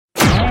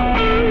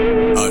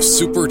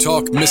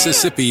SuperTalk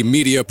Mississippi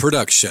Media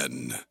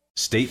production.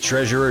 State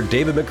Treasurer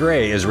David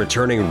McRae is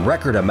returning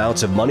record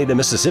amounts of money to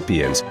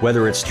Mississippians,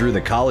 whether it's through the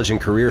College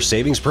and Career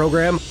Savings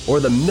Program or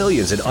the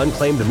millions in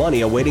unclaimed money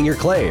awaiting your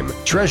claim.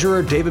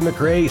 Treasurer David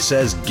McRae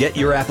says get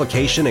your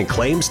application and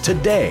claims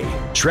today.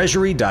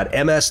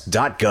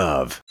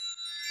 Treasury.ms.gov.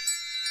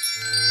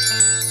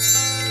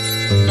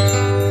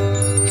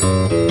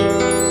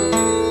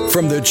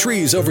 From the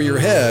trees over your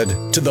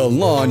head to the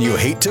lawn you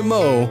hate to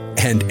mow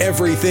and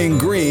everything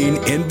green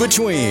in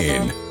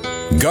between,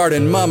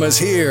 Garden Mama's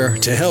here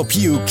to help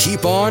you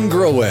keep on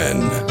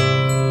growing.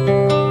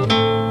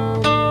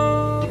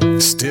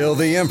 Still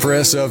the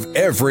empress of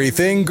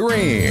everything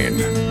green.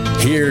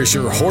 Here's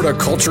your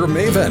horticulture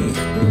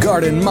maven,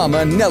 Garden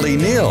Mama Nellie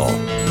Neal,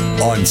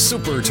 on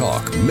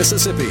SuperTalk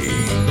Mississippi.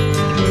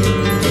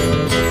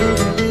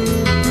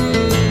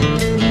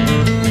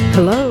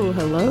 Hello,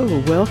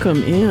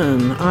 welcome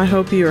in. I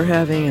hope you are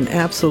having an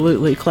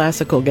absolutely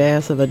classical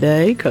gas of a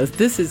day, because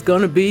this is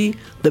going to be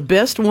the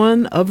best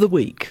one of the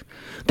week.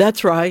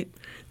 That's right.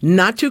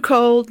 Not too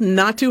cold,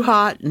 not too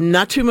hot,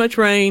 not too much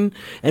rain.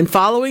 And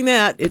following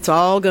that, it's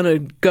all going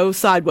to go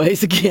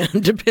sideways again,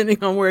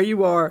 depending on where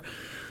you are.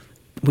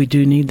 We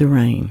do need the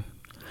rain.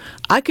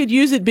 I could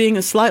use it being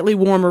a slightly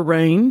warmer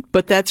rain,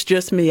 but that's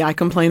just me. I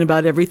complain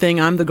about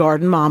everything. I'm the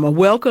Garden Mama.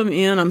 Welcome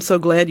in. I'm so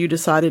glad you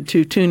decided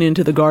to tune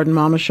into the Garden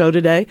Mama show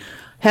today.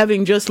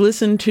 Having just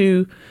listened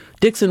to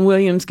Dixon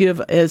Williams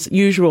give, as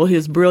usual,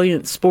 his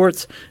brilliant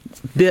sports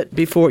bit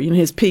before,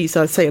 his piece.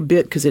 I say a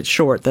bit because it's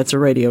short. That's a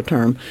radio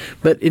term.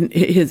 But in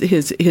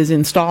his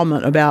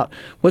installment about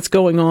what's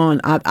going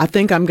on, I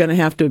think I'm going to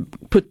have to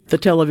put the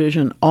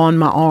television on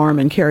my arm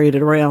and carry it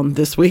around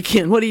this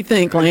weekend. What do you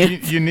think,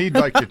 Lance? You need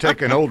to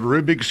take an old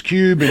Rubik's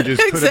Cube and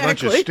just put a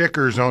bunch of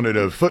stickers on it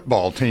of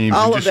football teams.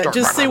 All of that.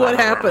 Just see what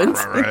happens.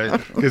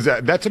 Because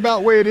that's about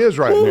the way it is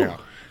right now.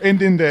 And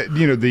then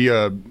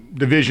the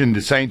division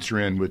the Saints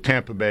are in with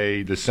Tampa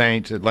Bay, the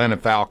Saints, Atlanta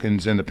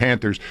Falcons, and the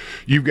Panthers.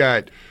 You've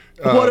got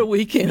what a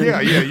weekend. Yeah.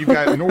 You've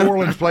got New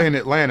Orleans playing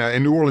Atlanta,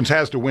 and New Orleans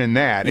has to win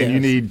that. Yes. And you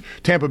need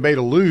Tampa Bay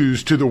to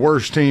lose to the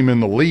worst team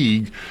in the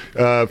league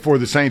for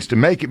the Saints to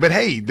make it. But,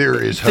 hey,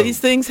 there is hope. These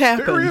things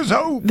happen. There is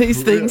hope.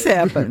 These things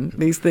happen.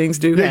 These things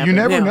do happen. You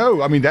never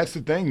know. I mean, that's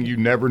the thing. You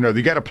never know.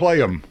 You got to play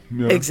them.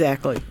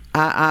 Exactly.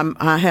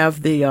 I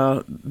have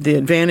the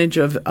advantage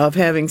of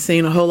having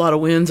seen a whole lot of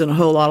wins and a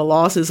whole lot of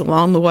losses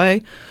along the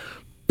way.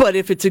 But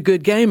if it's a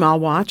good game, I'll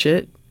watch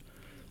it.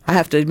 I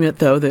have to admit,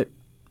 though, that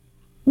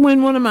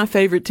when one of my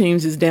favorite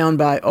teams is down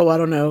by,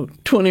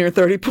 20 or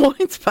 30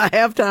 points by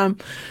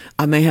halftime,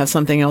 I may have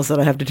something else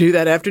that I have to do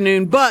that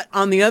afternoon. But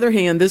on the other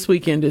hand, this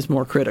weekend is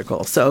more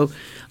critical. So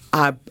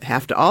I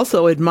have to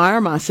also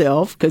admire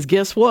myself, because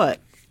guess what?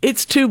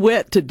 It's too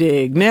wet to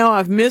dig. Now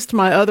I've missed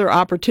my other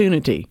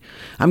opportunity.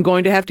 I'm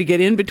going to have to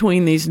get in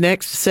between these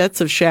next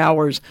sets of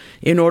showers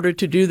in order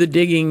to do the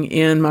digging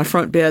in my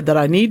front bed that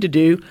I need to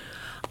do.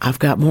 I've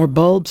got more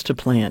bulbs to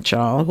plant,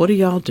 y'all. What are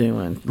y'all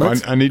doing?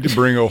 I need to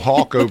bring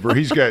Hawk over.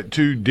 He's got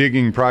 2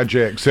 digging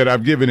projects that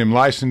I've given him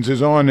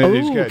licenses on.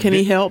 And can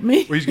he help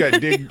me? Well, he's got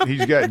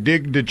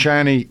Dig to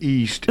Chiney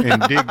East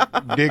and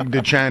Dig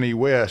to Chiney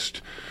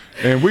West.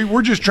 And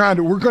we're just trying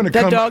to. We're going to.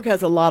 That dog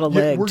has a lot of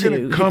leg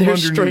too.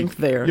 There's strength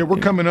there. Yeah, we're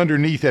coming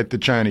underneath at the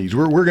Chinese.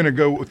 We're going to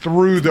go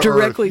through the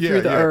directly earth.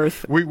 through the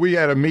earth. We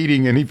had a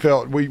meeting and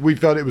we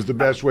felt it was the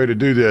best way to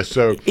do this.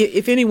 So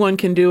if anyone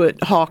can do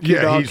it, Hawk,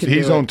 your dog can do it.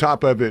 He's on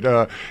top of it.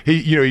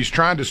 He's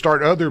trying to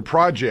start other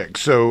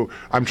projects. So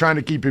I'm trying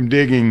to keep him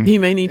digging. He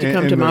may need to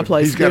come to my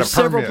place. There's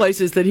several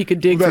places that he could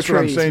dig for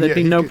trees. That'd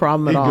be no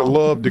problem at all. He'd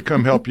love to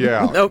come help you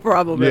out. No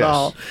problem at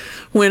all.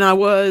 When I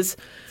was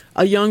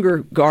a younger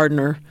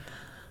gardener,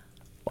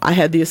 I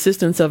had the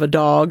assistance of a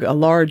dog, a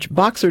large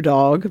boxer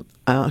dog.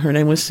 Her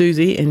name was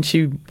Susie, and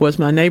she was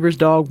my neighbor's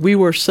dog. We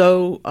were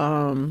so,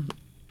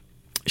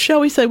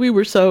 shall we say, we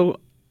were so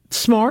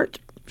smart?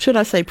 Should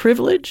I say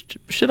privileged?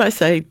 Should I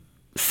say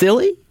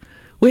silly?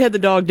 We had the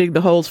dog dig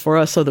the holes for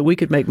us so that we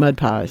could make mud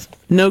pies.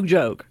 No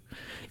joke.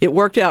 It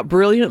worked out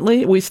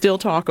brilliantly. We still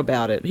talk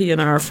about it. He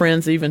and I are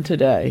friends even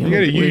today. You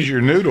got to use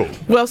your noodle.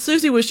 Well,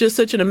 Susie was just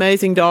such an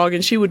amazing dog,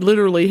 and she would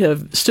literally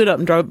have stood up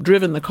and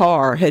driven the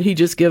car had he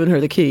just given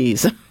her the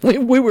keys.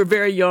 We were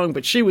very young,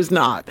 but she was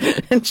not,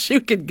 and she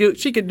could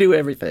do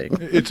everything.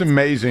 It's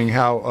amazing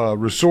how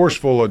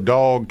resourceful a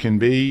dog can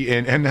be,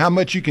 and how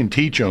much you can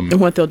teach them.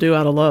 And what they'll do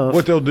out of love.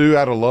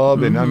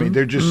 Mm-hmm. And I mean,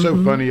 they're just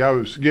so funny. I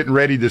was getting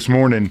ready this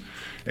morning,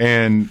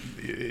 and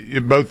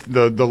both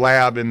the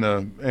lab and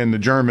the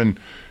German,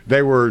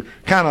 they were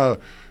kind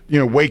of,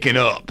 waking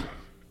up.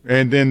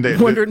 And then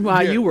wondering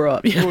why you were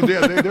up. Well,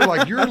 they're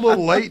like, you're a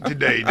little late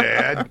today,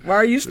 Dad. Why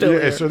are you still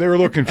here? So they were a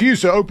little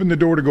confused. So I opened the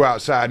door to go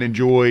outside and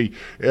enjoy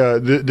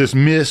this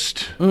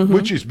mist,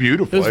 which is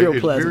beautiful. It was real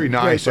it's pleasant. Very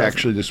nice,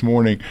 actually, this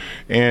morning.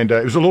 And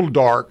it was a little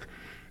dark.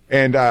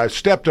 And I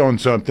stepped on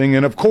something.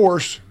 And, of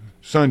course,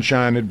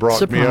 Sunshine had brought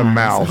Surprise. me a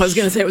mouse. I was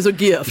going to say it was a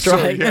gift,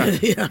 right?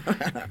 Yeah.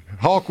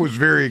 Hawk was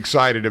very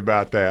excited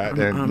about that.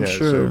 And, I'm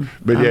sure.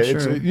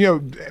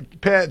 It's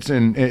pets,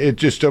 and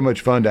it's just so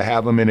much fun to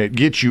have them, and it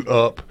gets you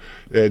up.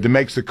 It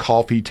makes the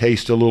coffee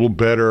taste a little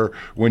better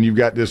when you've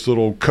got this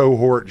little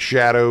cohort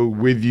shadow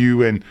with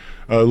you and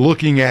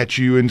looking at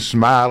you and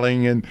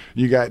smiling. And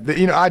you got,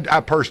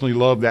 I personally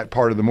love that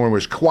part of the morning where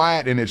it's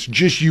quiet and it's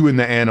just you and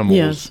the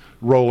animals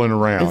rolling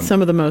around. It's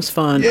some of the most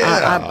fun.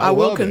 Yeah, I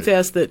will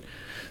confess that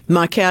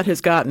my cat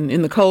has gotten,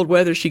 in the cold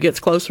weather, she gets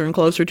closer and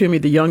closer to me,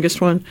 the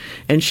youngest one,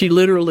 and she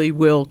literally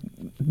will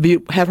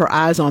have her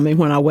eyes on me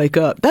when I wake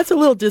up. That's a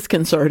little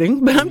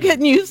disconcerting, but I'm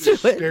getting used to it.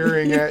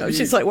 Staring at you.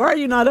 She's like, why are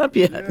you not up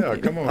yet? Yeah,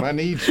 come on, I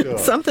need stuff.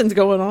 Something's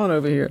going on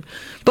over here.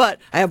 But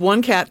I have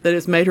one cat that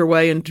has made her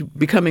way into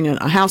becoming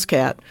a house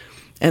cat,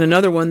 and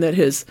another one that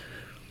has,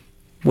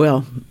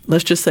 well,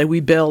 let's just say we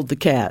belled the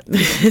cat.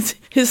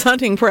 His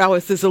hunting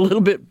prowess is a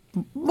little bit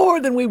more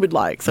than we would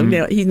like. So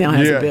now he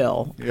has a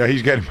bell. Yeah,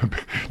 he's got him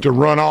to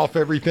run off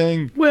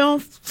everything.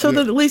 Well, so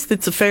that at least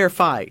it's a fair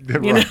fight.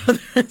 You know?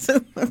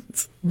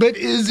 But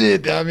is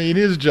it? I mean,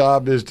 his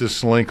job is to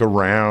slink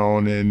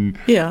around, and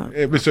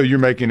so you're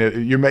making it.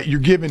 You're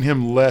giving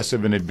him less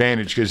of an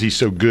advantage because he's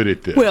so good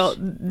at this. Well,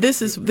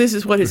 this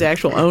is what his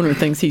actual owner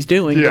thinks he's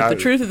doing. Yeah. But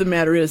the truth of the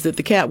matter is that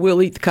the cat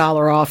will eat the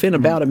collar off in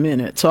about a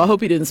minute. So I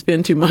hope he didn't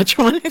spend too much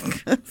on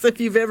it. So if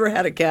you've ever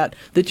had a cat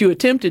that you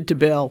attempted to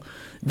bell,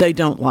 they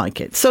don't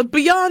like it. So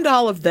beyond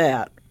all of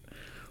that,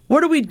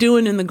 what are we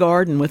doing in the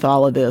garden with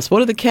all of this?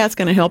 What are the cats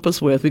going to help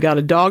us with? We got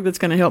a dog that's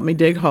going to help me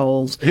dig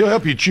holes. He'll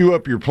help you chew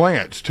up your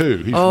plants too.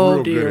 He's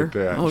real good at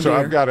that. Oh,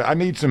 so dear. I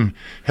need some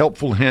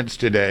helpful hints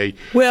today.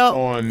 Well,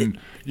 on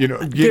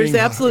there's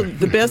absolutely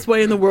the best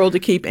way in the world to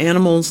keep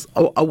animals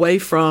away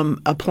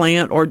from a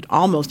plant or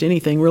almost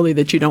anything really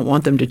that you don't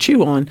want them to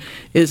chew on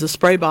is a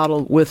spray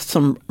bottle with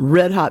some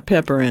red hot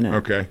pepper in it.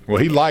 Okay.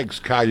 Well, he likes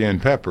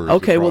cayenne pepper.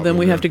 Okay. Well, then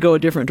we have to go a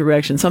different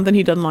direction. Something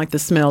he doesn't like the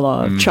smell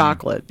of.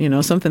 Chocolate.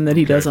 Something that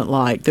he doesn't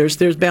like. There's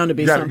bound to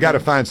be something. Got to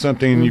find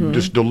something. You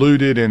just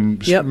dilute it and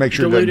make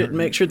sure dilute it and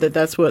make sure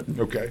that's what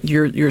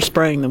you're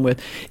spraying them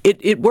with.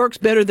 It works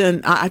better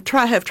than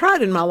have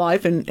tried in my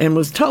life and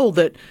was told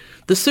that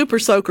the super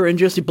soaker and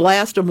just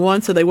blast them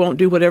once so they won't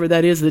do whatever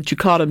that is that you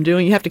caught them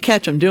doing. You have to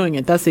catch them doing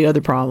it. That's the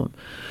other problem.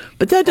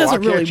 But that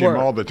doesn't really work.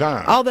 All the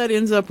time. All that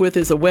ends up with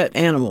is a wet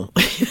animal.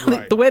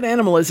 Right. The wet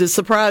animal is as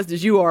surprised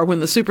as you are when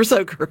the super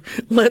soaker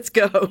lets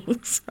go.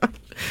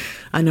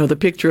 I know the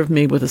picture of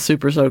me with a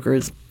super soaker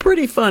is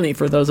pretty funny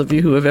for those of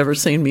you who have ever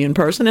seen me in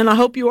person, and I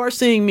hope you are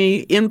seeing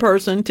me in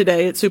person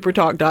today at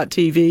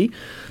supertalk.tv.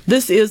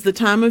 This is the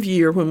time of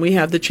year when we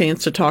have the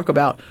chance to talk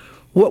about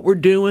what we're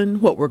doing,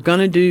 what we're going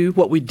to do,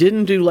 what we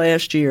didn't do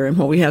last year, and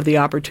what we have the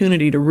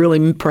opportunity to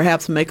really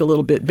perhaps make a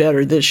little bit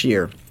better this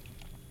year.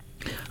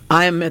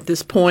 I am at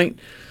this point,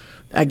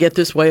 I get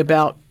this way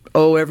about,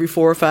 every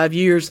 4 or 5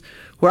 years,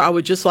 where I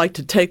would just like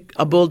to take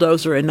a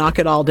bulldozer and knock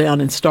it all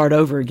down and start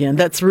over again.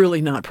 That's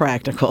really not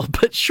practical.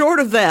 But short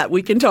of that,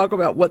 we can talk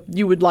about what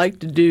you would like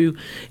to do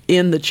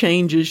in the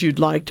changes you'd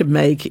like to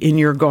make in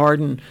your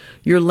garden,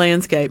 your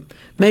landscape,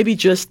 maybe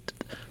just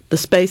the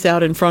space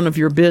out in front of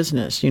your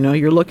business.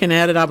 You're looking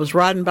at it. I was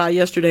riding by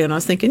yesterday and I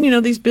was thinking,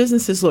 these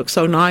businesses look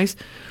so nice,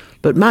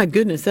 but my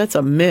goodness, that's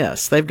a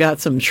mess. They've got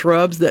some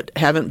shrubs that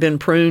haven't been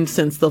pruned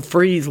since the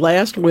freeze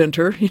last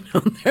winter.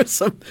 There's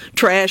some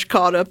trash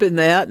caught up in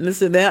that and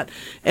this and that.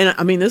 And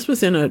I mean, this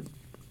was in a,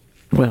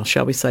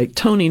 shall we say,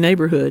 Tony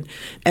neighborhood.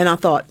 And I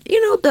thought,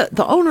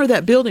 the owner of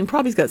that building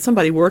probably's got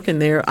somebody working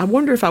there. I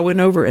wonder if I went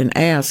over and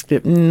asked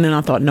it. And then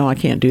I thought, no, I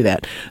can't do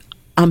that.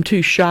 I'm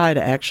too shy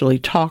to actually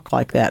talk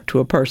like that to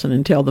a person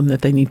and tell them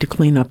that they need to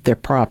clean up their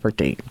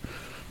property.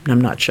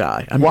 I'm not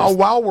shy.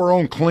 While we're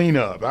on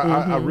cleanup,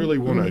 I really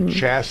want to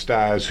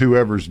chastise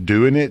whoever's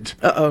doing it.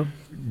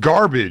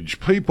 Garbage,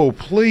 people,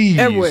 please.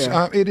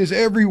 Everywhere. It is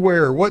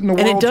everywhere. What in the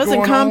world? And it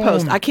doesn't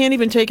compost. I can't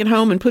even take it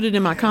home and put it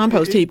in my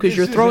compost heap because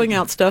you're throwing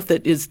out stuff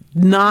that is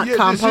not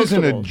compostable. This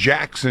isn't a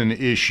Jackson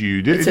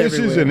issue. This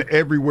isn't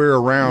everywhere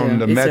around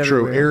the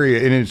metro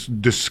area, and it's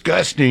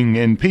disgusting.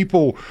 And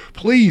people,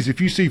 please, if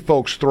you see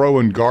folks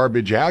throwing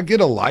garbage out, get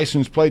a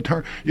license plate.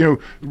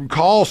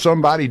 Call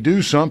somebody,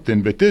 do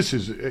something. But this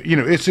is,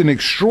 it's an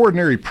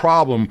extraordinary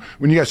problem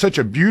when you got such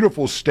a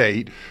beautiful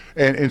state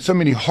and so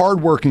many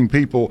hardworking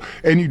people,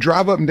 and you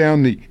drive up and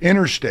down the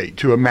interstate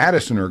to a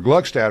Madison or a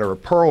Gluckstadt or a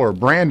Pearl or a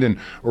Brandon,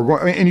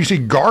 and you see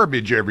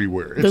garbage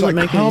everywhere. It's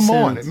like, come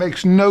on, it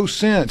makes no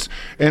sense.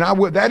 And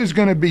that is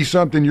going to be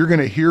something you're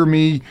going to hear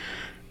me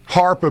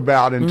harp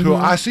about until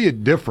I see a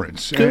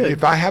difference. And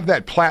if I have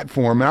that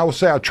platform, and I will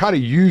say I'll try to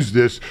use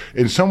this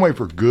in some way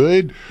for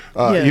good,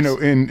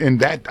 and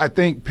that I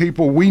think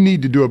we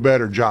need to do a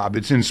better job.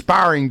 It's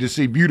inspiring to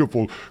see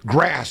beautiful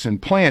grass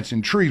and plants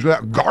and trees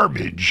without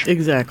garbage.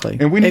 Exactly.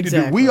 And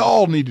we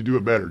all need to do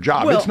a better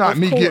job. It's not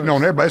me getting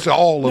on everybody. It's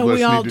all of us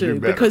need to do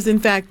better. Because in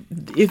fact,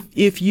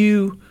 if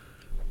you,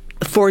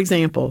 for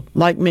example,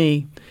 like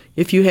me,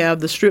 if you have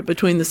the strip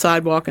between the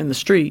sidewalk and the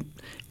street,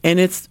 and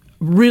it's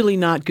really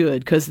not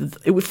good because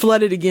it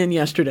flooded again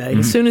yesterday.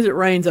 As soon as it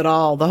rains at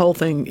all, the whole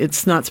thing,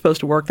 it's not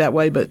supposed to work that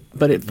way, but it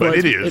floods, but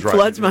it is, right?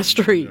 Floods my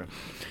street. Yeah.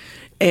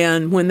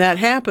 And when that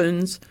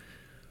happens,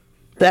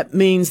 that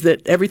means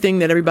that everything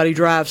that everybody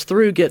drives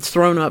through gets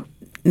thrown up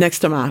next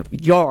to my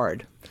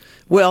yard.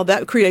 Well,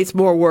 that creates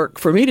more work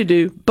for me to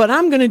do, but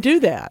I'm going to do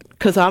that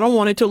because I don't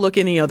want it to look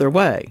any other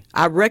way.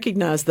 I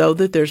recognize, though,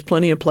 that there's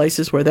plenty of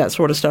places where that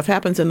sort of stuff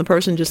happens, and the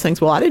person just thinks,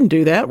 well, I didn't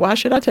do that. Why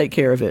should I take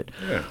care of it?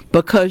 Yeah.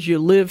 Because you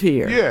live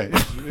here. Yeah.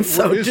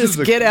 So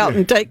just get out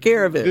and take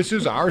care of it. This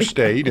is our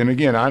state, and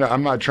again,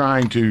 I'm not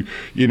trying to,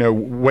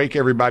 wake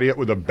everybody up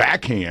with a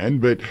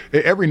backhand, but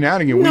every now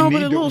and again we need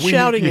but a little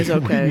shouting is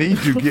okay. We need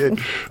to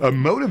get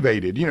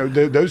motivated.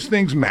 Those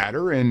things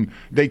matter, and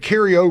they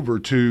carry over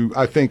to,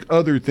 I think,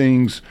 other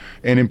things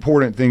and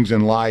important things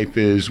in life.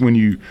 Is when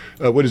you,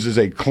 what does it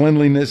say?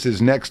 Cleanliness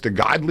is next to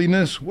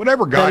godliness.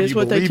 Whatever God you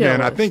believe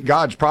in, I think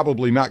God's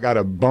probably not got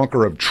a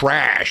bunker of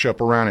trash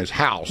up around his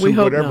house. We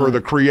hope whatever not.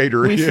 The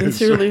Creator we is. We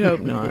sincerely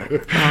hope not.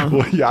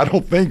 Well, yeah, I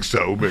don't think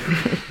so, but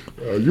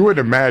you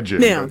wouldn't imagine.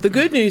 Now, the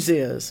good news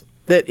is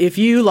that if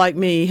you, like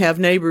me, have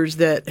neighbors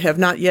that have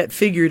not yet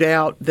figured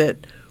out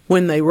that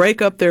when they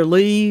rake up their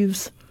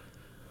leaves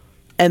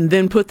and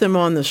then put them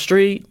on the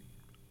street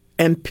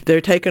and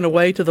they're taken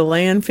away to the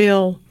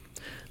landfill,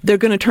 they're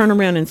going to turn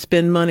around and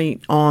spend money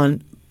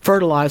on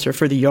fertilizer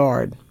for the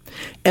yard.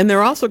 And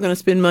they're also going to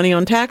spend money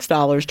on tax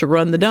dollars to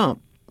run the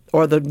dump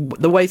or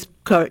the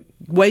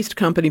waste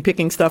company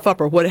picking stuff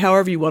up, or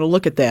however you want to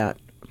look at that.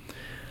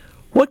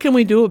 What can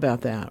we do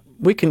about that?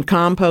 We can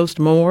compost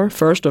more,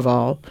 first of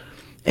all.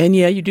 And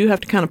yeah, you do have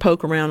to kind of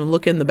poke around and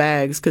look in the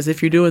bags, because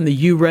if you're doing the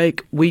you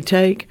rake, we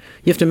take,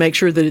 you have to make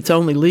sure that it's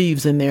only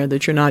leaves in there,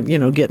 that you're not,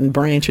 getting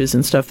branches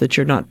and stuff that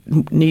you're not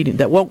needing,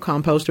 that won't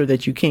compost or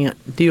that you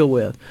can't deal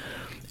with.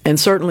 And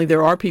certainly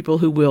there are people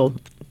who will,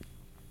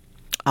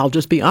 I'll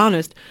just be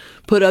honest,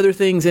 put other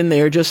things in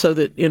there just so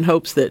that, in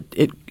hopes that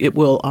it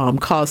will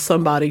cause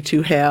somebody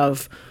to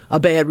have a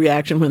bad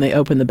reaction when they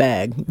open the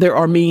bag. There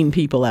are mean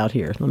people out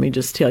here. Let me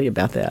just tell you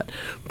about that.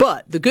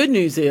 But the good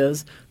news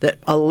is that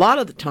a lot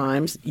of the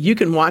times you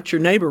can watch your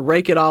neighbor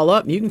rake it all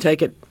up, and you can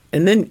take it,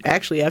 and then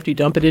actually after you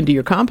dump it into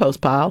your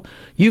compost pile,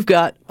 you've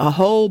got a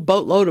whole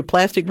boatload of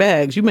plastic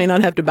bags. You may not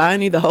have to buy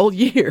any the whole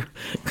year,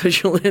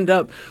 because you'll end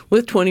up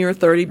with 20 or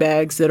 30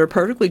 bags that are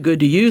perfectly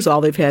good to use.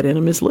 All they've had in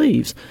them is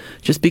leaves.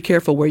 Just be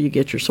careful where you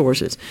get your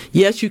sources.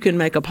 Yes, you can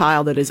make a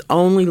pile that is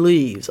only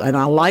leaves, and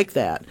I like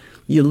that.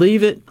 You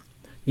leave it.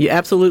 You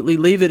absolutely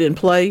leave it in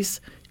place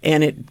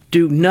and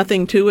do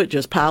nothing to it.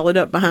 Just pile it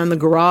up behind the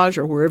garage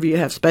or wherever you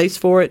have space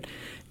for it.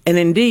 And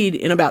indeed,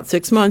 in about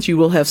 6 months, you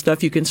will have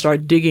stuff you can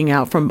start digging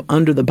out from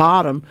under the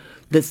bottom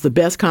that's the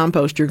best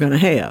compost you're going to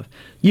have.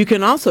 You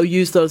can also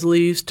use those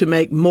leaves to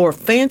make more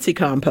fancy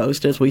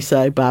compost, as we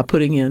say, by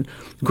putting in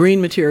green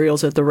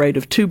materials at the rate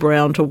of 2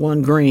 brown to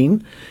 1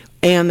 green.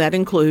 And that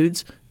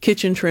includes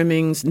kitchen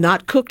trimmings,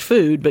 not cooked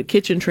food, but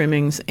kitchen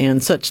trimmings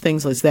and such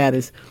things as that.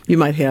 As you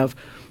might have,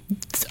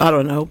 I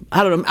don't know.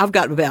 I've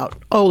got about,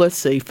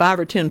 5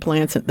 or 10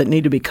 plants that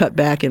need to be cut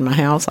back in my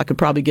house. I could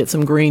probably get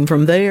some green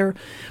from there.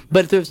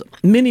 But there's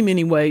many,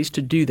 many ways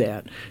to do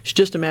that. It's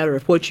just a matter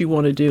of what you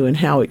want to do and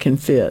how it can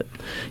fit.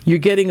 You're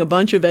getting a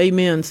bunch of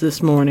amens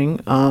this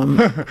morning.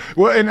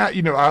 Well, and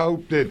I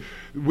hope that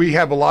we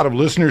have a lot of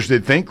listeners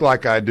that think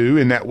like I do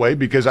in that way,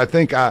 because I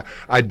think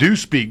I do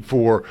speak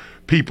for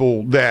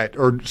people that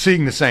are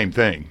seeing the same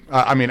thing.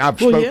 I've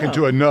spoken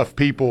to enough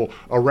people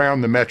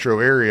around the metro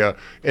area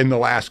in the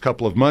last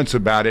couple of months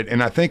about it,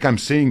 and I think I'm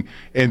seeing,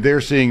 and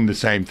they're seeing the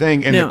same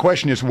thing. And the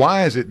question is,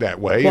 why is it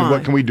that way, and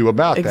what can we do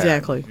about that?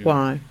 Exactly.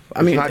 Why?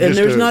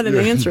 There's not an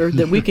answer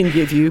that we can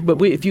give you, but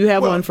if you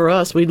have one for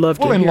us, we'd love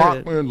to hear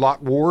it. And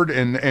Locke Ward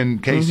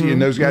and Casey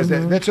and those guys,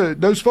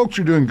 those folks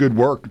are doing good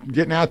work,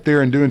 getting out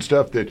there and doing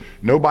stuff that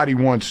nobody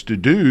wants to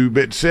do,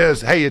 but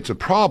says, hey, it's a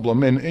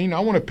problem, and I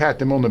want to pat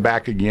them on the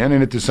back again.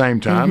 And at the same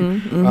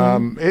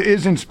time, it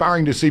is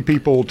inspiring to see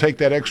people take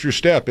that extra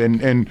step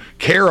and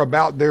care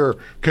about their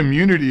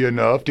community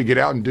enough to get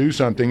out and do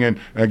something. And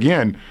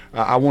again,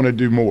 I want to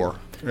do more.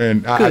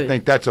 And I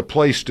think that's a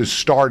place to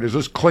start, is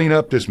let's clean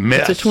up this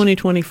mess. It's a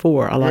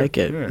 2024. I like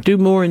it. Yeah. Do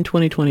more in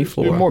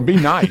 2024. Do more. Be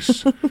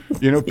nice.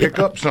 Pick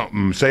up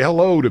something. Say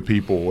hello to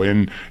people.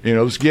 And,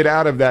 let's get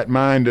out of that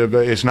mind of,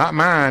 it's not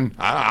mine.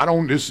 I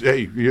don't,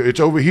 it's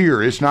over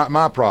here. It's not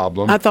my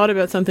problem. I thought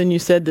about something you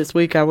said this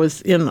week. I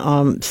was in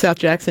South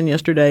Jackson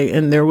yesterday,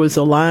 and there was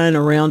a line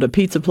around a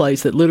pizza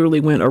place that literally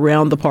went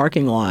around the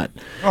parking lot.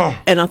 Oh.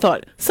 And I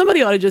thought,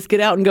 somebody ought to just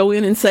get out and go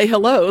in and say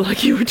hello,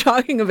 like you were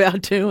talking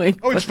about doing.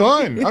 Oh, it's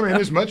fun.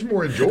 It's much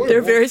more enjoyable.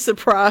 They're very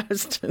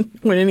surprised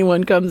when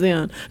anyone comes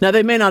in. Now,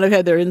 they may not have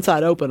had their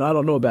inside open. I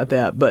don't know about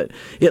that. But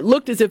it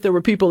looked as if there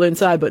were people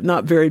inside, but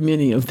not very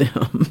many of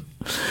them.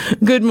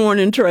 Good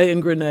morning, Trey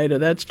and Grenada.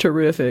 That's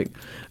terrific.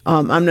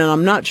 I'm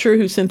not sure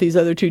who sent these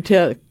other 2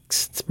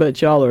 texts,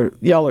 but y'all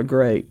are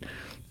great.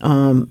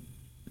 The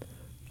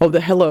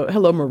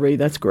hello Marie.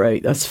 That's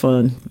great. That's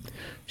fun.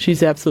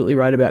 She's absolutely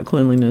right about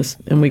cleanliness.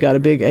 And we got a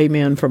big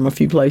amen from a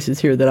few places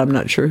here that I'm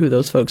not sure who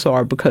those folks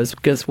are, because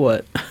guess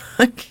what?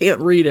 I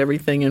can't read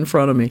everything in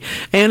front of me.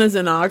 Anna's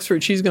in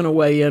Oxford. She's going to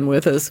weigh in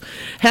with us.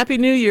 Happy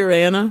New Year,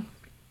 Anna.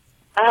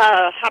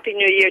 Happy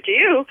New Year to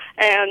you.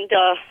 And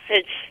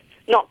it's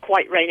not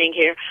quite raining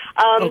here.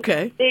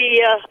 Okay.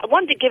 I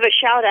wanted to give a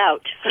shout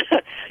out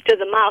to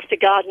the Master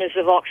Gardeners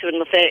of Oxford and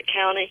Lafayette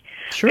County.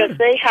 Sure. Because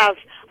they have,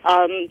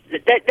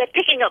 they're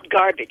picking up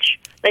garbage.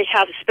 They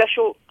have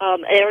special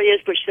areas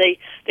which they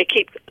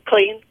keep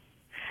clean,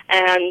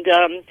 and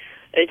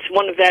it's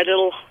one of their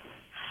little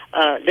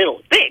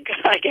big,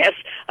 I guess,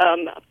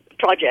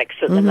 projects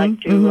that they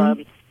like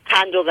to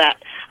handle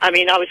that. I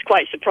mean, I was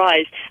quite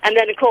surprised. And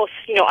then, of course,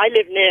 I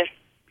live near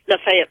the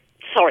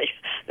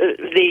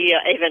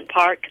Avent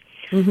Park,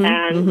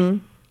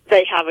 and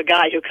they have a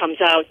guy who comes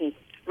out and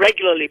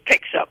regularly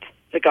picks up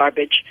the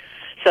garbage.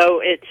 So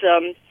it's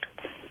a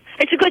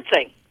good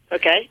thing.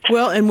 Okay.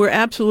 Well, and we're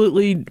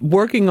absolutely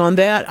working on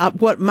that.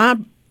 What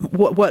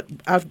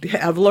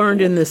I've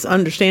learned in this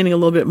understanding a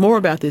little bit more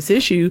about this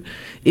issue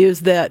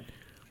is that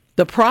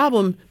the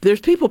problem, there's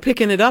people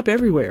picking it up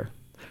everywhere.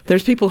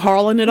 There's people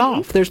hauling it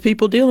off. There's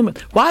people dealing with.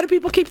 Why do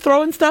people keep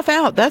throwing stuff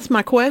out? That's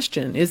my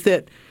question. Is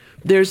that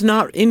there's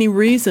not any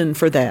reason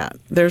for that.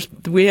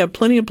 We have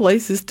plenty of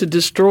places to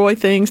destroy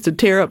things, to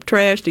tear up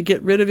trash, to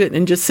get rid of it,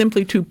 and just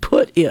simply to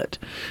put it.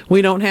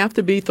 We don't have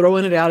to be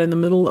throwing it out in the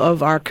middle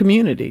of our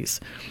communities.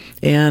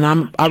 And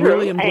I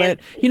really am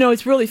glad.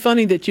 It's really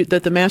funny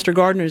that the Master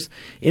Gardeners,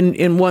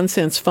 in one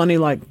sense, funny,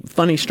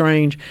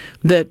 strange,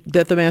 that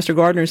the Master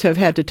Gardeners have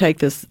had to take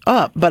this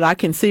up. But I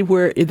can see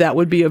where that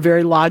would be a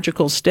very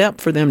logical step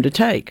for them to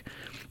take.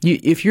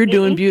 If you're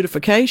doing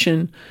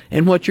beautification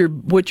and what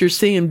you're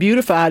seeing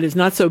beautified is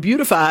not so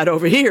beautified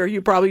over here,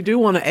 you probably do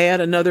want to add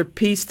another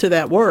piece to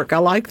that work. I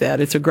like that.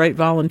 It's a great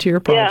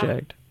volunteer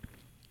project.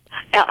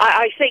 Yeah.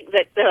 I think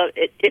that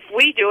if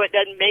we do it,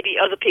 then maybe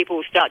other people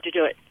will start to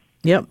do it.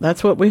 Yep,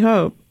 that's what we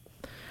hope.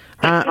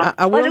 By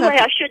the way,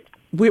 I should.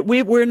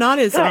 We're not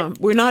as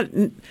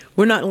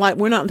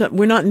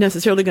we're not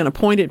necessarily going to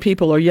point at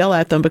people or yell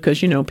at them,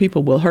 because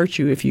people will hurt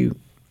you if you.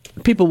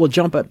 People will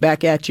jump up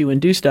back at you and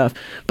do stuff.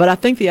 But I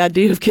think the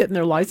idea of getting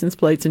their license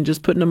plates and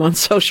just putting them on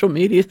social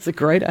media is a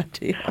great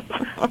idea.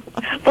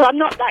 Well, I'm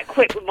not that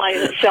quick with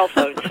my cell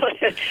phone.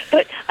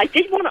 But I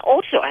did want to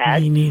also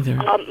add... Me neither.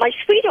 My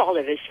sweet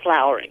olive is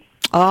flowering.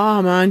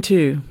 Ah, mine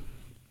too.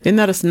 Isn't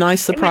that a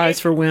nice surprise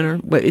for winter?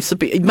 But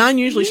mine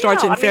usually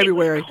starts in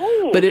February,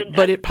 but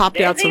it popped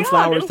out some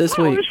flowers this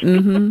week.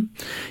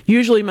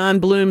 Usually mine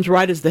blooms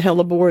right as the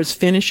hellebore is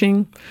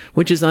finishing,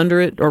 which is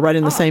under it or right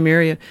in the same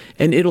area,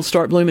 and it'll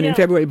start blooming in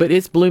February. But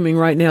it's blooming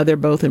right now. They're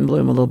both in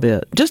bloom a little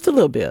bit, just a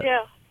little bit.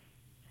 Yeah,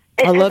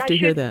 I love to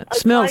hear that.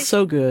 Smells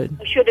so good.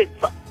 I should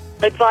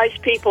advise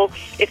people,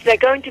 if they're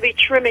going to be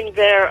trimming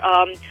their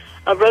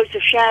Rose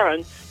of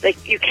Sharon,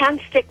 you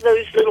can stick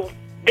those little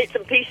bits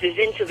and pieces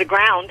into the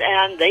ground,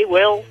 and they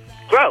will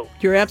grow.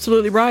 You're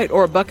absolutely right.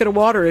 Or a bucket of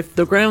water if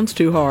the ground's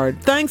too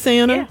hard. Thanks,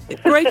 Anna. Yeah.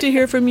 Great to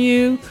hear from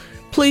you.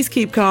 Please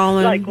keep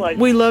calling. Likewise.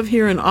 We love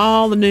hearing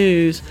all the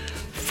news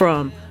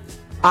from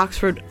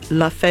Oxford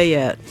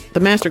Lafayette. The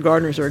Master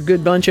Gardeners are a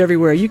good bunch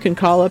everywhere. You can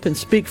call up and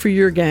speak for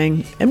your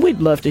gang, and we'd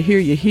love to hear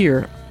you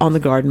here on the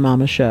Garden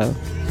Mama Show.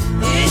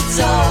 It's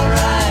all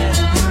right.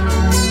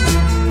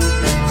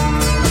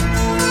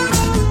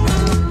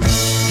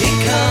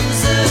 Here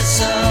comes the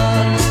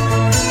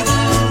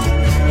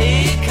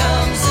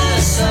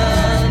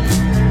sun.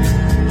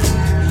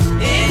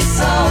 It's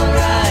all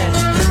right.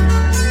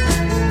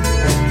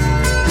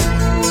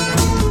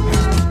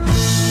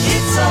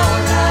 It's all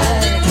right.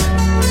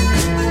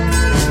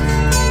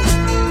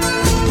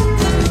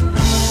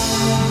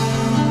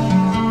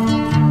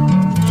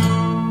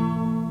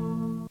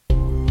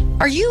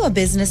 Are you a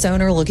business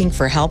owner looking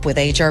for help with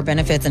HR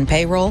benefits and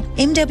payroll?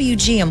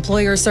 MWG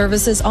Employer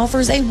Services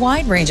offers a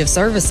wide range of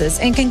services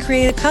and can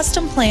create a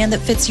custom plan that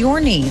fits your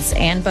needs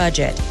and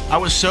budget. I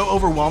was so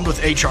overwhelmed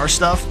with HR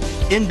stuff.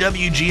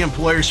 MWG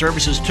Employer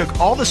Services took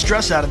all the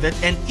stress out of it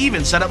and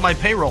even set up my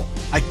payroll.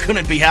 I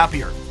couldn't be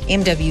happier.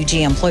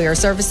 MWG Employer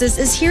Services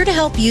is here to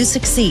help you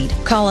succeed.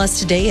 Call us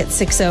today at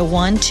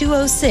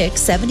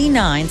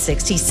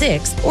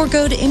 601-206-7966 or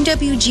go to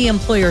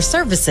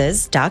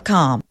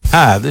MWGEmployerServices.com.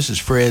 Hi, this is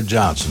Fred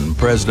Johnson,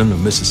 president of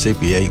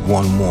Mississippi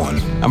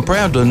 811. I'm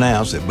proud to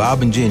announce that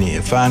Bob and Jenny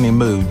have finally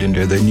moved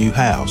into their new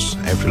house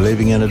after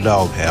living in a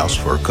doghouse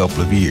for a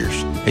couple of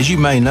years. As you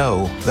may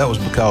know, that was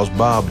because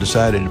Bob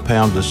decided to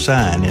pound a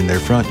sign in their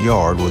front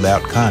yard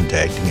without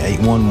contacting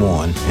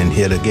 811 and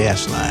hit a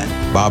gas line.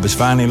 Bob has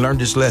finally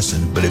learned his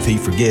lesson, but if he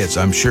forgets,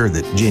 I'm sure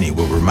that Jenny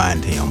will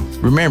remind him.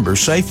 Remember,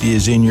 safety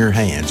is in your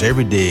hands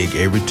every dig,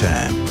 every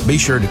time. Be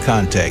sure to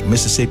contact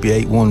Mississippi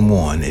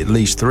 811 at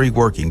least 3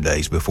 working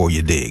days before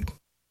you dig.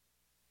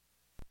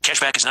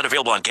 Cashback is not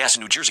available on gas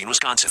in New Jersey and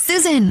Wisconsin.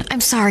 Susan,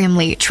 I'm sorry I'm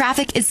late.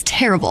 Traffic is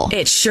terrible.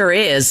 It sure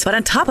is. But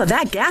on top of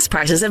that, gas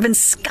prices have been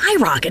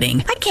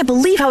skyrocketing. I can't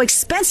believe how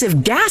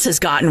expensive gas has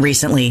gotten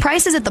recently.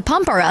 Prices at the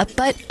pump are up,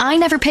 but I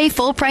never pay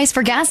full price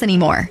for gas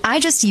anymore.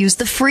 I just use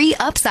the free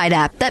Upside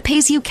app that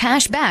pays you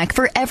cash back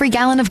for every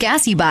gallon of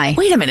gas you buy.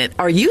 Wait a minute.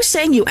 Are you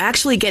saying you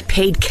actually get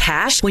paid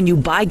cash when you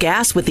buy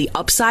gas with the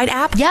Upside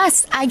app?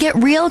 Yes, I get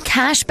real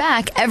cash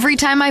back every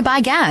time I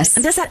buy gas.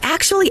 And does that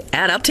actually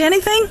add up to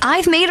anything?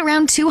 I've made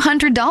around $200.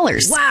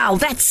 Wow,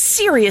 that's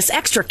serious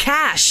extra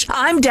cash.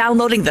 I'm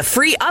downloading the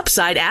free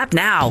Upside app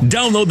now.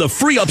 Download the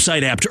free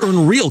Upside app to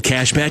earn real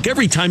cash back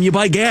every time you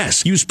buy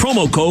gas. Use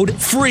promo code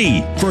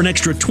FREE for an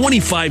extra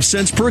 25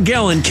 cents per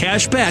gallon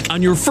cash back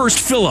on your first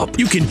fill-up.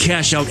 You can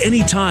cash out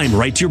anytime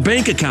right to your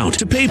bank account,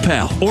 to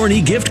PayPal, or an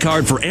e-gift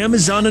card for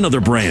Amazon and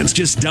other brands.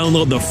 Just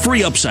download the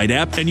free Upside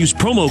app and use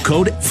promo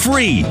code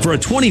FREE for a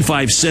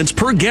 25 cents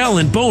per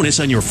gallon bonus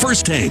on your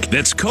first tank.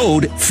 That's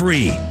code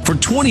FREE for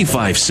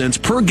 25 cents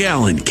per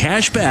gallon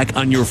cash back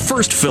on your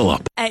first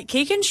fill-up. At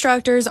Key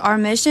Constructors, our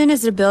mission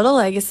is to build a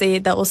legacy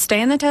that will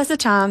stand the test of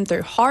time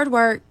through hard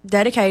work,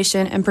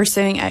 dedication, and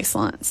pursuing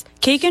excellence.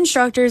 Key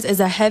Constructors is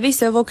a heavy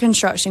civil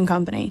construction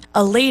company,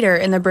 a leader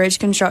in the bridge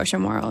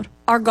construction world.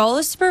 Our goal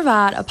is to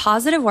provide a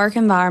positive work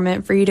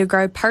environment for you to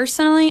grow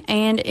personally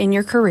and in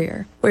your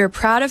career. We are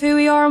proud of who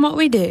we are and what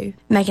we do,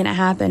 making it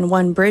happen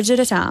one bridge at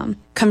a time.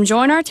 Come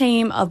join our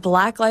team of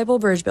Black Label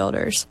Bridge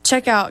Builders.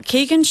 Check out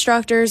Key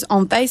Constructors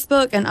on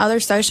Facebook and other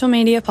social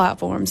media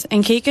platforms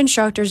and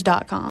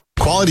keyconstructors.com.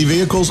 Quality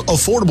vehicles,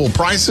 affordable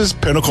prices,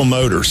 Pinnacle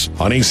Motors.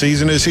 Hunting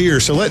season is here,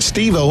 so let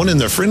Steve Owen and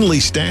the friendly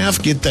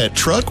staff get that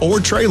truck or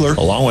trailer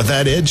along with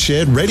that Ed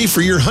shed ready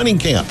for your hunting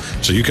camp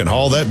so you can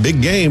haul that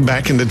big game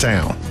back into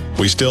town.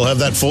 We still have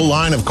that full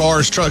line of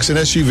cars, trucks, and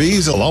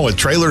SUVs along with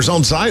trailers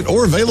on site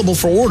or available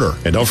for order.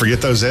 And don't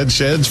forget those Ed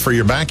sheds for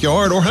your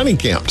backyard or hunting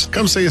camps.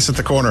 Come see us at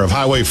the corner of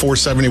Highway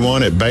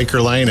 471 at Baker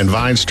Lane and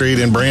Vine Street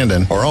in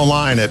Brandon or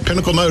online at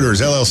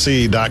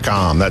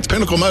PinnacleMotorsLLC.com. That's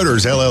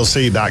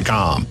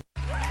PinnacleMotorsLLC.com.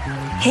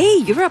 Hey,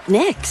 you're up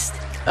next.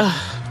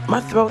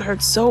 My throat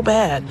hurts so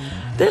bad.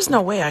 There's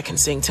no way I can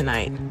sing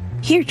tonight.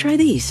 Here, try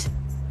these.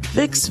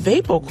 Vicks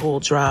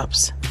VapoCool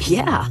Drops.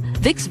 Yeah,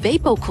 Vicks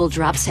VapoCool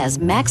Drops has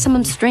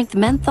maximum strength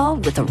menthol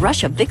with a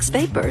rush of Vicks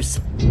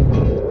Vapors.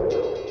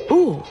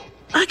 Ooh,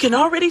 I can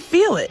already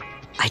feel it.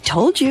 I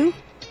told you.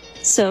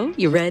 So,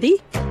 you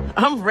ready?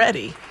 I'm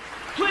ready.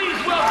 Please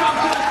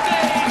welcome to the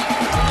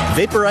stage.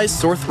 Vaporize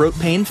sore throat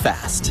pain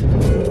fast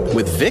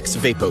with Vicks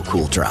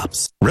VapoCool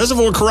Drops.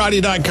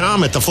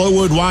 ReservoirKarate.com at the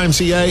Flowwood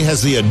YMCA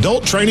has the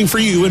adult training for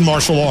you in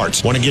martial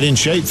arts. Want to get in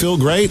shape, feel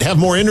great, have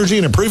more energy,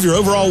 and improve your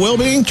overall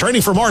well-being?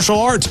 Training for martial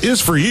arts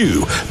is for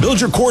you. Build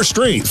your core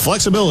strength,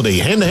 flexibility,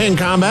 hand-to-hand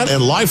combat,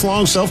 and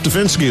lifelong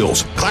self-defense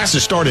skills.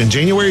 Classes start in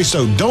January,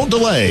 so don't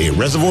delay.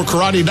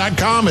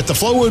 ReservoirKarate.com at the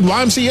Flowwood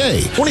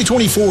YMCA.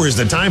 2024 is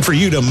the time for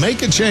you to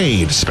make a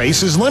change.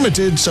 Space is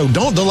limited, so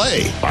don't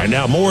delay. Find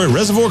out more at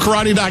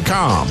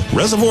ReservoirKarate.com.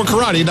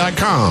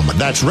 ReservoirKarate.com.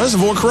 That's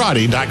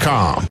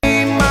ReservoirKarate.com.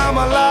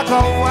 Mama, like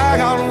a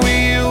wagon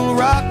wheel,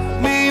 rock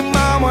me,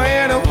 mama,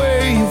 any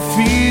way you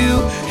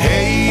feel.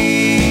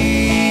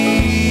 Hey,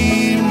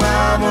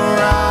 mama,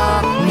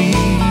 rock me.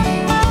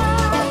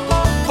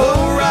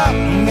 Oh, rock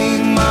me,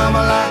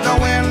 mama, like the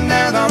wind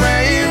and the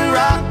rain.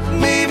 Rock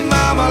me,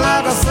 mama,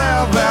 like a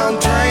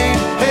southbound train.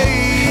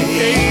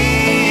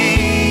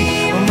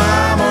 Hey,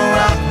 mama,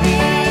 rock me.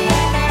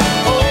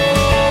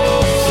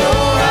 Oh, so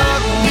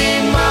rock me,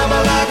 mama,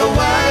 like a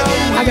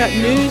wagon. I got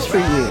news for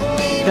you.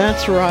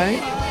 That's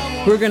right.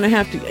 We're going to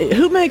have to...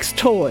 Who makes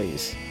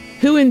toys?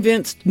 Who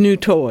invents new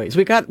toys?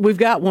 We've got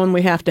one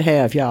we have to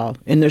have, y'all.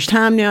 And there's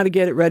time now to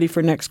get it ready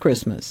for next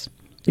Christmas.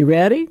 You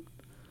ready?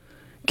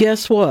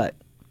 Guess what?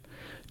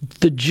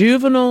 The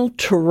juvenile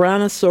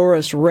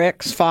Tyrannosaurus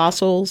Rex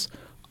fossils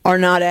are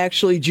not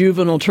actually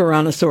juvenile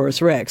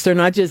Tyrannosaurus Rex. They're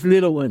not just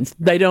little ones.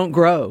 They don't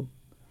grow.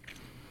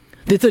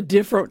 It's a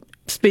different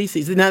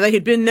species. Now, they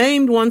had been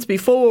named once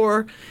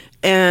before,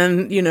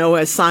 and, you know,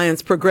 as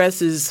science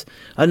progresses,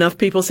 enough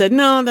people said,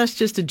 no, that's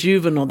just a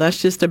juvenile. That's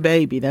just a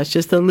baby. That's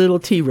just a little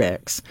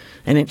T-Rex.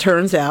 And it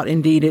turns out,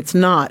 indeed, it's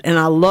not. And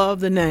I love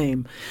the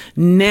name,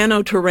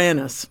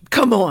 Nanotyrannus.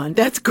 Come on,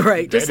 that's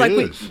great. Just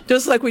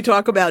like we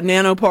talk about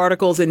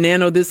nanoparticles and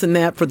nano this and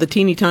that for the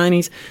teeny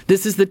tinies,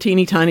 this is the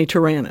teeny tiny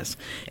Tyrannus.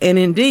 And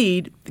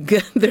indeed,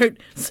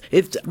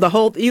 it's the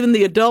whole, even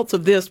the adults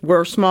of this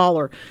were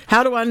smaller.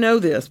 How do I know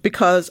this?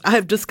 Because I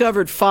have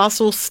discovered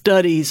Fossil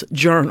Studies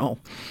Journal.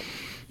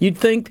 You'd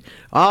think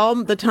all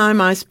the time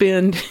I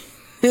spend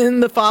in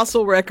the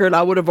fossil record,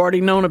 I would have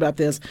already known about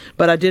this,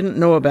 but I didn't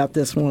know about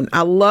this one.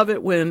 I love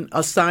it when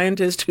a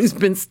scientist who's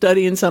been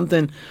studying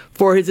something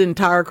for his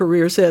entire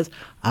career says,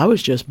 I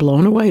was just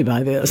blown away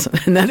by this.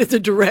 And that is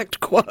a direct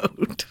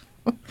quote.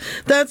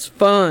 That's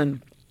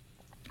fun.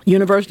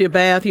 University of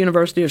Bath,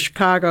 University of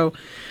Chicago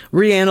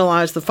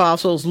reanalyzed the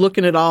fossils,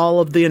 looking at all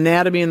of the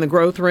anatomy and the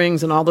growth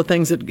rings and all the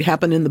things that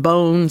happen in the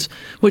bones,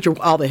 which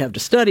are all they have to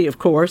study, of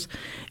course.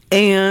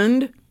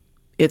 And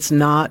it's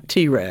not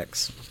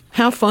T-Rex.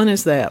 How fun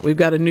is that? We've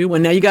got a new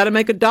one. Now you got to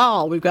make a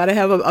doll. We've got to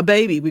have a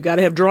baby. We've got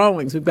to have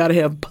drawings. We've got to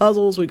have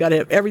puzzles. We've got to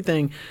have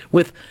everything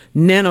with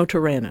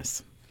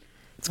Nanotyrannus.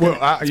 It's going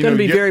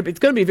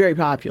to be very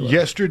popular.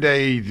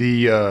 Yesterday,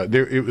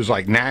 it was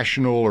like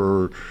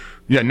National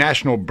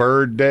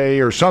Bird Day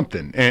or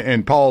something,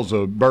 and Paul's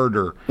a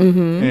birder,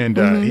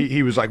 and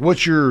he was like,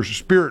 "What's your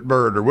spirit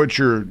bird?" or "What's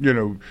your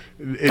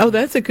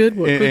that's a good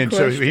one. And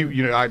so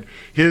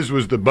his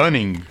was the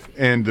bunning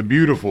and the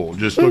beautiful.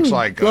 Just looks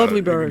like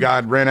lovely bird.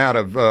 God ran out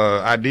of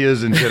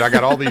ideas and said, "I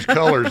got all these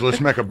colors. Let's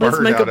make a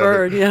bird out of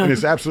it." Yeah. And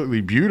it's absolutely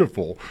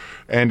beautiful.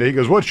 And he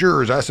goes, "What's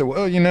yours?" I said,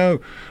 "Well,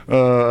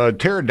 a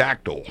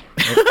pterodactyl."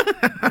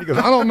 He goes,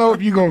 "I don't know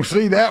if you're going to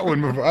see that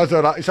one before." I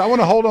said, I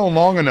want to hold on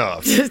long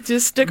enough.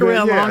 Just stick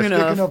around long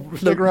enough.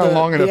 Stick around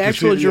long enough. The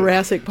actual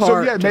Jurassic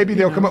Park. So, maybe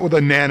they'll come up with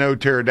a nano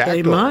pterodactyl.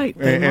 They might.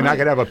 And I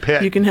could have a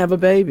pet. You can have a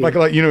baby.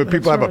 Like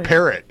people have a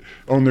parrot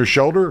on their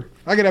shoulder.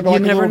 I could have like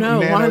a little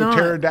nano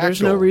pterodactyl.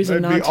 There's no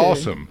reason That'd not be to.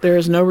 Awesome. There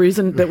is no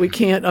reason that we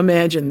can't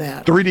imagine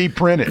that. 3D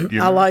print it.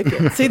 I like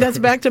it. See, that's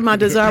back to my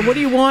desire. What do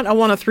you want? I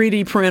want a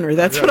 3D printer.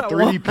 That's what I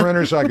want. 3D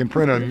printer so I can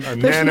print a nano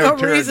There's no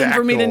pterodactyl. reason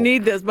for me to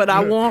need this, but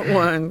I want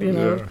one.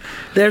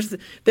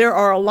 There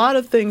are a lot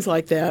of things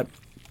like that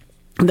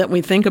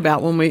we think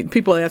about when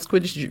people ask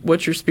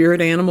what's your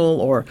spirit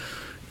animal, or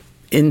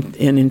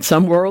in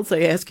some worlds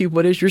they ask you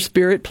what is your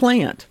spirit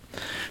plant.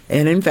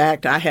 And in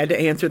fact, I had to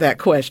answer that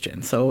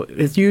question. So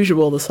as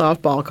usual, the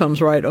softball comes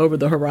right over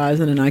the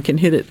horizon, and I can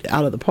hit it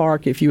out of the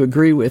park if you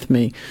agree with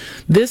me.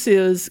 This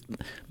is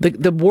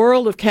the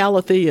world of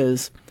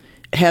calatheas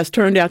has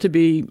turned out to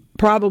be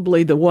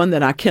probably the one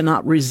that I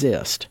cannot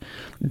resist.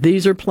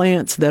 These are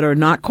plants that are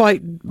not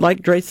quite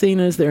like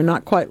Dracaenas. They're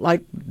not quite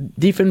like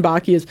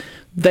Dieffenbachias.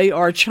 They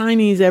are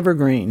Chinese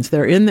evergreens.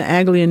 They're in the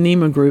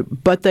Aglaonema group,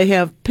 but they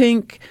have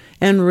pink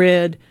and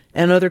red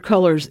and other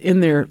colors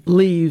in their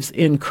leaves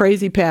in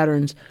crazy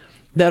patterns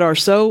that are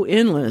so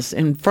endless.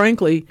 And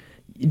frankly,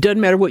 it doesn't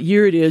matter what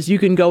year it is, you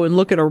can go and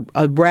look at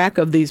a rack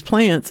of these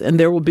plants and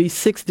there will be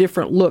 6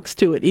 different looks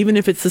to it, even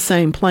if it's the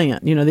same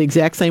plant, the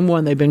exact same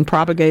one. They've been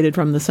propagated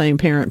from the same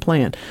parent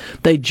plant.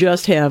 They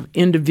just have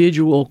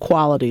individual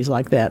qualities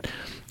like that.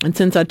 And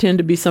since I tend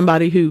to be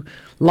somebody who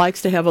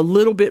likes to have a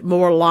little bit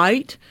more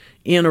light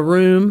in a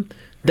room,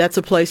 that's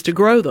a place to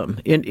grow them.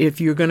 And if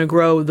you're going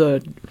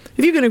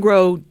to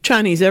grow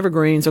Chinese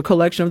evergreens, a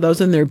collection of those,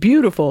 and they're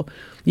beautiful,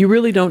 you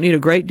really don't need a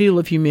great deal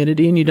of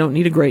humidity and you don't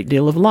need a great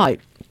deal of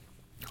light.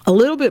 A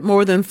little bit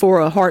more than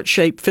for a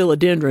heart-shaped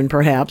philodendron,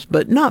 perhaps,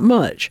 but not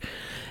much.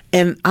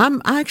 And I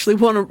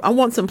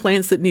want some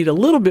plants that need a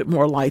little bit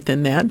more light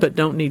than that, but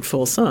don't need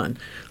full sun.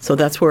 So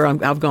that's where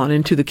I've gone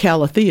into the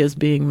calatheas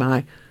being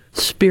my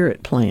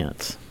spirit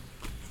plants.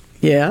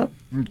 Yeah.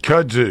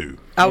 Kudzu.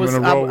 I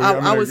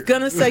was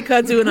going to say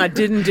kudzu, and I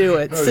didn't do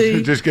it. See,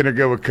 you're just going to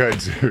go with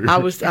kudzu. I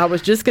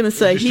was just going to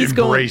say he's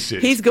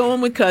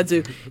going with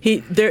kudzu.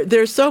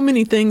 There's so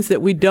many things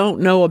that we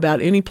don't know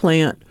about any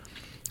plant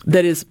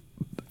that is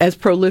as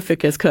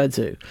prolific as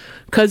kudzu.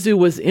 Kudzu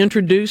was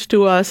introduced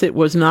to us. It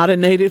was not a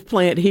native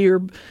plant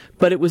here,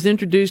 but it was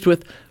introduced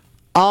with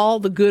all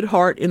the good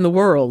heart in the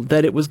world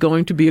that it was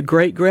going to be a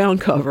great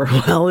ground cover.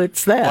 Well,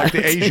 it's that. Like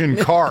the Asian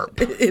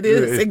carp. It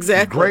is,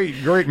 exactly.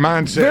 Great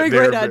mindset. Very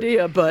great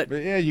idea, but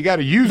yeah, you got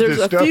to use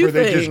this stuff where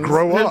they just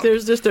grow up.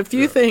 There's just a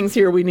few things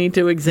here we need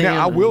to examine.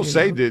 Now, I will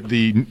say that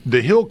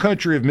the hill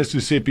country of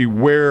Mississippi,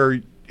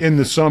 where in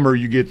the summer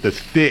you get the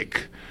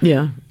thick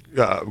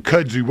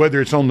kudzu,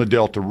 whether it's on the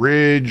Delta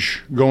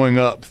Ridge, going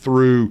up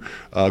through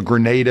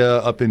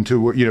Grenada, up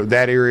into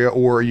that area,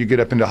 or you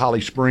get up into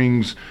Holly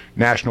Springs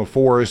National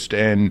Forest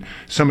and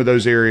some of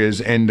those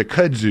areas, and the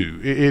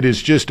kudzu, it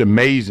is just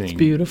amazing. It's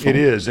beautiful. It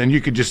is, and you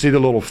could just see the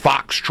little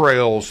fox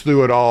trails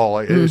through it all.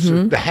 It's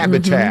the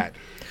habitat.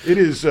 It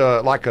is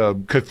like a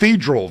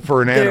cathedral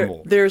for an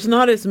animal. There's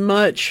not as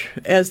much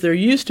as there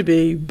used to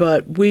be,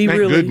 but Thank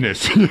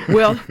goodness.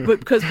 but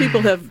because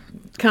people have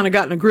kind of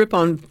gotten a grip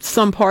on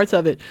some parts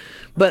of it.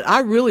 But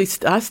I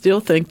still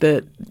think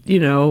that,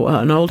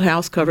 an old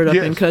house covered up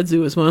in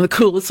kudzu is one of the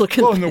coolest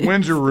looking things. Well, and the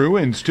Windsor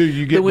Ruins, too.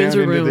 You get the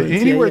Windsor Ruins,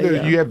 anywhere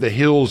that you have the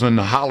hills and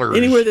the hollers.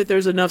 Anywhere that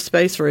there's enough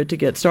space for it to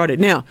get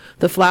started. Now,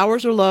 the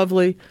flowers are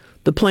lovely.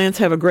 The plants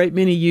have a great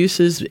many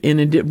uses,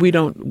 and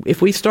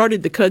if we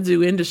started the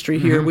kudzu industry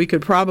here, we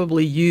could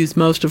probably use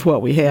most of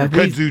what we have.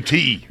 Kudzu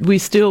tea. We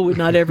still would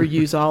not ever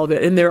use all of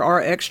it, and there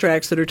are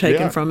extracts that are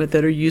taken from it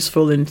that are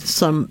useful in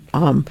some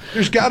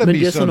There's gotta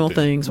medicinal be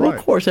things. Right. Well,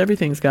 of course,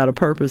 everything's got a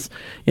purpose,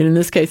 and in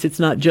this case, it's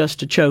not just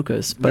to choke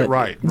us, but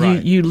right.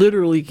 You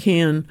literally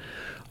can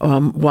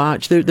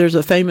watch. There's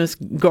a famous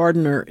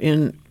gardener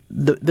in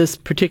this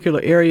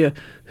particular area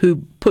who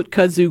put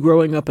kudzu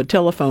growing up a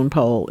telephone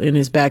pole in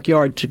his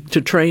backyard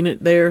to train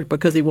it there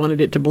because he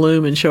wanted it to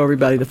bloom and show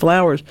everybody the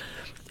flowers.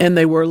 And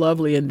they were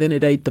lovely, and then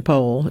it ate the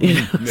pole.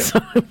 So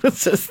it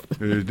was just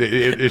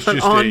it's an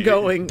just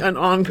ongoing.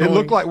 It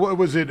looked like, what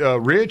was it,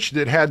 Rich,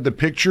 that had the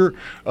picture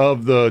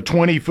of the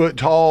 20-foot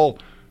tall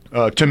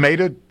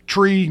tomato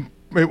tree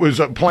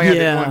planted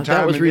at one time,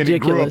 that was and it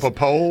grew ridiculous. up a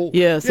pole.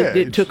 Yes,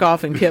 it took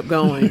off and kept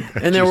going,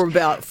 and there were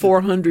about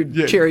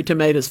 400 cherry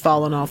tomatoes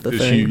falling off the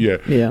thing.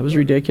 It was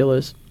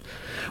ridiculous.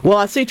 Well,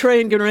 I see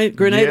Trey in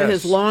Grenada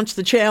has launched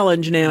the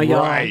challenge now,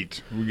 y'all.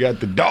 Right, we got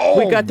the dog.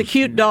 We got the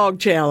cute dog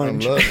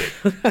challenge. I love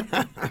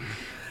it.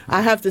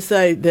 I have to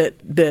say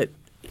that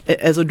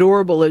as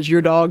adorable as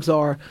your dogs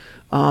are,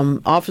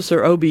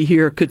 Officer Obi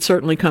here could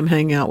certainly come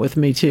hang out with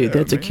me too.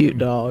 That's a cute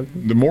dog.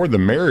 The more the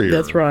merrier.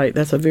 That's right.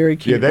 That's a very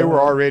cute dog. Yeah, they dog.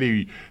 were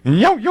already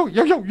yo. I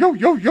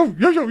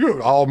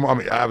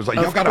was like,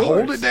 y'all got to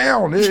hold it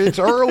down. It's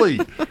early.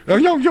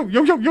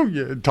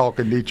 yo,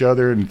 talking to each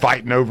other and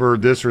fighting over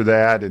this or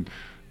that, and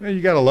you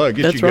got to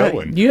get That's you right.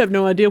 going. You have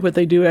no idea what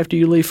they do after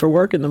you leave for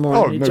work in the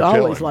morning. Oh, it's no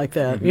always killing. like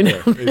that. You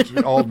know, it's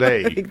all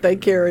day. they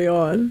carry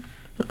on.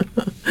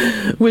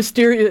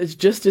 Wisteria is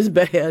just as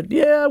bad.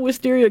 Yeah,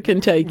 wisteria can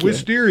take you.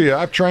 Wisteria,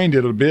 I've trained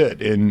it a bit,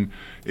 and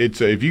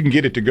it's if you can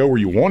get it to go where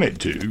you want it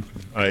to,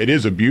 it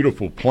is a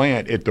beautiful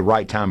plant at the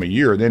right time of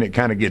year. Then it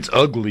kind of gets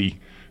ugly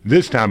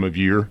this time of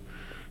year.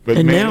 But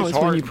and man, now it's is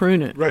hard. when you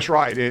prune it. That's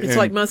right. It's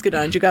like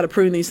muscadines. You got to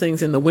prune these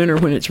things in the winter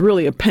when it's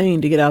really a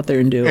pain to get out there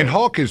and do it. And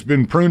Hawk has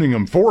been pruning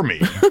them for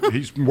me.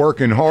 He's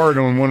working hard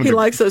on one of He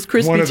likes those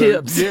crispy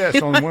tips.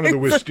 On one of the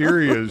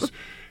wisterias.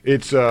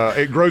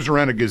 It grows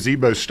around a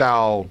gazebo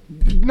style,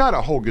 not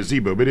a whole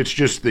gazebo, but it's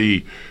just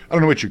I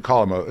don't know what you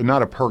call them,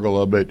 not a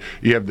pergola, but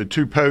you have the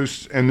two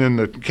posts and then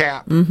the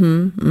cap.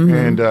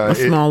 And a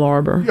small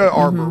arbor. Yeah,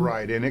 arbor,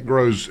 right. And it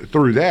grows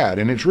through that,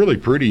 and it's really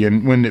pretty.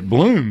 And when it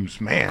blooms,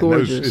 man,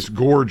 it's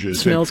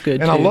gorgeous. Smells good,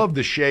 and too. I love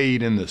the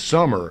shade in the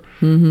summer,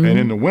 and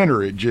in the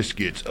winter it just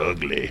gets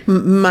ugly.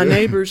 My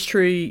neighbor's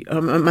tree,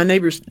 my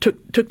neighbors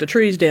took the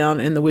trees down,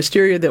 and the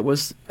wisteria that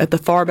was at the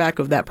far back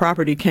of that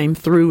property came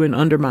through and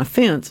under my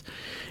fence.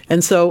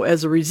 And so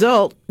as a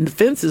result, the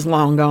fence is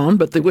long gone,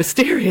 but the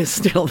wisteria is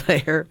still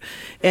there.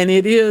 And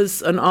it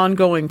is an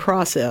ongoing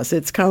process.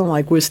 It's kind of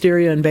like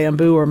wisteria and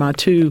bamboo are my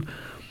two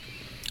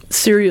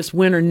serious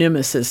winter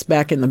nemesis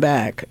back in the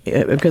back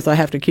because I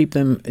have to keep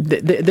them.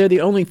 They're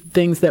the only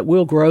things that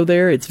will grow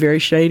there. It's very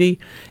shady,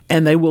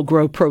 and they will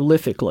grow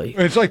prolifically.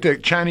 It's like the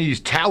Chinese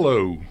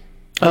tallow.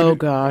 Oh,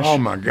 gosh. Oh,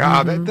 my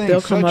God. That thing's They'll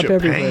come such up a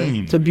everywhere.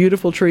 pain. It's a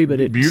beautiful tree, but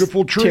it's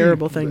a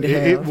terrible thing to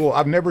have.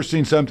 I've never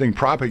seen something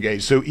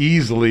propagate so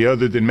easily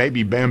other than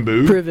maybe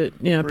bamboo. Privet,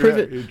 yeah.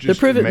 The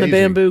privet and the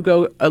bamboo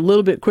go a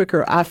little bit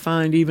quicker, I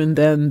find, even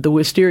than the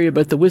wisteria,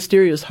 but the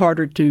wisteria is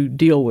harder to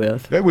deal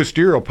with. That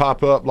wisteria will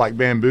pop up like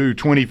bamboo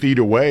 20 feet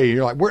away.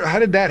 You're like, how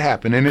did that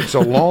happen? And it's a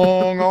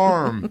long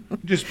arm.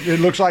 It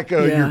looks like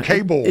your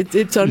cable.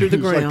 It's under the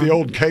ground. It's like the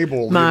old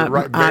cable.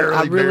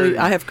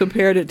 I have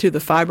compared it to the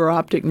fiber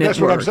optic network. That's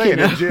what I'm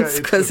saying.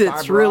 Because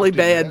it's really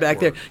bad back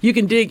there. You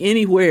can dig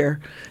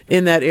anywhere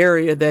in that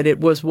area that it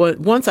was.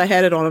 Once I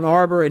had it on an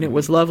arbor and it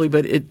was lovely,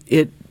 but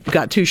it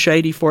got too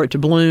shady for it to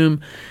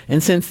bloom.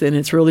 And since then,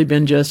 it's really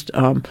been just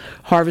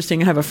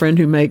harvesting. I have a friend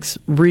who makes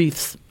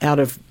wreaths out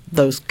of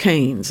those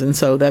canes, and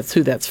so that's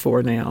who that's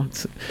for now.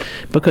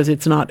 Because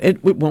it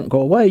won't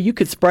go away. You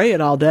could spray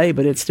it all day,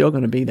 but it's still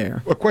going to be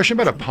there. A question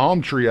about a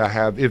palm tree I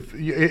have. If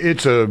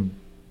it's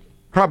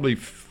probably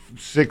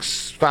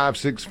 5,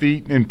 6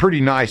 feet and pretty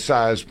nice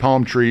sized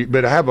palm tree,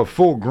 but I have a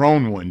full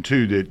grown one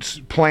too that's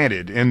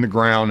planted in the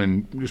ground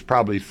and is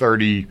probably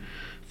 30,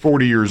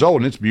 40 years old,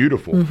 and it's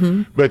beautiful.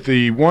 But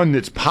the one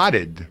that's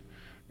potted,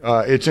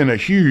 it's in a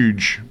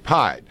huge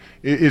pot.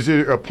 Is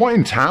there a point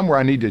in time where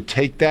I need to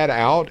take that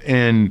out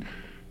and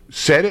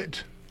set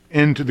it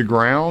into the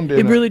ground?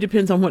 It really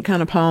depends on what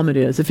kind of palm it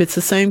is. If it's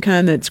the same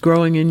kind that's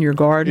growing in your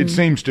garden, it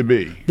seems to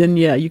be. Then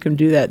yeah, you can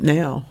do that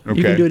now. Okay.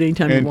 You can do it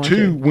anytime you want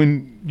to. And 2,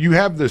 when you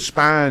have the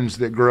spines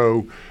that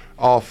grow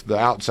off the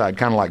outside,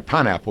 kind of like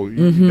pineapple,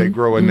 they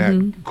grow in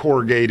that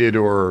corrugated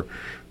or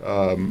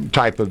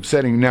type of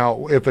setting.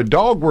 Now, if a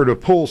dog were to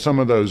pull some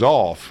of those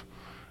off,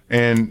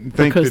 and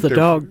think because the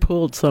dog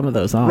pulled some of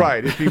those off.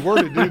 Right. If he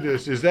were to do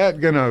this, is that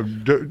going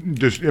to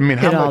just? I mean,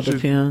 how much? It all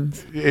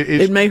depends.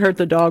 It may hurt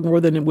the dog more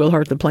than it will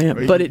hurt the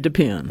plant, but it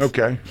depends.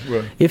 Okay.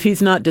 Well, if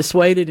he's not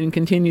dissuaded and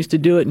continues to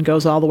do it and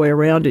goes all the way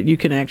around it, you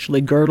can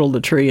actually girdle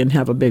the tree and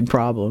have a big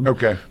problem.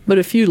 Okay. But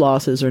a few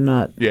losses are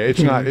not. Yeah,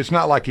 it's not. It's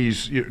not like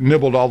he's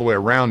nibbled all the way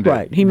around it.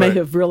 Right. He may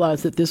have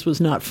realized that this was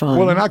not fun.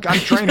 Well, and I'm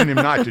training him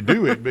not to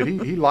do it, but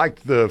he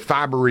liked the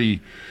fibery.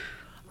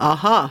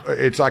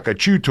 It's like a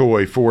chew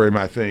toy for him,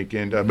 I think,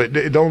 and but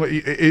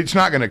it's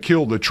not going to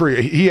kill the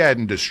tree. He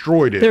hadn't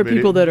destroyed it. There are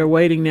people that are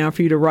waiting now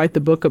for you to write the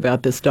book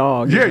about this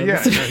dog. Yeah,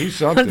 yeah, he's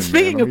something.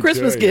 Speaking of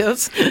Christmas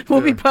gifts,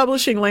 we'll be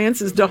publishing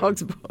Lance's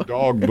dog's book.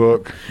 Dog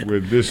book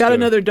with this. Got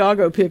another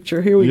doggo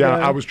picture. Here we go.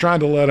 Yeah, I was trying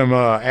to let him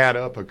add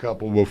up a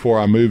couple before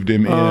I moved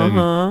him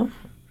in.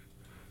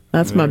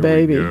 That's my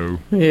baby.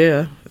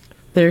 Yeah,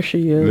 there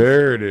she is.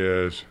 There it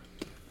is.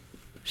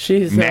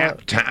 She's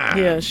nap time.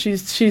 Yeah,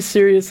 she's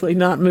seriously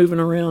not moving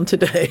around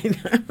today.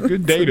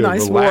 Good day to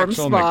nice relax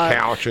warm on spot. the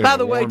couch. By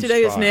the way,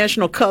 today is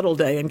National Cuddle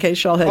Day. In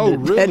case y'all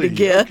had to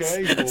guess.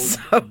 Okay.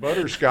 Well,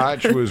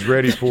 Butterscotch was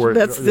ready for it.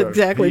 That's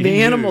exactly.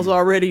 The animals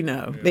already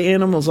know. The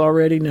animals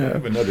already know. They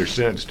have another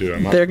sense to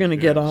them. They're going to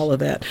get all of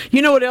that.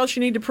 You know what else you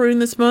need to prune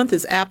this month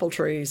is apple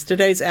trees.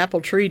 Today's Apple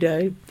Tree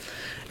Day,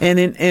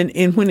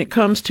 and when it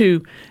comes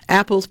to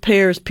apples,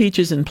 pears,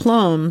 peaches, and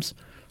plums.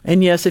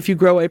 And yes, if you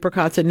grow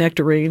apricots and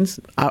nectarines,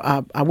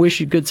 I wish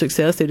you good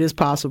success. It is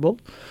possible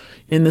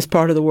in this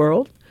part of the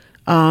world.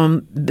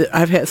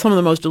 I've had some of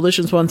the most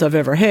delicious ones I've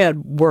ever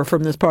had were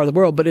from this part of the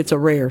world, but it's a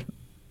rare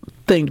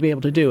thing to be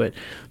able to do it.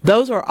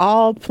 Those are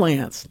all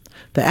plants.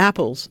 The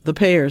apples, the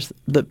pears,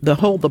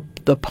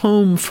 the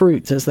pome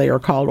fruits as they are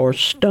called, or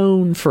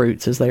stone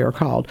fruits as they are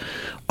called,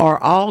 are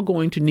all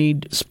going to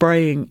need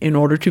spraying in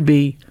order to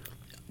be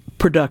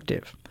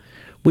productive.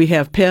 We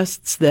have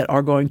pests that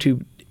are going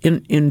to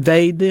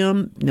invade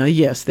them. Now,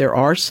 yes, there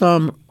are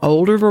some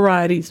older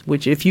varieties,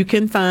 which if you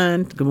can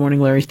find, good morning,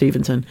 Larry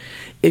Stevenson,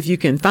 if you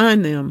can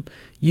find them,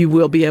 you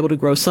will be able to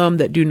grow some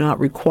that do not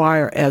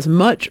require as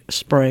much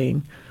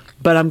spraying.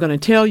 But I'm going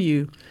to tell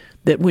you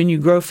that when you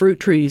grow fruit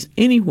trees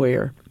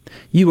anywhere,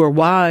 you are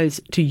wise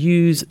to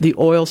use the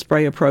oil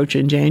spray approach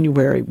in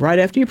January, right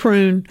after you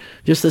prune,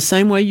 just the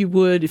same way you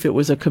would if it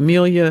was a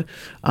camellia,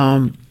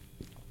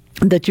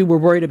 that you were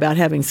worried about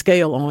having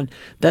scale on.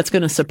 That's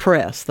going to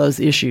suppress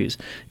those issues.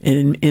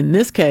 And in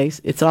this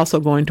case, it's also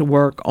going to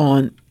work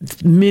on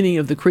many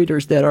of the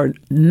critters that are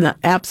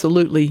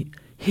absolutely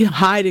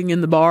hiding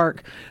in the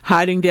bark,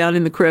 hiding down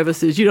in the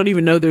crevices. You don't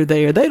even know they're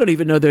there. They don't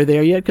even know they're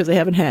there yet because they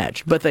haven't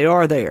hatched, but they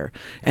are there,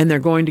 and they're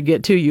going to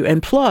get to you.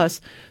 And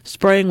plus,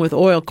 spraying with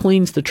oil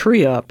cleans the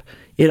tree up.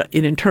 It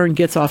in turn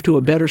gets off to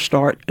a better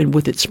start and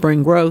with its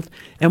spring growth,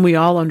 and we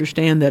all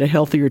understand that a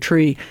healthier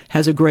tree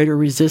has a greater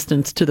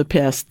resistance to the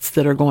pests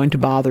that are going to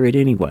bother it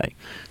anyway.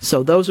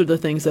 So those are the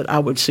things that I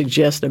would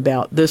suggest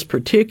about this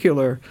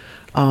particular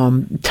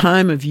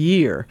time of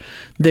year.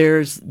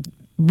 There's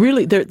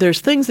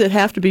things that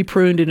have to be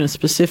pruned in a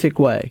specific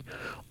way.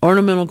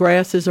 Ornamental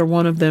grasses are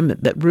one of them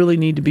that really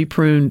need to be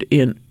pruned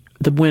in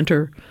the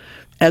winter,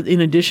 in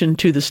addition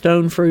to the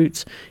stone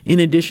fruits, in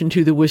addition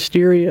to the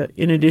wisteria,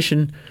 in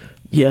addition,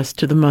 yes,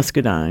 to the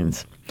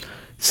muscadines.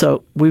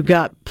 So we've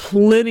got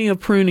plenty of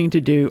pruning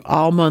to do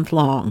all month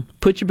long.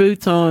 Put your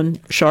boots on,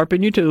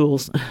 sharpen your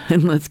tools,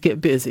 and let's get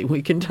busy.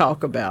 We can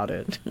talk about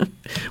it.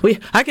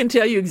 I can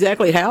tell you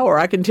exactly how, or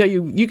I can tell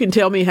you, you can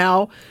tell me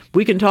how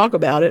we can talk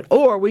about it,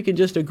 or we can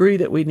just agree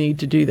that we need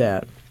to do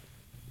that.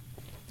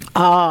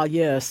 Ah,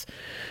 yes.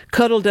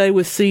 Cuddle Day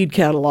with seed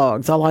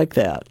catalogs. I like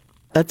that.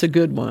 That's a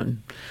good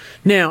one.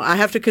 Now, I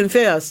have to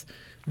confess,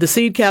 the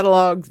seed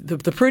catalogs,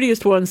 the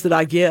prettiest ones that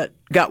I get,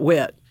 got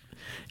wet.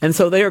 And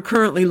so they are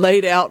currently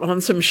laid out on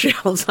some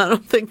shelves. I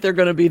don't think they're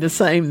going to be the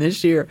same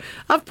this year.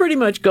 I've pretty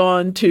much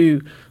gone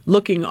to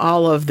looking at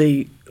all of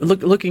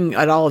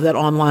that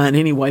online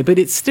anyway, but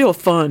it's still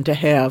fun to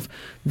have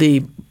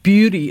the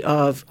beauty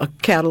of a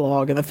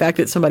catalog, and the fact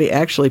that somebody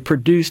actually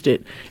produced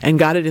it and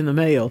got it in the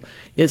mail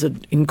is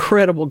an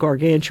incredible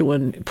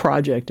gargantuan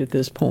project at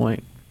this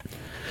point.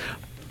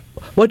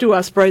 What do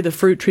I spray the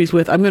fruit trees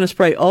with? I'm going to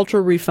spray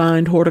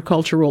ultra-refined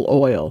horticultural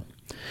oil.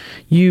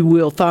 You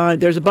will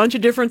find there's a bunch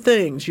of different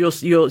things. You'll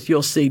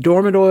see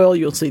dormant oil,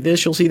 you'll see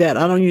this, you'll see that.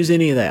 I don't use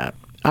any of that.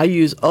 I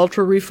use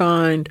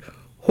ultra-refined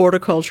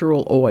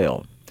horticultural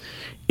oil.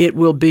 It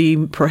will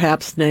be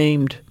perhaps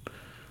named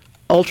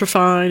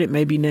ultrafine. It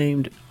may be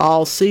named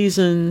all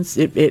seasons.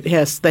 They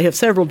have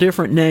several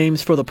different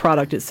names for the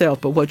product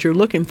itself, but what you're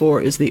looking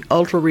for is the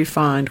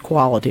ultra-refined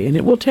quality, and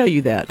it will tell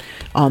you that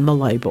on the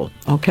label,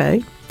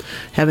 okay?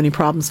 Have any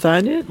problems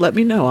finding it? Let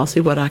me know. I'll see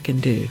what I can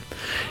do.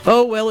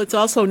 Oh, well, it's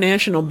also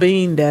National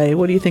Bean Day.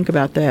 What do you think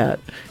about that?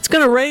 It's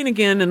going to rain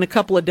again in a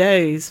couple of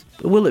days.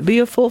 Will it be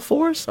a full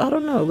force? I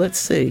don't know. Let's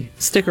see.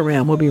 Stick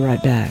around. We'll be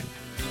right back.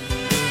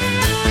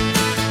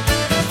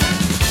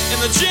 In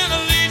the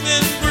gentle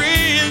evening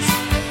breeze,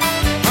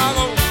 by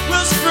the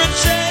whispering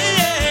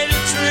shade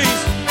of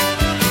trees,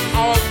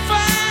 I'll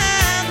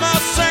find my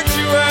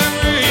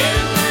sanctuary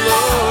in the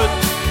Lord.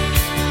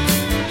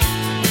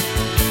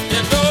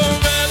 And no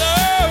matter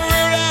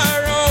where I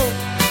roam,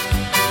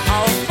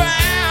 I'll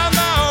find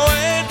my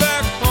way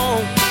back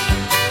home.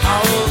 I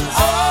will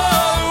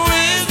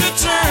always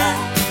return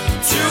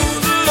to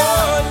the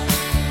Lord,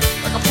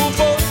 like a fool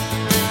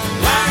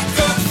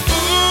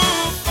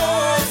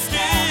for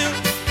skin.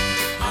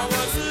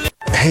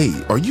 Hey,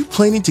 are you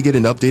planning to get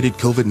an updated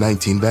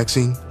COVID-19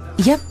 vaccine?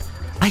 Yep.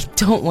 I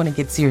don't want to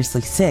get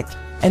seriously sick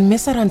and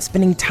miss out on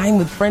spending time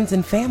with friends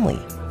and family.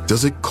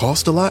 Does it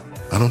cost a lot?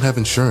 I don't have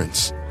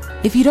insurance.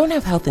 If you don't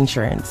have health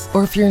insurance,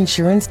 or if your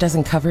insurance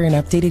doesn't cover an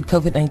updated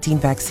COVID-19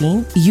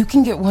 vaccine, you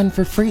can get one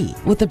for free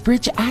with the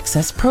Bridge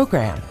Access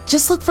program.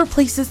 Just look for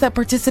places that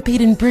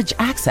participate in Bridge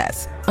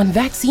Access on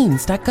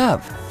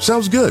vaccines.gov.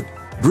 Sounds good.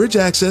 Bridge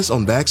Access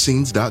on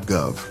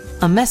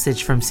vaccines.gov. A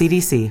message from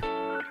CDC.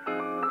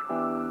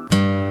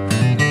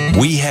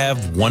 We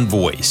have one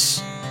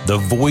voice, the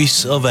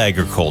voice of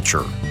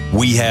agriculture.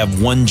 We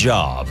have one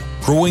job,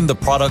 growing the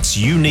products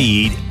you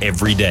need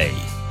every day.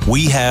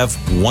 We have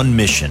one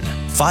mission,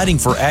 fighting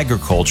for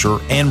agriculture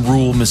and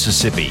rural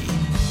Mississippi.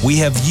 We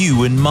have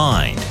you in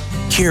mind,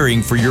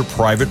 caring for your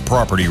private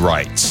property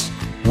rights.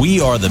 We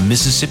are the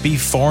Mississippi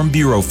Farm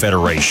Bureau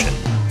Federation.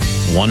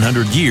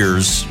 100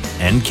 years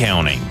and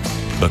counting.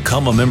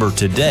 Become a member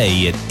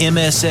today at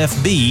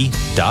msfb.org.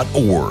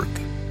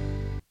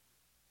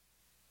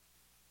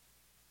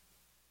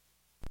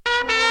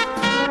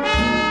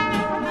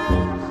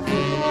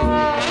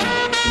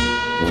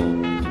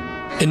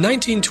 In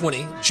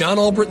 1920, John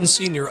Albritton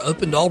Sr.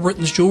 opened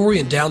Albritton's Jewelry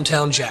in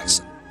downtown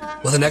Jackson.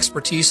 With an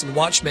expertise in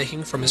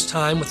watchmaking from his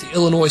time with the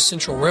Illinois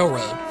Central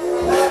Railroad,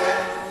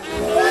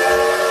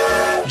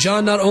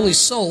 John not only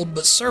sold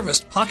but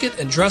serviced pocket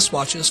and dress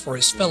watches for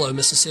his fellow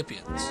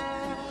Mississippians.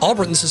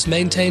 Albritton's has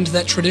maintained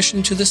that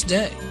tradition to this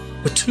day,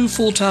 with 2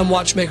 full-time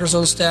watchmakers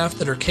on staff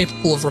that are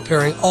capable of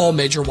repairing all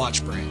major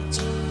watch brands.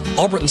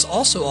 Albritton's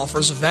also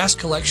offers a vast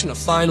collection of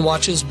fine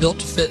watches built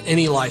to fit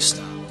any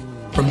lifestyle.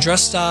 From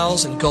dress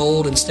styles in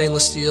gold and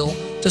stainless steel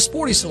to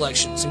sporty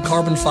selections in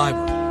carbon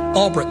fiber,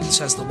 Albritton's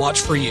has the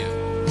watch for you.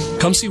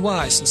 Come see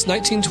why, since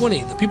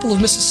 1920, the people of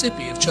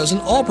Mississippi have chosen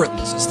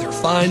Albritton's as their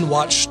fine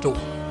watch store.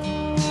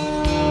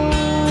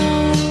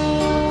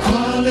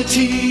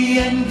 Quality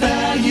and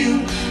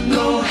value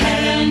go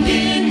hand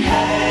in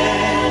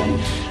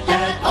hand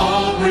at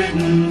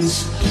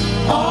Albritton's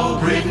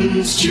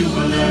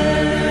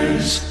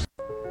Jewelers.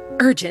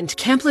 Urgent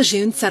Camp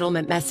Lejeune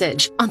settlement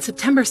message. On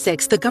September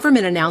 6th, the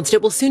government announced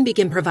it will soon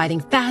begin providing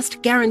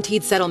fast,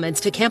 guaranteed settlements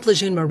to Camp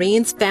Lejeune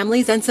Marines,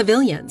 families, and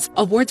civilians.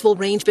 Awards will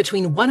range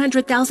between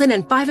 $100,000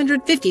 and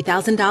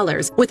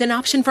 $550,000, with an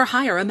option for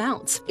higher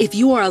amounts. If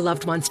you or a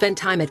loved one spent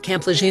time at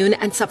Camp Lejeune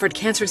and suffered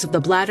cancers of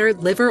the bladder,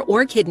 liver,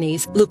 or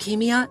kidneys,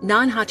 leukemia,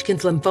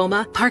 non-Hodgkin's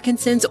lymphoma,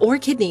 Parkinson's, or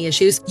kidney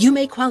issues, you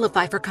may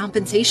qualify for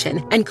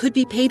compensation and could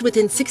be paid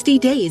within 60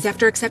 days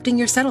after accepting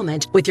your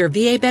settlement, with your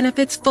VA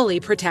benefits fully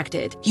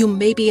protected. You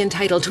may be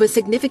entitled to a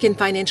significant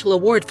financial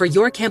award for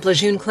your Camp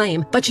Lejeune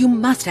claim, but you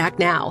must act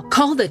now.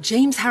 Call the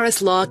James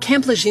Harris Law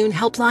Camp Lejeune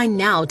helpline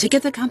now to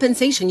get the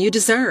compensation you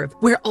deserve.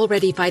 We're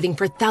already fighting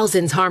for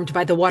thousands harmed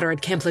by the water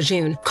at Camp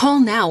Lejeune.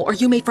 Call now or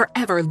you may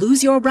forever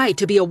lose your right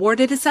to be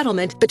awarded a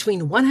settlement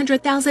between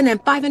 $100,000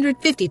 and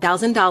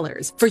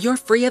 $550,000. For your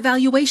free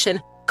evaluation,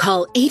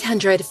 call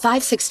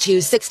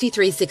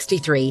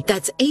 800-562-6363.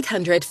 That's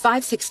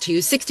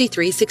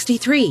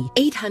 800-562-6363.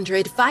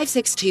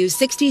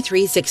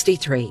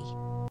 800-562-6363.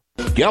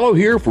 Gallo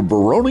here for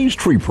Baroni's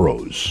Tree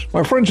Pros.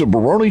 My friends at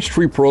Baroni's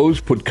Tree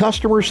Pros put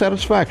customer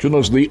satisfaction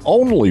as the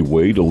only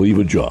way to leave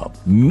a job.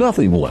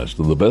 Nothing less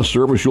than the best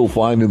service you'll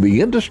find in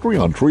the industry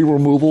on tree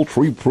removal,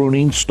 tree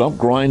pruning, stump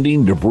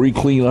grinding, debris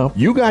cleanup.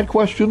 You got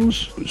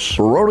questions?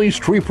 Baroni's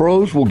Tree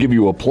Pros will give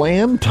you a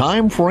plan,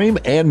 time frame,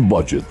 and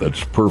budget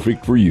that's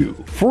perfect for you.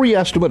 Free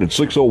estimate at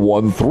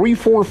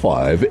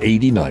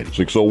 601-345-8090.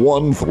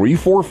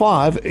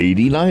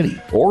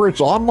 601-345-8090. Or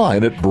it's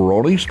online at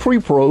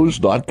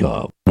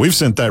baronistreepros.com. We've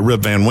sent that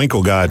Rip Van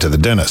Winkle guy to the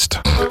dentist.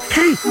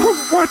 Hey,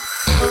 what?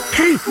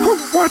 Hey,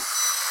 what?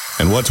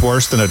 And what's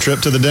worse than a trip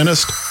to the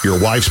dentist?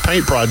 Your wife's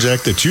paint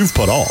project that you've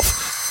put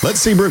off. Let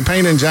Seabrook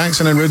Paint in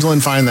Jackson and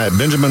Ridgeland find that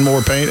Benjamin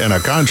Moore paint and a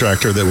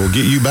contractor that will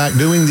get you back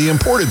doing the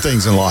important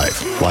things in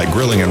life, like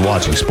grilling and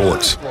watching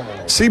sports.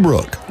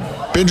 Seabrook,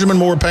 Benjamin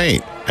Moore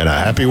Paint, and a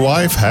happy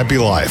wife, happy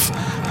life.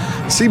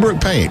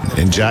 Seabrook Paint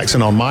in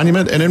Jackson on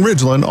Monument and in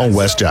Ridgeland on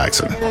West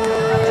Jackson.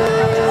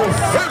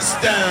 First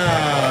down.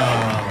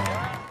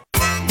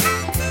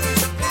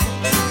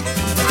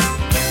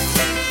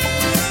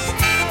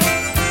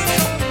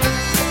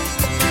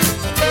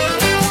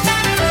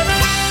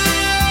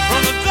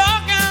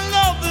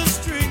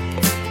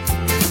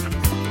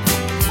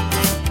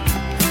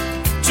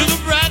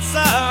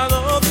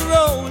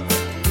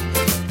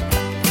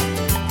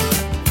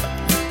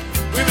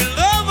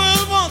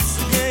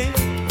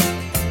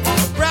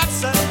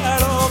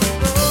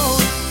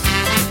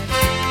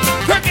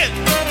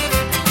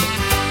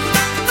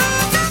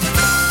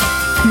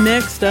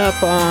 Next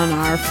up on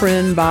our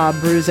friend Bob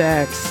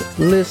Bruzak's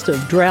list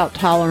of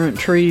drought-tolerant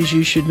trees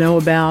you should know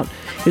about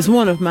is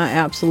one of my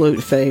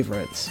absolute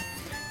favorites,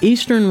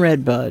 Eastern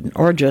Redbud,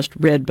 or just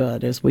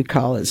Redbud as we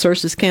call it,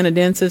 Cercis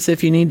canadensis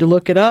if you need to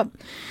look it up.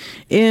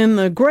 In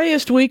the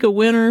grayest week of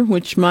winter,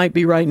 which might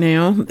be right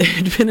now,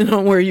 depending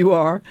on where you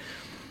are,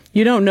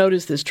 you don't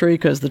notice this tree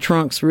because the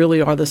trunks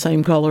really are the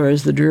same color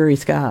as the dreary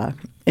sky,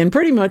 and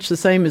pretty much the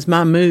same as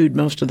my mood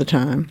most of the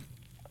time.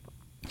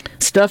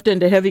 Stuffed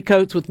into heavy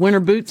coats with winter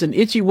boots and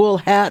itchy wool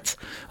hats.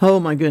 Oh,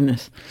 my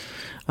goodness.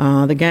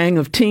 The gang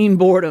of teen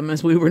boredom,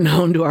 as we were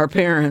known to our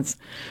parents,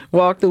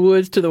 walked the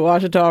woods to the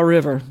Ouachita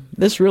River.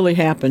 This really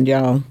happened,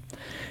 y'all.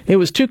 It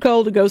was too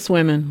cold to go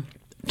swimming,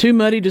 too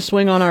muddy to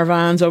swing on our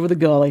vines over the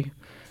gully,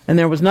 and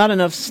there was not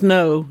enough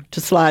snow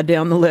to slide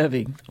down the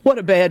levee. What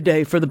a bad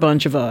day for the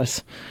bunch of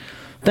us.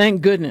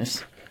 Thank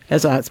goodness.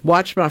 As I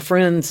watched my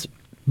friend's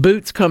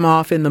boots come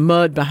off in the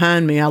mud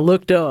behind me, I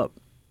looked up,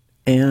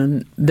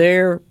 and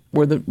there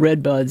were the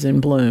redbuds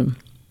in bloom.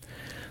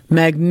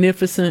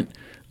 Magnificent,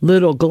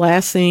 little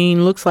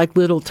glassine, looks like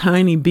little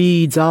tiny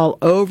beads all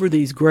over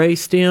these gray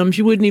stems.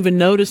 You wouldn't even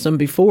notice them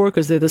before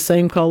because they're the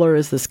same color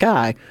as the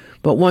sky.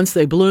 But once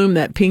they bloom,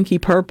 that pinky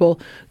purple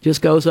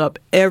just goes up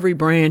every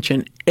branch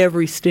and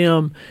every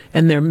stem,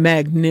 and they're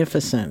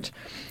magnificent.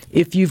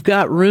 If you've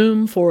got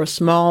room for a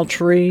small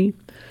tree,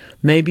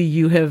 maybe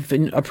you have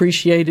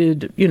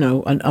appreciated,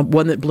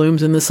 one that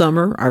blooms in the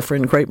summer, our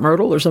friend crepe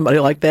myrtle or somebody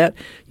like that.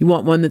 You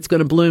want one that's going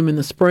to bloom in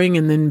the spring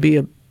and then be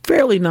a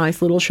fairly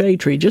nice little shade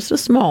tree, just a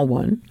small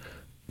one,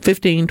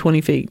 15,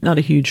 20 feet, not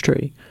a huge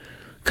tree.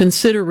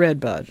 Consider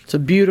redbud. It's a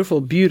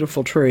beautiful,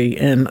 beautiful tree.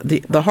 And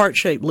the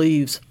heart-shaped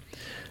leaves,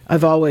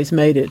 I've always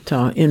made it,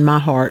 in my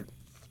heart,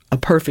 a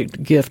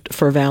perfect gift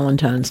for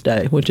Valentine's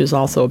Day, which is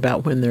also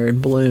about when they're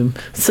in bloom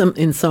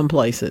in some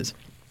places.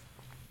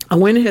 I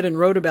went ahead and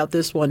wrote about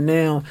this one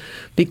now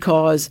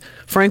because,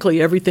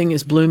 frankly, everything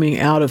is blooming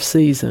out of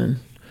season.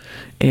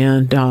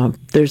 And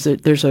there's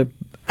a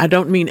I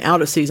don't mean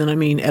out of season, I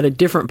mean at a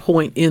different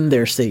point in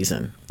their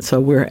season. So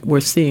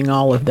we're seeing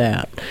all of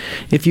that.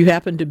 If you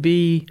happen to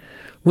be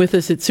with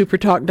us at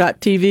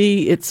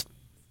supertalk.tv, it's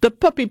the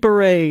puppy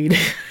parade.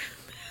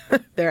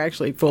 They're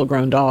actually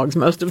full-grown dogs,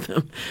 most of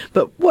them.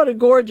 But what a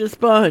gorgeous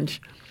bunch.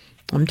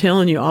 I'm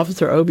telling you,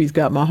 Officer Obie's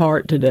got my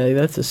heart today.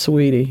 That's a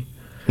sweetie.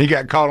 He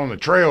got caught on the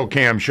trail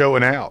cam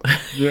showing out.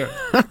 Yeah.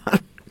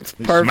 It's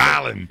He's perfect.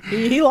 smiling.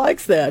 He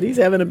likes that. He's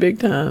having a big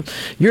time.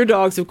 Your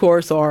dogs, of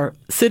course, are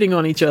sitting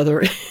on each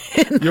other.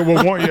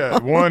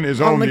 One is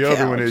on the other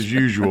couch. one as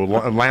usual,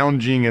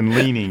 lounging and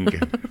leaning.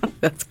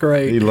 That's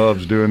great. He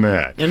loves doing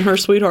that. And her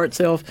sweetheart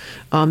self,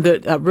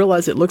 that I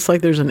realize it looks like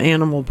there's an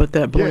animal, but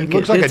that blanket. it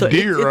looks like it's a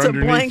deer it's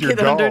underneath your a blanket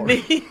dog.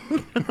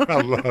 underneath.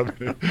 I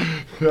love it.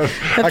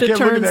 Have I to kept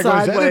turn looking at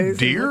that going, sideways is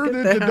that a deer and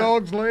look that at the that.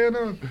 dog's laying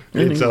on?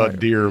 It's a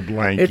deer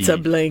blankie. It's a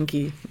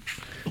blankie.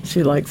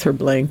 She likes her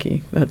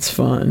blankie. That's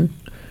fun.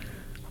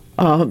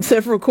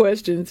 Several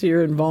questions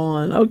here in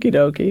Vaughn. Okie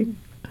dokie.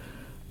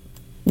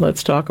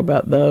 Let's talk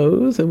about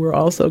those. And we're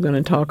also going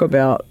to talk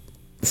about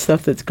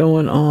stuff that's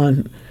going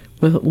on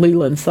with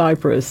Leland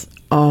cypress.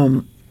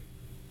 What's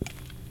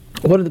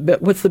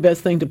the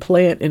best thing to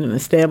plant in an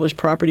established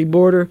property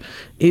border?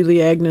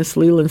 Eleagnus,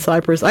 Leland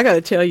cypress. I got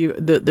to tell you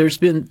that there's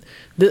been,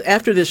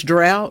 after this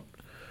drought,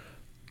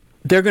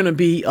 there are going to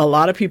be a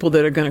lot of people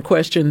that are going to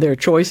question their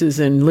choices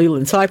in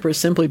Leland cypress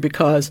simply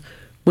because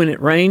when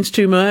it rains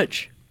too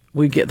much,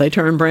 they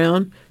turn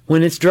brown.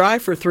 When it's dry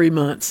for 3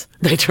 months,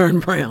 they turn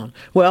brown.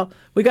 Well,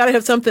 we got to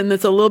have something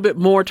that's a little bit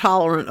more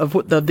tolerant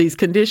of these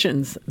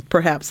conditions,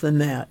 perhaps, than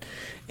that.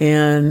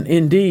 And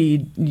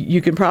indeed, you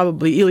can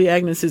probably,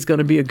 Eleagnus is going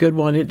to be a good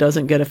one. It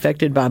doesn't get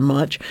affected by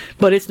much,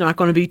 but it's not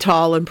going to be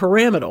tall and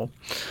pyramidal.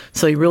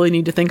 So you really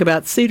need to think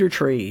about cedar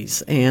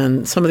trees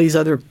and some of these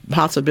other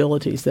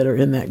possibilities that are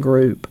in that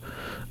group.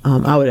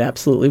 I would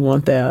absolutely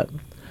want that.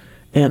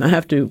 And I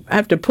have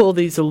to pull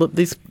these.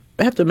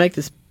 I have to make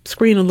this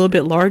screen a little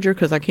bit larger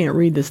because I can't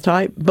read this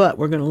type. But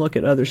we're going to look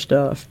at other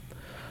stuff.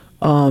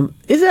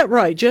 Is that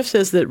right? Jeff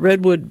says that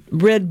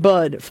red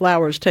bud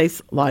flowers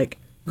taste like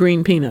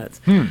green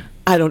peanuts.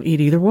 I don't eat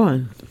either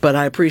one, but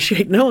I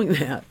appreciate knowing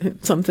that.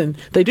 It's something,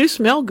 they do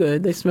smell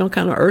good. They smell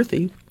kind of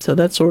earthy. So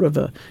that's sort of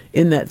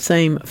in that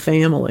same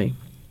family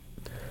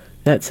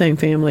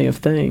of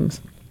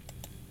things.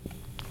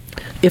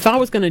 If I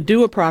was going to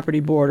do a property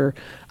border,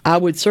 I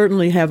would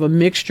certainly have a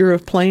mixture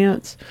of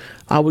plants.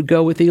 I would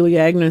go with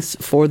Eleagnus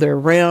for their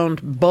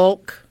round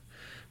bulk,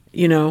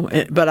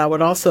 but I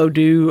would also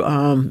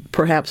do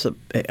perhaps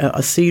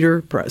a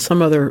cedar,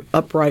 some other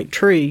upright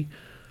tree.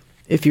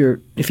 If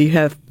you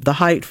have the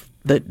height,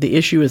 the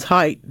issue is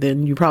height,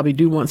 then you probably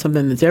do want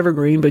something that's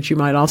evergreen, but you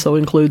might also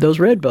include those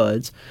red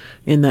buds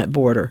in that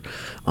border.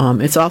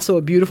 It's also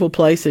a beautiful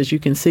place, as you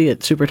can see at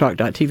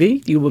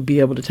supertalk.tv. You will be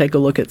able to take a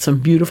look at some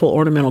beautiful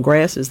ornamental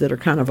grasses that are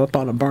kind of up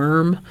on a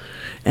berm,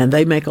 and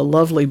they make a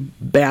lovely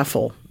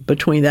baffle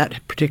between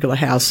that particular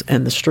house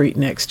and the street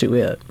next to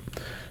it.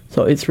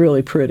 So it's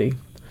really pretty.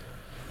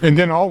 And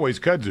then always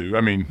kudzu.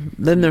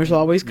 Then there's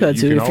always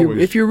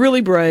kudzu if you're really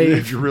brave.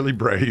 If you're really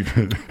brave.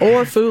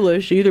 Or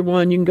foolish, either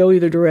one. You can go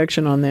either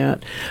direction on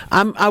that.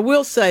 I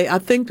will say, I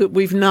think that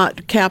we've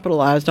not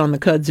capitalized on the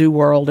kudzu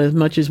world as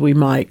much as we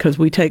might because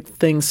we take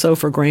things so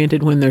for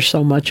granted when there's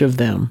so much of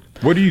them.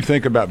 What do you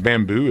think about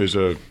bamboo as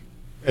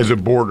a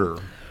border?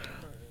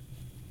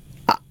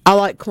 I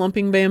like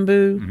clumping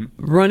bamboo. Mm-hmm.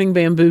 Running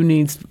bamboo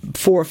needs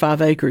 4 or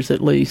 5 acres at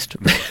least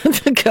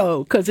to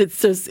go because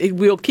it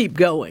will keep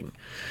going.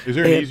 Is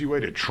there an easy way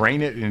to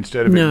train it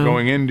instead of it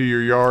going into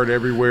your yard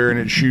everywhere and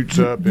it shoots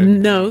up?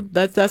 No,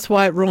 that's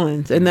why it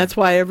runs. And that's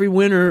why every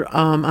winter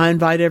I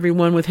invite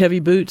everyone with heavy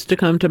boots to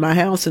come to my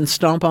house and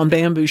stomp on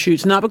bamboo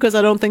shoots. Not because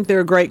I don't think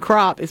they're a great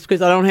crop. It's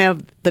because I don't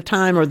have the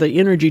time or the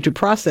energy to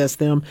process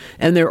them.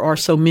 And there are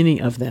so many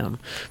of them.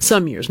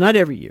 Some years, not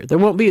every year. There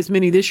won't be as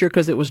many this year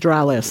because it was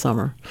dry last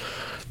summer.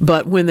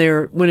 But when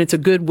it's a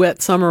good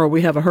wet summer or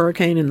we have a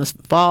hurricane in the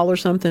fall or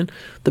something,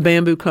 the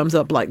bamboo comes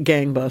up like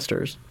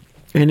gangbusters.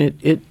 And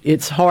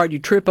it's hard. You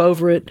trip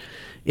over it.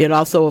 It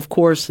also, of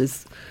course,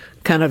 is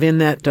kind of in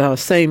that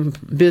same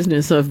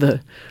business of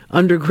the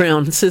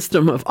underground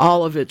system of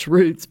all of its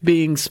roots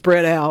being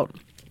spread out.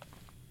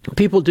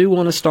 People do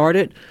want to start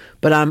it,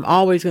 but I'm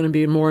always going to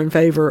be more in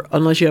favor,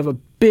 unless you have a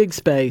big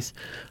space,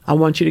 I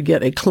want you to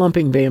get a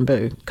clumping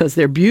bamboo because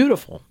they're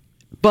beautiful,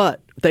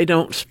 but they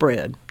don't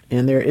spread,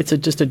 and it's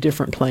just a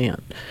different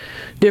plant,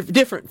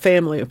 different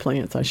family of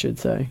plants, I should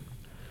say.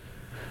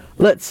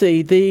 Let's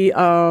see, this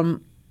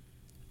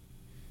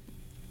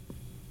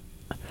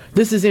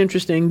is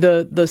interesting.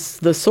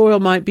 The soil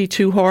might be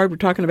too hard. We're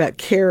talking about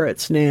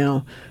carrots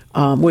now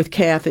with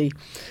Kathy.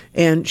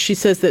 And she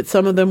says that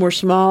some of them were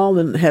small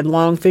and had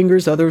long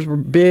fingers. Others were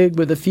big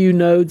with a few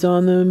nodes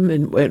on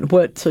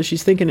them. So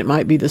she's thinking it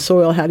might be the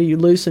soil. How do you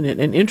loosen it?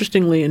 And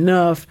interestingly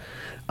enough,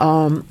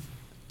 I'm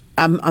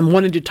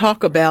wanting to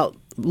talk about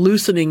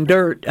loosening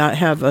dirt. I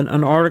have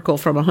an article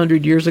from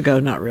 100 years ago,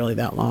 not really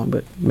that long,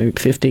 but maybe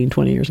 15,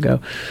 20 years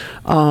ago,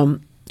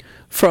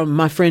 from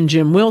my friend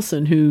Jim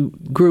Wilson, who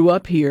grew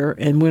up here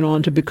and went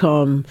on to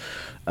become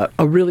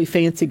a really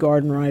fancy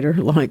garden writer,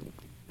 like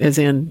as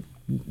in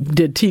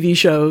did TV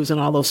shows and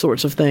all those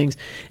sorts of things.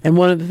 And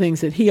one of the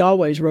things that he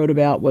always wrote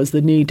about was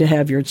the need to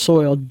have your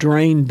soil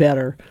drain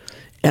better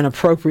and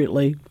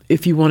appropriately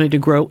if you wanted to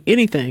grow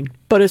anything,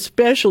 but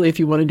especially if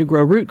you wanted to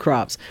grow root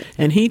crops.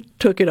 And he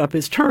took it up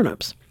as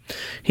turnips.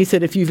 He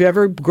said if you've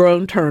ever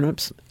grown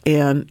turnips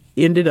and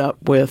ended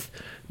up with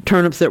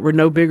turnips that were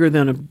no bigger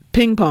than a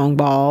ping pong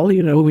ball,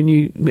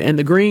 and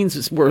the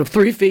greens were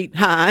 3 feet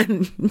high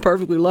and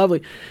perfectly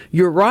lovely.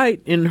 You're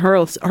right in her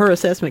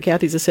assessment.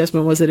 Kathy's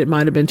assessment was that it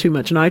might have been too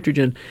much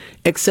nitrogen,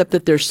 except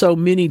that there's so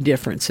many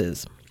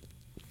differences.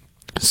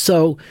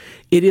 So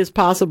it is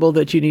possible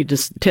that you need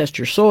to test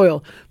your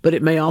soil, but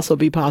it may also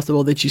be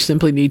possible that you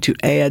simply need to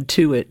add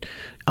to it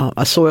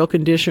a soil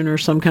conditioner,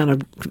 some kind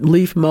of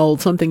leaf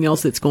mold, something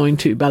else that's going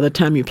to, by the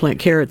time you plant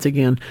carrots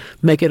again,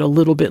 make it a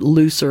little bit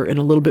looser and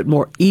a little bit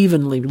more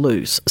evenly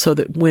loose, so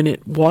that when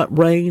it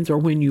rains or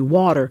when you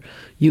water,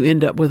 you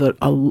end up with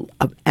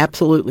a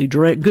absolutely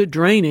good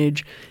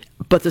drainage,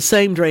 but the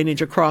same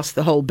drainage across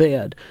the whole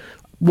bed.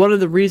 One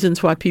of the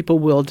reasons why people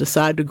will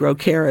decide to grow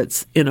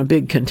carrots in a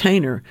big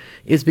container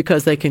is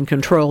because they can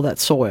control that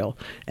soil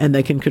and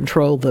they can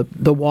control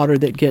the water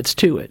that gets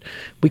to it.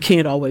 We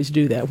can't always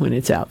do that when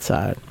it's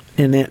outside.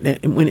 And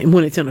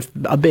when it's in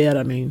a bed,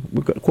 I mean,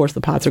 of course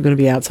the pots are going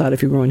to be outside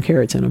if you're growing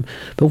carrots in them.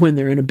 But when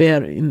they're in a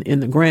bed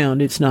in the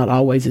ground, it's not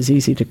always as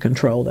easy to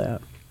control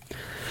that.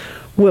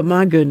 Well,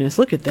 my goodness,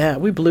 look at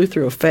that. We blew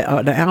through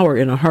an hour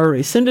in a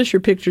hurry. Send us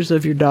your pictures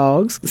of your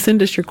dogs.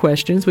 Send us your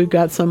questions. We've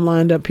got some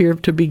lined up here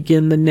to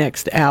begin the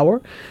next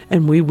hour.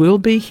 And we will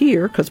be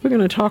here because we're going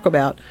to talk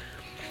about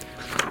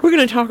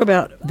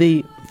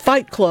the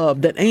fight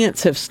club that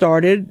ants have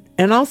started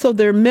and also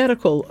their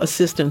medical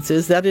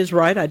assistances. That is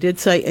right. I did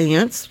say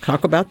ants.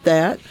 Talk about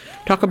that.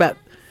 Talk about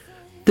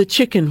the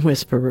chicken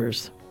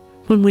whisperers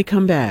when we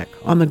come back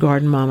on the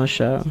Garden Mama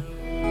Show.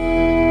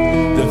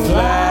 The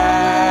flash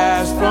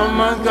from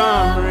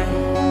Montgomery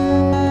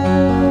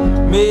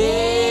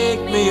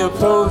make me a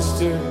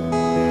poster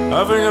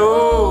of an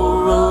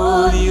old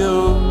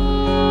rodeo.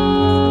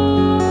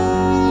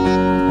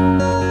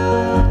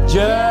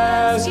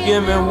 Just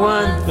give me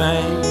one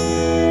thing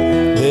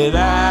that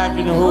I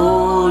can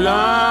hold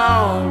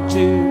on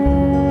to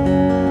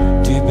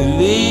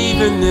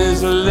believe in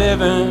this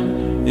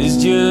living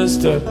is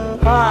just a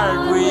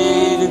hard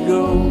way to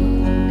go.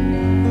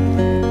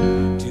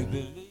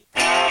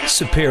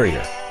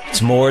 Superior.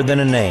 It's more than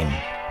a name.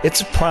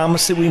 It's a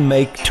promise that we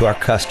make to our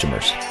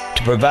customers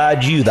to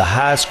provide you the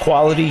highest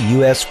quality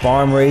U.S.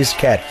 farm-raised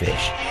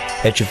catfish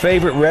at your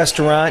favorite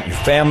restaurant, your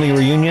family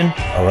reunion,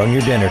 or on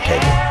your dinner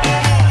table.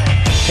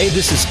 Hey,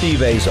 this is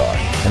Steve Azar,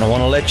 and I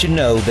want to let you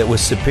know that with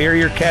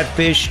Superior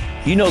Catfish,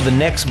 you know the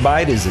next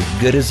bite is as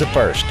good as the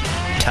first,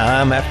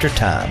 time after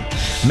time.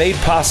 Made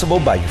possible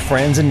by your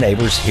friends and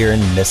neighbors here in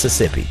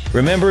Mississippi.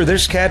 Remember,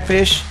 there's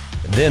catfish,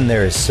 then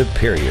there is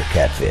Superior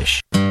Catfish.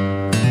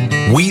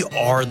 We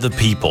are the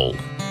people,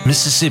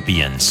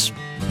 Mississippians.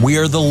 We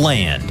are the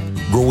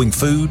land, growing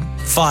food,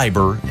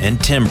 fiber,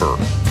 and timber.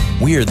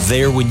 We are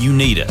there when you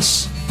need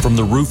us, from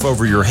the roof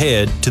over your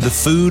head to the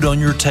food on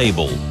your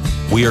table.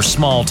 We are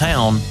small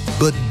town,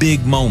 but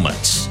big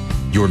moments.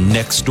 Your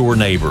next door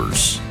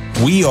neighbors.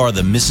 We are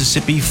the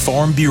Mississippi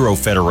Farm Bureau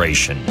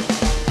Federation.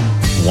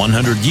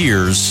 100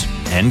 years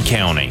and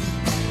counting.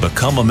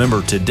 Become a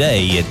member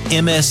today at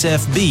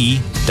msfb.org.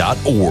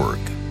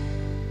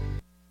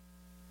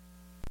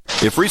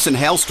 If recent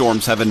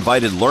hailstorms have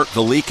invited Lurk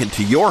the Leak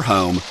into your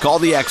home, call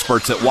the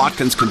experts at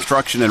Watkins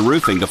Construction and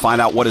Roofing to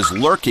find out what is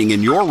lurking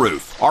in your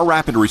roof. Our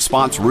rapid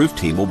response roof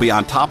team will be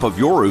on top of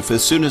your roof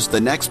as soon as the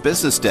next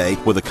business day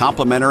with a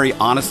complimentary,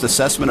 honest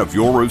assessment of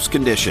your roof's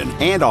condition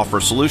and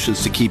offer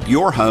solutions to keep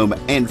your home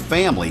and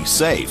family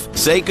safe.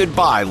 Say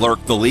goodbye,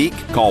 Lurk the Leak.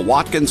 Call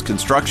Watkins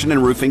Construction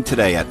and Roofing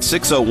today at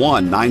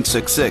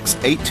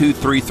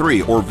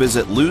 601-966-8233 or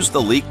visit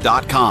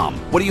losetheleak.com.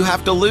 What do you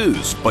have to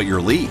lose but your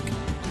leak?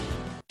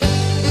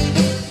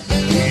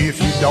 If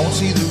you don't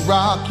see the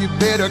rock, you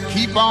better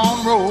keep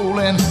on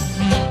rolling.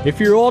 If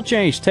your oil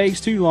change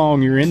takes too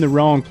long, you're in the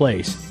wrong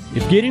place.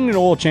 If getting an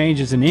oil change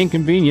is an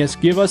inconvenience,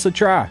 give us a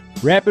try.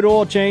 Rapid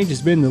Oil Change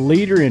has been the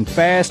leader in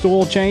fast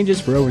oil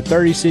changes for over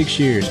 36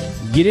 years.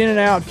 Get in and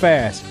out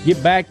fast.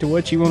 Get back to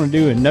what you want to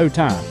do in no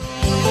time.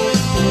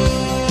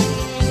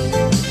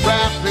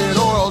 Rapid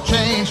Oil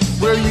Change,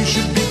 where you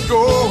should be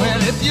going.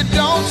 If you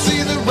don't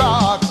see the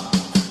rock,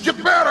 you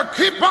better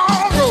keep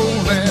on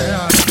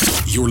rolling.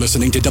 You're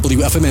listening to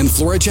WFMN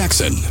Flora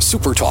Jackson,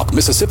 SuperTalk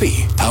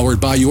Mississippi,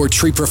 powered by your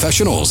tree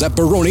professionals at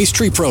Barone's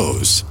Tree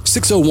Pros,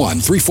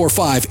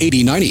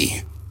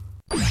 601-345-8090.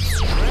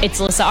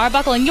 It's Alyssa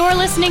Arbuckle, and you're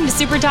listening to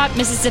SuperTalk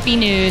Mississippi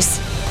News.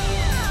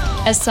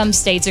 As some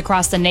states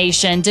across the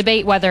nation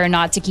debate whether or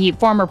not to keep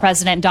former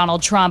President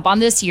Donald Trump on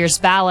this year's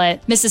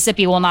ballot,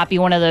 Mississippi will not be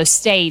one of those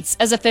states,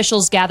 as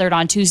officials gathered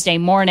on Tuesday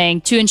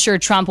morning to ensure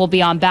Trump will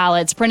be on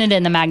ballots printed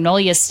in the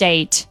Magnolia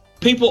State.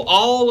 People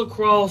all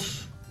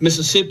across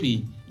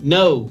Mississippi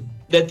know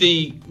that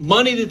the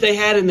money that they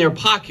had in their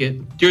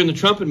pocket during the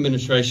Trump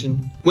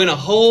administration went a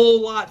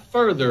whole lot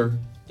further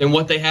than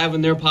what they have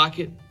in their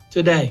pocket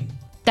today.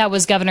 That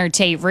was Governor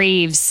Tate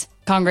Reeves.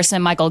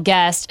 Congressman Michael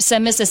Guest said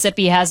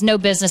Mississippi has no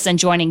business in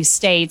joining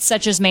states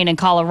such as Maine and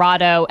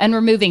Colorado and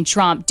removing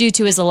Trump due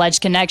to his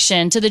alleged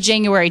connection to the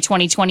January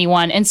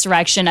 2021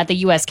 insurrection at the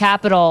U.S.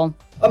 Capitol.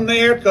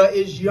 America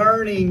is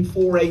yearning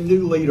for a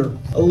new leader,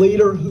 a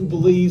leader who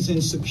believes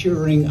in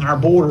securing our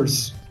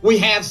borders. We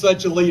have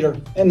such a leader,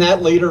 and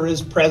that leader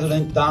is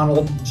President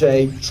Donald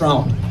J.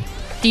 Trump.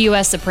 The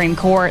U.S. Supreme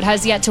Court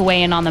has yet to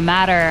weigh in on the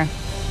matter.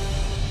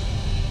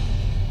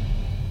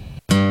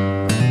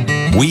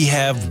 We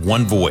have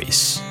one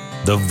voice,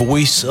 the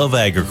voice of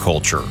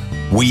agriculture.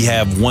 We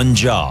have one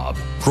job,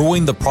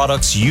 growing the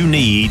products you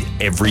need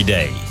every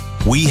day.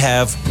 We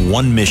have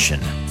one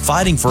mission,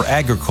 fighting for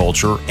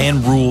agriculture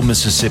and rural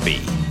Mississippi.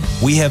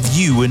 We have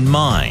you in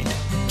mind,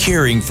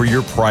 caring for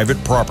your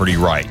private property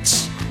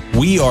rights.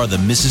 We are the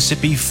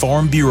Mississippi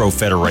Farm Bureau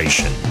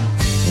Federation,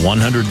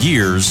 100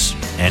 years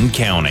and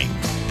counting.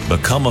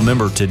 Become a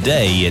member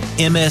today at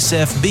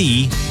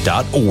msfb.org.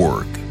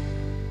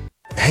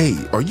 Hey,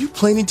 are you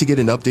planning to get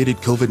an updated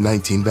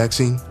COVID-19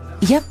 vaccine?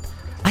 Yep.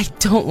 I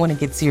don't want to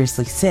get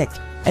seriously sick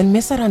and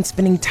miss out on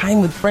spending time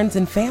with friends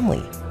and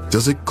family.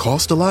 Does it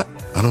cost a lot?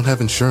 I don't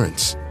have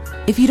insurance.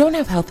 If you don't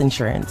have health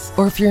insurance,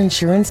 or if your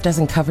insurance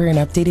doesn't cover an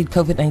updated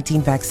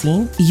COVID-19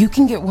 vaccine, you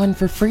can get one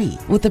for free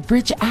with the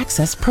Bridge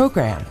Access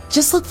program.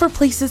 Just look for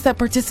places that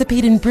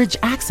participate in Bridge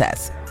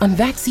Access on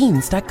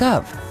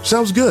vaccines.gov.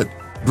 Sounds good.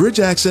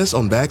 Bridge Access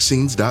on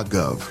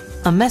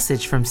vaccines.gov. A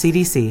message from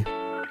CDC.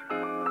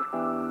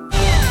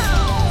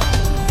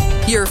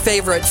 Your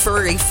favorite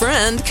furry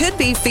friend could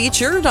be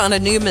featured on a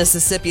new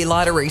Mississippi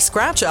Lottery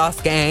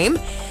scratch-off game.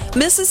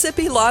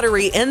 Mississippi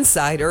Lottery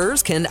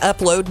insiders can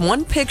upload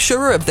one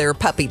picture of their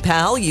puppy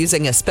pal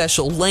using a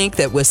special link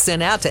that was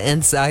sent out to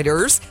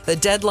insiders. The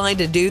deadline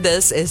to do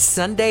this is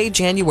Sunday,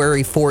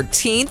 January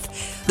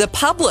 14th. The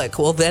public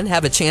will then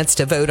have a chance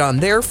to vote on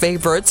their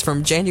favorites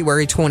from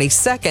January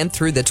 22nd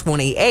through the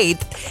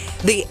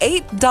 28th. The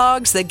 8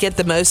 dogs that get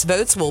the most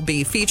votes will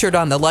be featured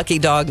on the Lucky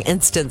Dog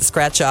Instant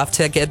Scratch-Off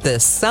ticket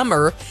this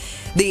summer.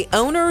 The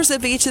owners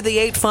of each of the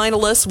 8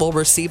 finalists will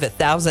receive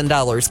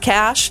 $1,000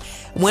 cash.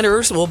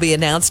 Winners will be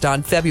announced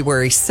on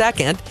February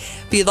 2nd.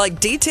 If you'd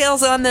like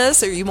details on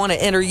this or you want to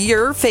enter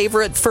your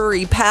favorite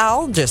furry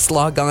pal, just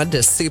log on to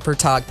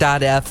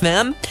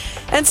supertalk.fm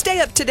and stay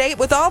up to date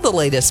with all the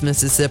latest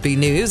Mississippi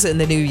news in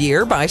the new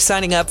year by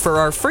signing up for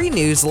our free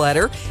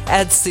newsletter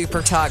at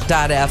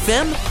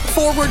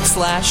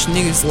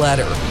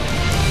supertalk.fm/newsletter.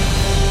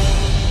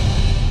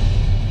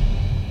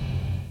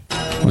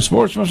 With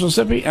Sports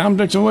Mississippi, I'm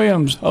Dixon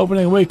Williams.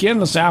 Opening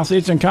weekend, the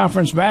Southeastern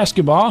Conference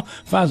basketball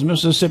finds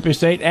Mississippi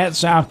State at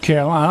South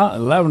Carolina.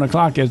 11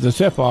 o'clock is the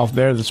tip-off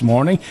there this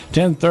morning.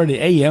 10:30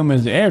 a.m.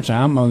 is the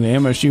airtime on the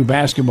MSU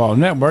Basketball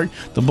Network.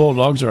 The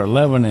Bulldogs are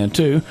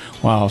 11-2,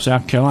 while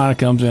South Carolina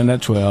comes in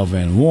at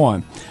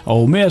 12-1.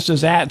 Ole Miss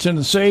is at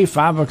Tennessee.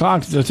 5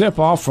 o'clock is the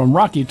tip-off from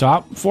Rocky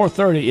Top.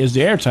 4:30 is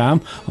the airtime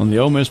on the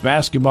Ole Miss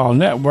Basketball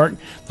Network.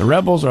 The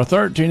Rebels are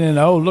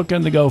 13-0,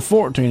 looking to go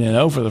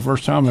 14-0 for the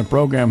first time in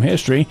program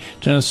history.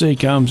 Tennessee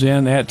comes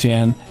in at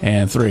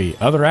 10-3.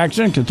 Other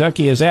action: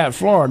 Kentucky is at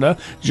Florida,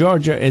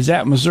 Georgia is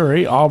at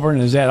Missouri, Auburn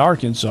is at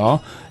Arkansas,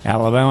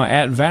 Alabama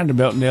at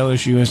Vanderbilt, and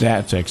LSU is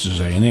at Texas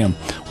A&M.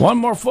 One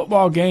more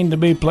football game to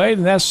be played,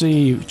 and that's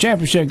the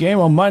championship game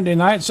on Monday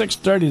night,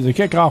 6:30 the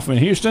kickoff in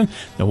Houston.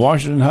 The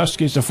Washington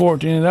Huskies are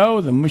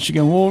 14-0, the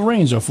Michigan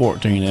Wolverines are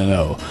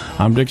 14-0.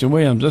 I'm Dixon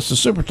Williams. This is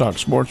Super Talk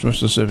Sports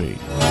Mississippi.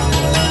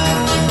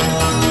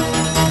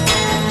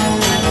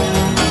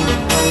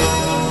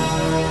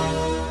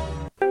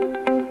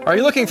 Are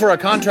you looking for a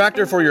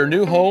contractor for your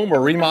new home or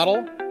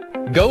remodel?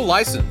 Go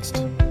licensed.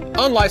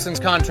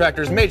 Unlicensed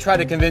contractors may try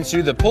to convince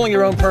you that pulling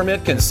your own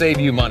permit can save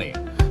you money,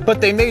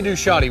 but they may do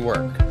shoddy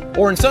work,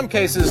 or in some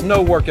cases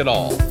no work at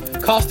all,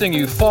 costing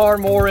you far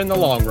more in the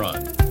long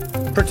run.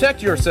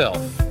 Protect yourself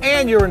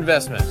and your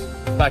investment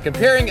by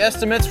comparing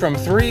estimates from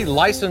 3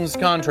 licensed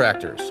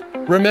contractors.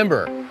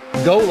 Remember,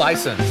 go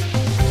licensed.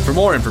 For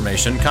more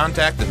information,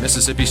 contact the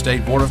Mississippi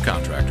State Board of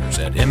Contractors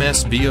at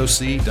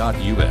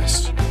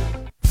msboc.us.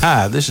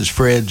 Hi, this is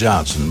Fred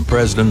Johnson,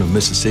 president of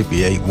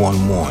Mississippi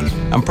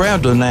 811. I'm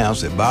proud to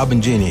announce that Bob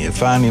and Jenny have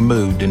finally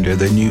moved into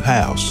their new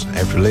house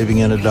after living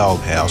in a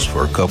doghouse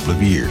for a couple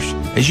of years.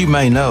 As you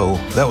may know,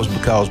 that was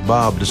because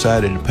Bob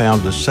decided to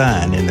pound a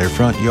sign in their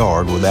front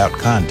yard without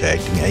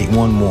contacting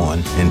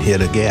 811 and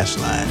hit a gas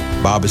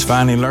line. Bob has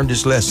finally learned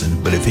his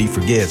lesson, but if he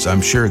forgets,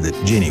 I'm sure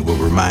that Jenny will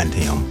remind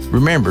him.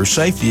 Remember,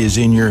 safety is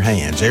in your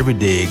hands every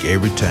dig,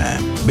 every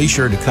time. Be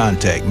sure to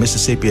contact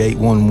Mississippi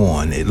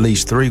 811 at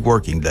least 3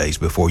 working days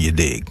before you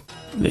dig.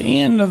 The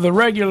end of the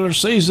regular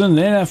season,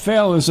 the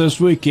NFL is this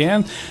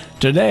weekend.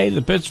 Today,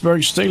 the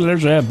Pittsburgh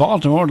Steelers are at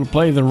Baltimore to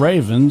play the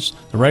Ravens.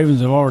 The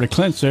Ravens have already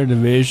clinched their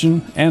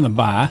division and a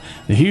bye.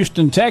 The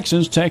Houston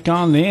Texans take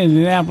on the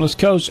Indianapolis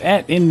Colts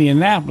at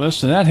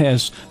Indianapolis, and that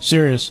has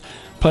serious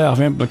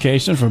playoff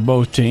implications for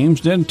both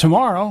teams. Then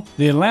tomorrow,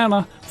 the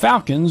Atlanta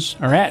Falcons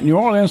are at New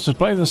Orleans to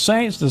play the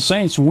Saints. The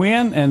Saints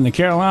win, and the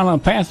Carolina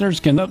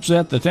Panthers can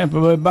upset the Tampa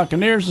Bay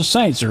Buccaneers. The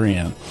Saints are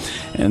in.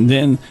 And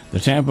then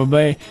the Tampa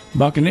Bay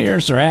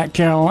Buccaneers are at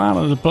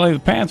Carolina to play the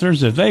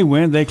Panthers. If they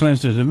win, they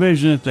clinch the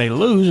division. If they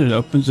lose, it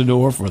opens the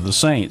door for the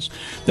Saints.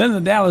 Then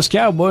the Dallas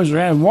Cowboys are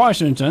at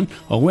Washington.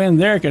 A win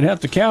there could help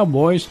the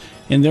Cowboys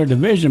in their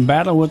division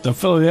battle with the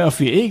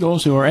Philadelphia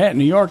Eagles, who are at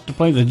New York to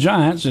play the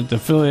Giants. If the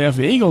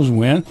Philadelphia Eagles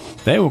win,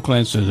 they will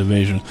clinch the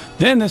division.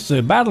 Then it's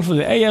the battle for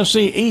the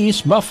AFC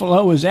East.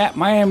 Buffalo is at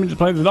Miami to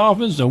play the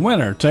Dolphins. The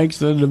winner takes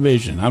the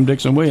division. I'm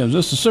Dixon Williams.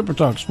 This is Super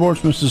Talk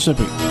Sports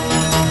Mississippi.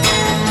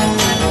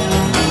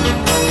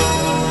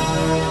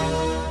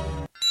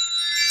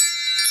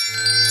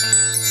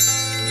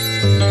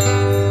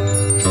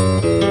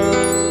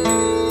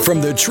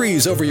 From the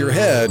trees over your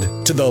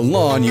head to the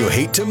lawn you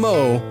hate to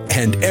mow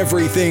and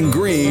everything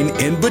green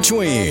in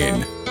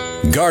between,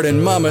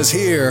 Garden Mama's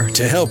here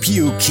to help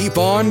you keep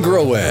on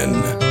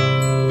growing.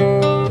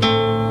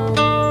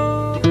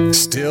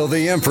 Still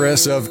the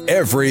empress of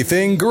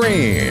everything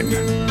green.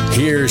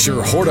 Here's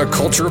your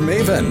horticulture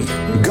maven,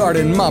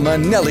 Garden Mama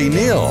Nellie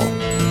Neal,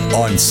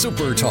 on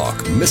Super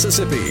Talk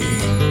Mississippi.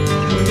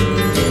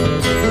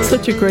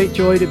 Such a great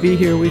joy to be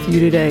here with you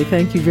today.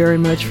 Thank you very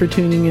much for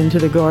tuning into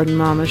the Garden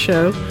Mama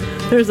Show.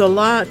 There's a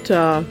lot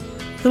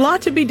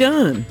to be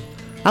done.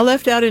 I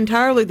left out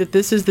entirely that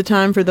this is the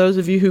time for those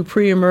of you who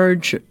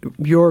pre-emerge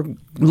your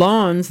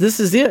lawns. This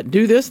is it.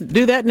 Do this,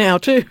 do that now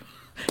too.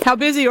 How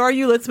busy are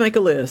you? Let's make a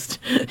list.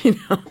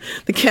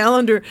 The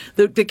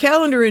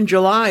calendar in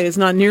July is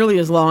not nearly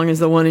as long as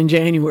the one in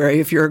January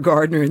if you're a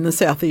gardener in the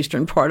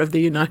southeastern part of the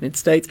United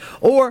States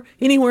or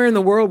anywhere in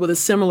the world with a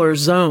similar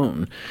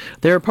zone.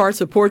 There are parts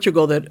of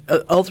Portugal that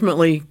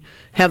ultimately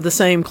have the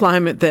same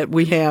climate that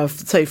we have,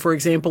 say, for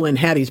example, in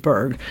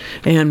Hattiesburg.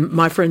 And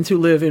my friends who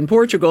live in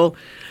Portugal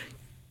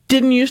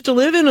didn't used to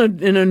live in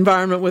an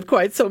environment with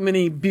quite so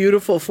many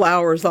beautiful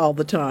flowers all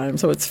the time.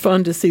 So it's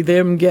fun to see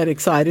them get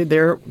excited.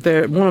 They're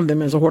one of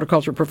them is a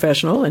horticulture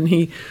professional, and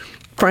he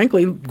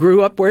frankly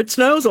grew up where it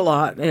snows a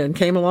lot and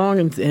came along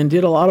and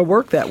did a lot of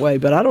work that way.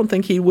 But I don't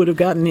think he would have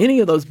gotten any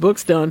of those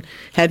books done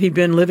had he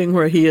been living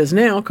where he is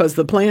now, because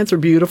the plants are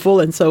beautiful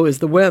and so is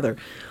the weather.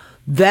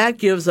 That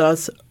gives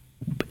us,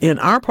 in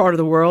our part of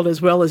the world,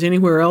 as well as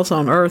anywhere else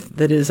on Earth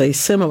that is a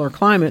similar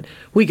climate,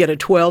 we get a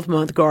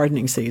 12-month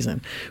gardening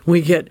season.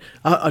 We get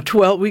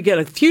we get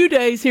a few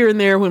days here and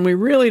there when we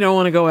really don't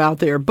want to go out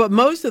there, but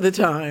most of the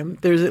time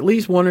there's at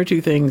least 1 or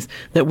 2 things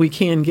that we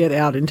can get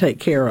out and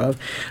take care of.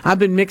 I've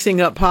been mixing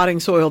up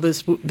potting soil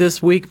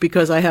this week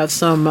because I have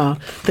some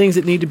things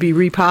that need to be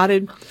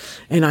repotted,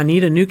 and I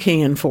need a new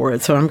can for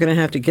it, so I'm going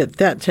to have to get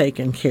that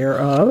taken care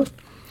of.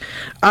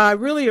 I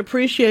really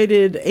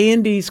appreciated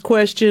Andy's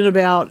question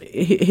about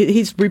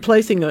he's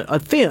replacing a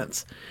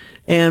fence.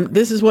 And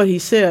this is what he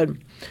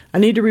said. I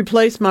need to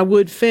replace my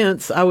wood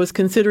fence. I was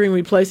considering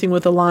replacing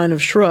with a line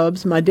of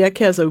shrubs. My deck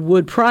has a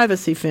wood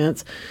privacy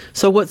fence.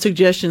 So what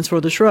suggestions for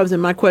the shrubs?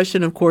 And my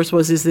question, of course,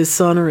 was, is this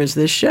sun or is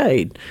this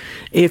shade?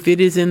 If it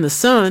is in the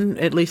sun,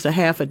 at least a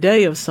half a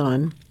day of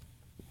sun,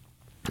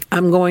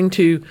 I'm going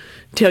to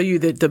tell you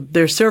that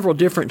there's several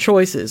different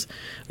choices.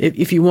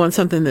 If you want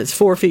something that's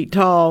 4 feet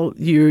tall,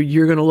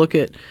 you're going to look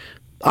at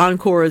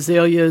Encore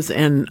azaleas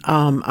and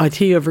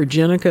Itea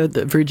virginiana,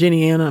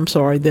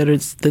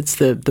 that's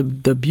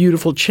the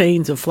beautiful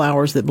chains of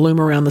flowers that bloom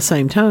around the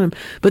same time.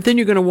 But then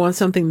you're going to want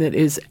something that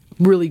is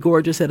really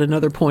gorgeous at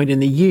another point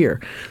in the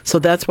year. So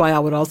that's why I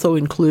would also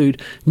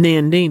include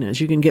nandinas.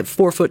 You can get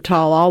 4 foot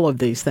tall, all of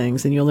these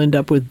things, and you'll end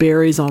up with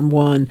berries on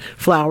one,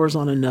 flowers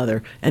on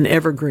another, and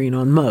evergreen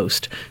on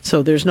most.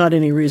 So there's not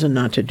any reason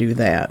not to do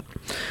that.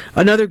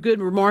 Another good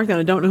remark, and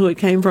I don't know who it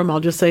came from, I'll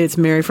just say it's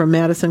Mary from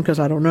Madison because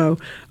I don't know.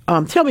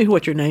 Tell me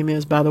what your name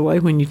is, by the way,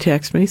 when you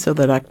text me so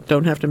that I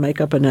don't have to make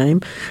up a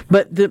name.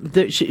 But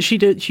she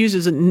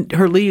uses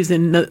her leaves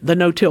in the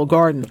no-till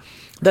garden.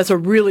 That's a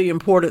really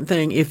important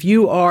thing. If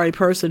you are a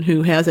person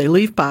who has a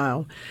leaf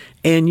pile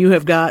and you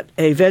have got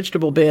a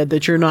vegetable bed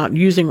that you're not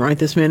using right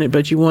this minute,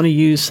 but you want to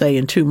use, say,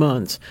 in 2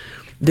 months,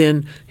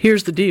 then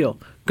here's the deal.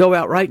 go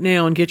out right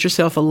now and get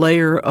yourself a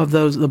layer of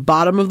those, the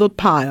bottom of the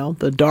pile,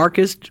 the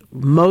darkest,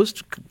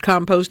 most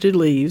composted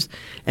leaves,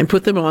 and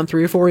put them on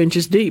 3 or 4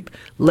 inches deep.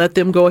 Let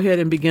them go ahead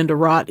and begin to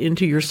rot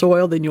into your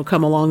soil. Then you'll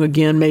come along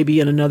again maybe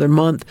in another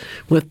month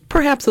with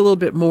perhaps a little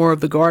bit more of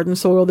the garden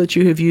soil that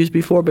you have used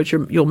before, but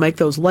you'll make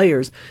those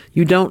layers.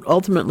 You don't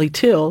ultimately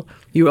till.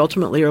 You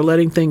ultimately are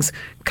letting things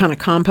kind of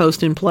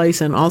compost in place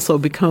and also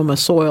become a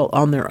soil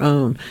on their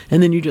own.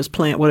 And then you just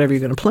plant whatever you're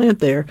going to plant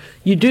there.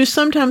 You do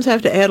sometimes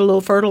have to add a little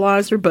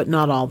fertilizer, but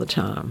not all the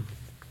time.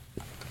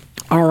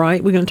 All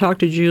right, we're going to talk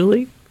to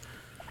Julie.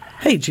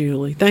 Hey,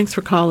 Julie, thanks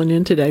for calling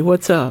in today.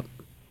 What's up?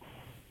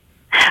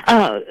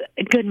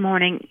 Good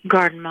morning,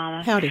 Garden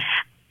Mama. Howdy.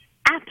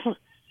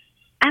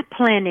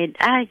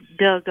 I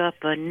dug up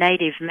a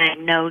native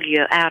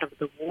magnolia out of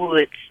the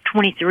woods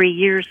 23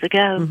 years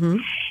ago. Mm-hmm.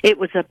 It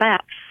was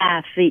about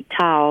 5 feet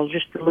tall,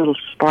 just a little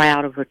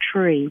sprout of a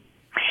tree.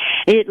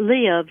 It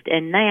lived,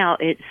 and now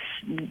it's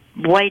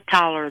way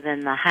taller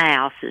than the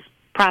house. It's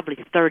probably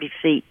 30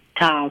 feet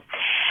tall,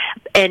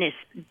 and it's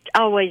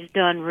always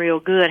done real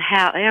good.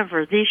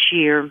 However, this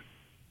year,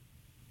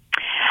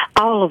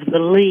 all of the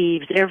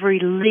leaves, every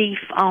leaf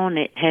on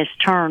it has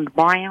turned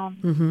brown.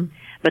 Mm-hmm.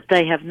 But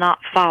they have not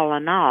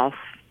fallen off,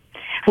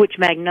 which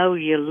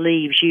magnolia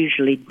leaves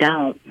usually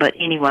don't. But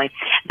anyway,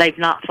 they've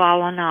not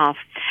fallen off.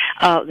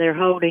 They're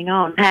holding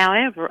on.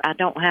 However, I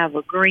don't have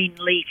a green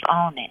leaf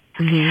on it.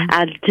 Mm-hmm.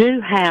 I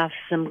do have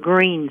some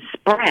green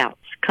sprouts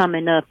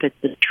coming up at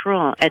the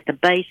trunk, at the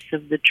base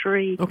of the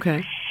tree.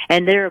 Okay.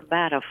 And they're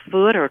about a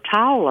foot or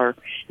taller.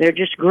 They're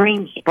just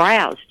green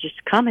sprouts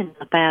just coming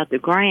up out of the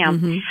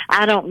ground. Mm-hmm.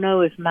 I don't know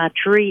if my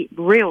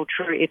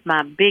if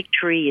my big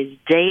tree is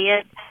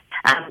dead.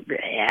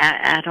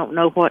 I don't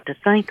know what to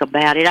think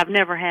about it. I've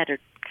never had a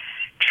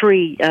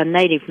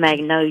native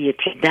magnolia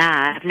to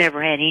die. I've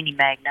never had any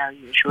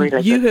magnolias,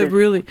 really. You have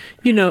really,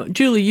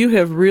 Julie,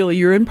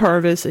 you're in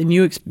Purvis, and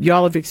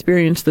y'all have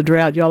experienced the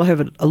drought. Y'all have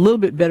a little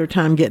bit better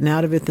time getting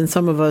out of it than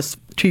some of us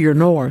to your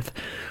north.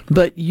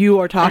 But you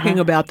are talking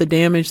about the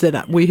damage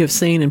that we have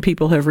seen and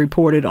people have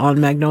reported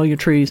on magnolia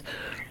trees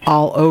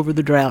all over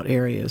the drought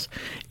areas.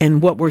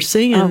 And what we're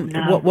seeing,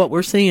 what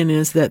we're seeing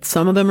is that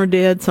some of them are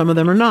dead, some of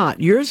them are not.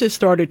 Yours has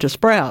started to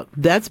sprout.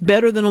 That's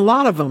better than a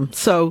lot of them.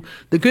 So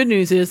the good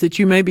news is that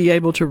you may be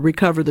able to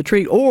recover the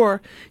tree,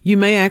 or you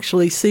may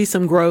actually see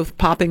some growth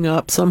popping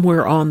up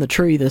somewhere on the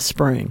tree this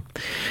spring.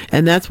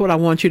 And that's what I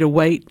want you to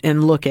wait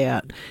and look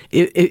at.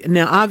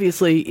 Now,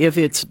 obviously, if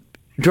it's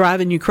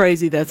driving you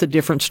crazy, that's a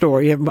different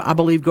story. I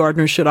believe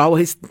gardeners should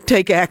always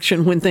take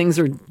action when things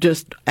are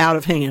just out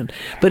of hand.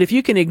 But if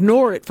you can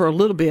ignore it for a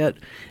little bit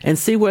and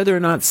see whether or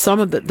not some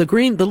of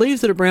the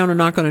leaves that are brown are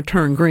not going to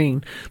turn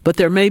green, but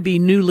there may be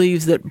new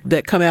leaves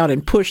that come out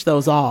and push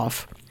those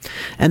off.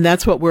 And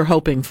that's what we're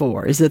hoping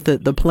for, is that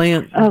the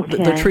plant,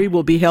 the tree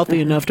will be healthy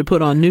enough to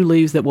put on new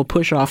leaves that will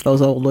push off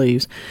those old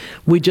leaves.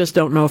 We just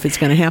don't know if it's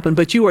going to happen,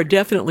 but you are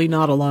definitely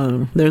not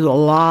alone. There's a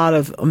lot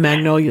of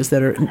magnolias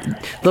that are,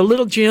 the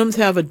little gems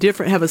have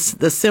a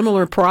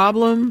similar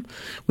problem.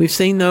 We've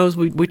seen those.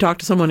 We talked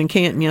to someone in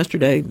Canton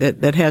yesterday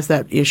that has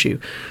that issue.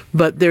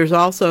 But there's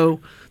also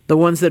the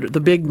ones that are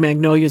the big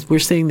magnolias, we're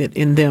seeing that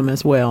in them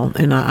as well.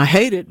 And I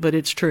hate it, but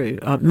it's true.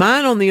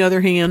 Mine, on the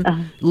other hand,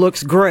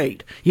 looks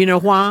great. You know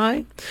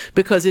why?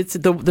 Because it's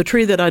the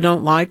tree that I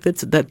don't like,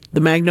 the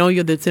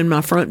magnolia that's in my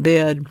front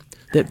bed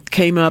that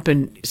came up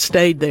and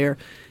stayed there,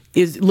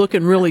 is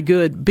looking really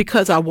good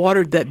because I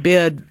watered that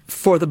bed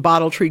for the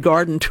Bottle Tree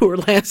Garden Tour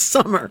last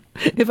summer.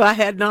 If I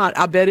had not,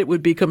 I bet it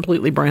would be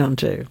completely brown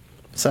too.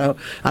 So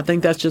I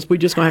think we're just going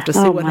to have to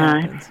see what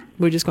happens.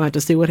 We're just going to have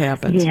to see what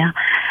happens. Yeah.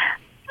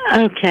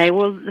 Okay,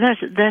 well,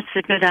 that's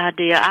a good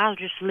idea. I'll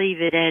just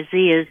leave it as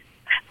is.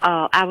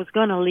 I was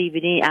going to leave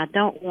it in. I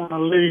don't want to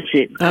lose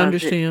it. I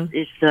understand.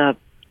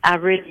 I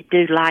really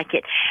do like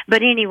it.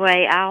 But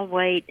anyway, I'll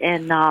wait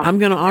and I'm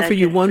going to offer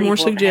you one more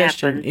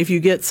suggestion. Happens. If you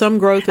get some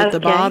growth at the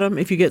bottom,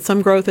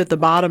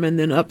 and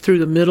then up through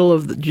the middle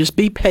just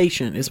be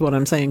patient is what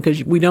I'm saying,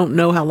 because we don't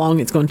know how long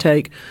it's going to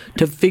take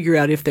to figure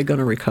out if they're going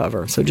to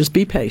recover. So just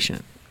be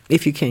patient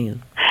if you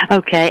can.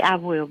 Okay, I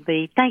will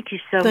be. Thank you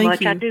so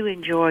much. You. I do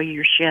enjoy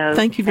your show.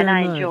 Thank you very much.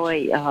 And I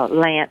enjoy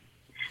Lance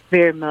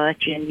very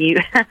much, and you.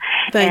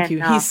 Thank you.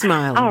 He's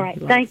smiling. All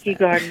right. Thank you,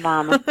 Garden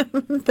Mama.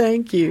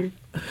 Thank you.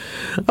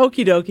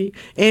 Okie dokie.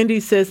 Andy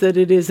says that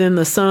it is in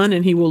the sun,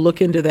 and he will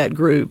look into that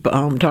group,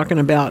 talking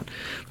about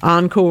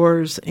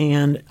Encores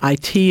and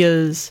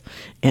Iteas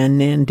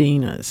and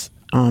Nandinas.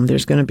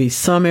 There's going to be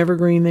some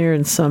evergreen there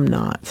and some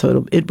not.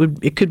 So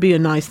it could be a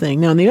nice thing.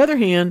 Now, on the other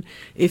hand,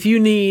 if you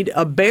need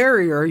a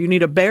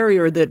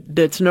barrier,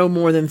 that's no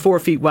more than 4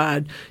 feet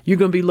wide, you're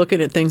going to be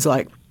looking at things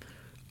like,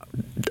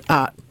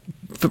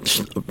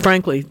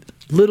 frankly,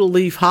 little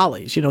leaf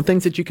hollies,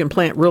 things that you can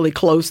plant really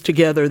close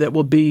together that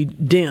will be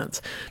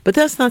dense. But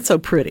that's not so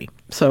pretty.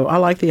 So I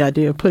like the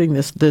idea of putting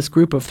this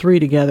group of 3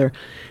 together.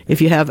 If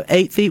you have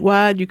 8 feet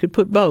wide, you could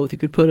put both. You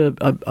could put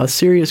a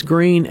serious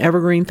green,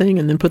 evergreen thing,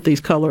 and then put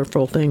these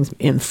colorful things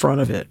in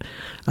front of it.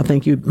 I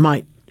think you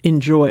might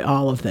enjoy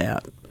all of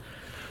that.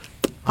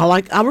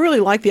 I really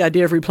like the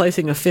idea of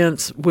replacing a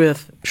fence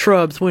with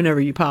shrubs whenever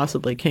you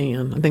possibly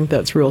can. I think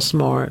that's real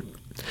smart.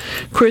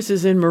 Chris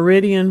is in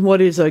Meridian.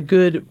 What is a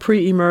good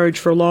pre-emerge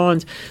for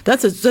lawns?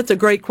 That's a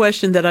great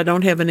question that I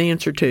don't have an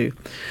answer to.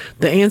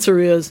 The answer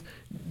is,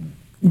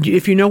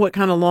 if you know what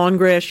kind of lawn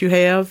grass you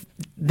have,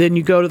 then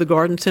you go to the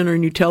garden center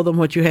and you tell them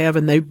what you have,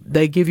 and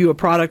they give you a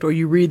product, or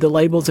you read the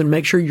labels and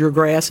make sure your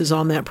grass is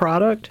on that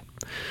product.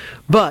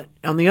 But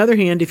on the other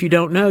hand, if you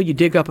don't know, you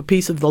dig up a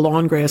piece of the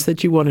lawn grass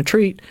that you want to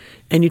treat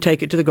and you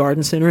take it to the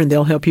garden center, and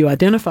they'll help you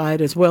identify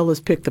it as well as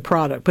pick the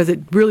product. Because it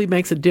really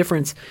makes a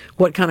difference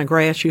what kind of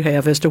grass you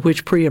have as to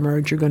which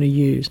pre-emerge you're going to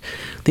use.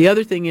 The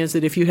other thing is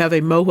that if you have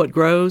a mow what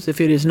grows, if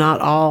it is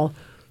not all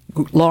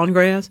lawn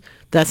grass,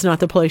 that's not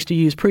the place to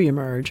use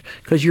pre-emerge,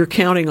 because you're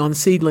counting on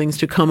seedlings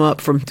to come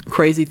up from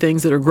crazy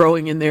things that are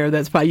growing in there.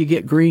 That's why you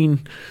get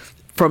green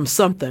from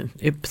something.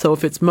 So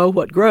if it's mow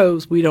what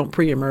grows, we don't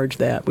pre-emerge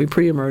that. We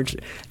pre-emerge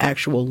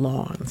actual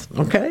lawns.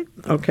 Okay?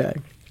 Okay.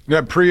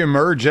 That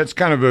pre-emerge, that's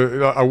kind of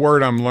a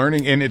word I'm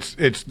learning, and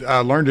I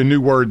learned a new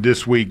word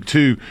this week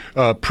too,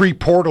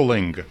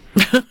 pre-portaling.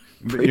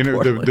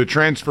 The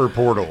transfer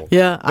portal.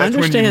 Yeah, I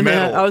understand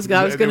that. I was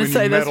going to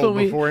say that's what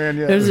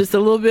there's just a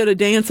little bit of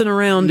dancing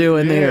around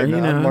doing there.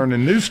 I'm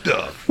learning new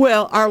stuff.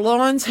 Well, our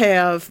lawns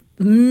have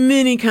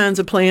many kinds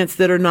of plants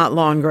that are not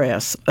lawn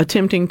grass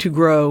attempting to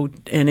grow,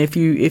 and if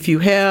you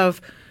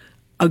have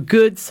a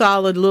good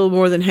solid little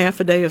more than half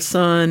a day of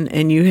sun,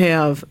 and you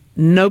have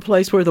no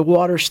place where the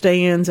water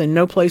stands and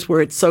no place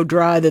where it's so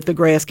dry that the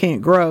grass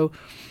can't grow,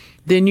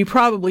 then you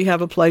probably have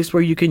a place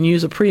where you can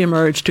use a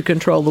pre-emerge to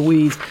control the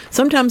weeds.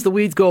 Sometimes the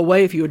weeds go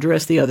away if you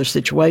address the other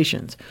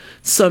situations.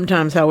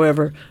 Sometimes,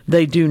 however,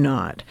 they do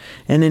not.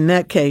 And in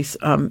that case,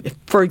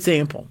 for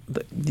example,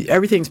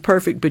 everything's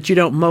perfect, but you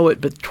don't mow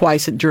it but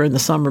twice during the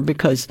summer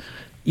because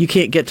you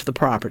can't get to the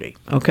property,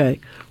 okay?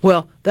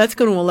 Well, that's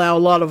going to allow a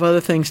lot of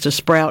other things to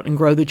sprout and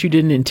grow that you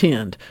didn't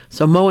intend.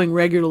 So mowing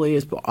regularly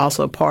is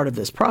also part of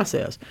this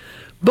process.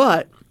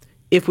 But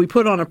if we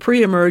put on a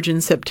pre-emerge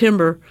in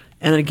September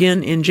and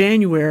again in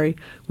January,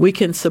 we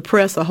can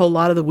suppress a whole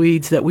lot of the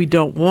weeds that we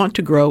don't want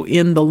to grow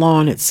in the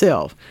lawn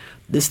itself.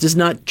 This does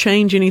not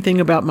change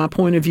anything about my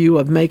point of view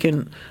of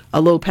making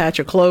a little patch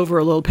of clover,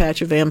 a little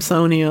patch of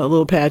Amsonia, a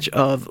little patch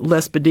of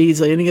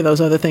Lespedeza, any of those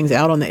other things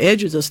out on the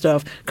edges of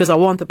stuff, because I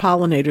want the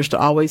pollinators to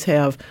always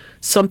have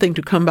something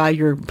to come by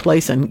your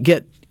place and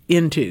get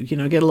into,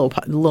 get a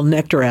little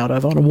nectar out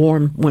of on a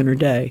warm winter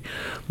day.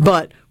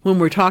 But when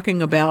we're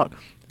talking about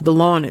the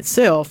lawn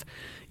itself,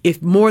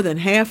 if more than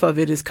half of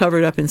it is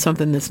covered up in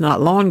something that's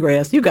not lawn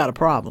grass, you got a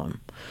problem.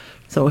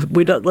 So if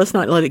let's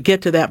not let it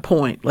get to that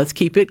point. Let's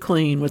keep it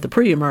clean with the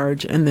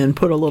pre-emerge, and then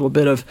put a little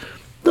bit of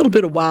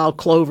wild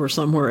clover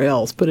somewhere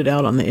else. Put it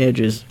out on the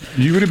edges.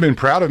 You would have been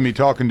proud of me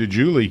talking to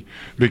Julie,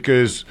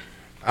 because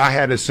I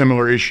had a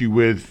similar issue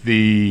with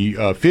the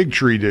fig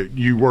tree that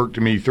you worked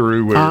me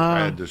through. Where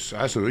I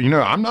said,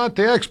 I'm not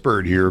the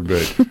expert here,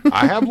 but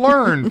I have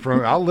learned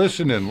I'll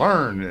listen and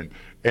learn,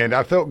 and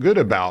I felt good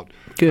about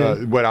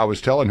what I was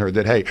telling her,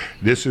 that, hey,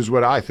 this is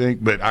what I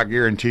think, but I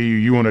guarantee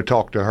you want to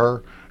talk to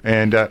her.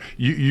 And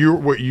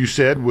what you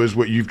said was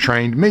what you've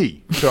trained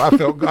me. So I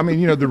felt,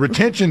 the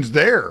retention's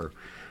there.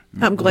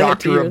 I'm glad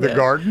Doctor to hear of the that.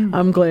 garden.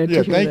 I'm glad to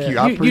hear thank that. you.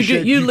 I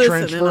appreciate you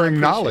transferring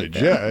knowledge.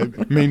 Yeah,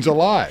 it means a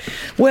lot.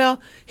 Well,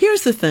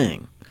 here's the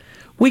thing.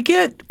 We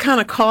get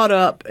kind of caught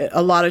up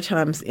a lot of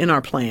times in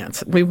our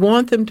plants. We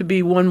want them to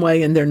be one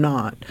way, and they're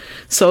not.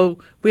 So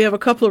we have a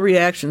couple of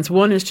reactions.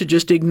 One is to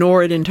just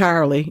ignore it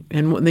entirely,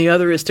 and the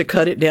other is to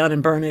cut it down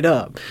and burn it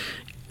up.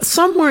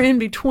 Somewhere in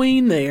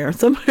between there,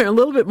 somewhere a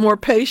little bit more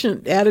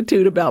patient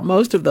attitude about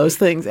most of those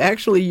things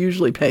actually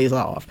usually pays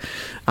off.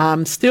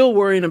 I'm still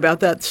worrying about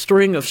that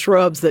string of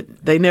shrubs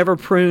that they never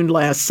pruned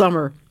last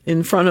summer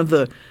in front of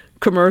the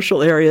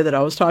commercial area that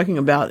I was talking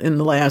about in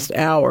the last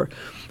hour.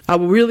 I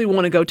really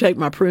want to go take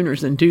my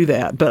pruners and do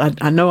that, but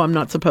I know I'm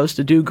not supposed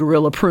to do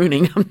guerrilla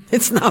pruning.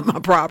 It's not my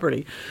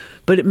property.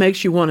 But it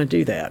makes you want to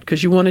do that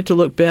because you want it to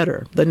look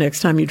better the next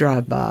time you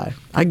drive by.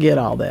 I get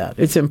all that.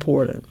 It's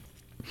important.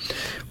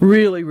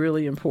 Really,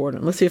 really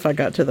important. Let's see if I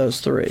got to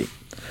those three.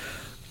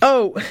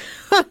 Oh,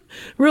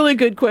 really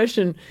good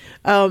question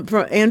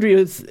from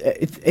Andrea's.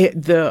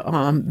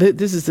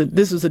 This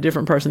is a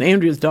different person.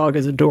 Andrea's dog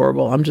is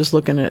adorable. I'm just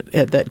looking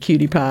at that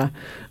cutie pie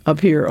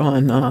up here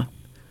on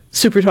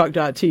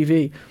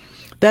SuperTalk.tv.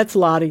 That's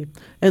Lottie,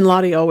 and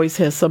Lottie always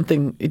has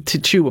something to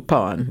chew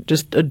upon.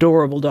 Just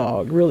adorable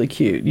dog, really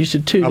cute. You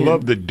should tune in. I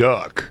love the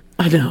duck.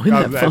 I know,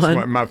 isn't that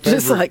fun? My favorite.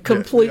 Just like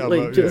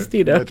completely,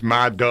 That's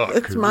my duck.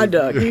 It's my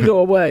duck. You go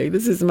away.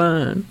 This is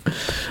mine.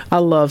 I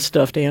love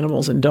stuffed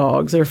animals and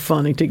dogs. They're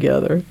funny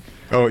together.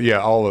 Oh yeah,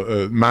 all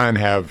mine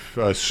have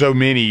so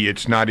many.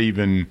 It's not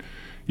even.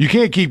 You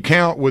can't keep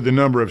count with the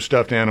number of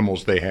stuffed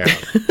animals they have.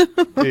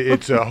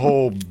 It's a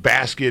whole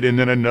basket and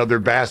then another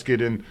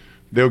basket, and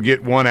they'll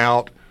get one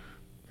out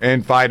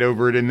and fight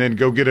over it and then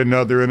go get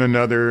another and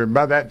another. And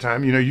by that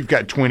time, you've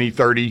got 20,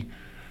 30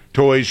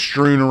 toys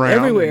strewn around.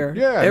 Everywhere.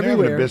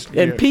 Everywhere.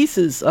 And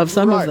pieces of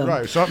some of them.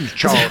 Right. Something's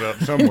chawed up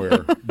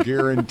somewhere.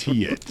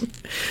 Guarantee it.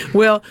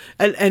 Well,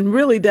 and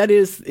really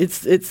it's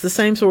the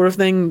same sort of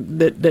thing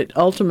that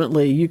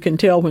ultimately you can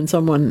tell when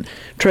someone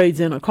trades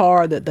in a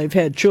car that they've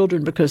had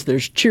children because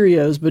there's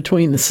Cheerios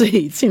between the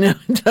seats. It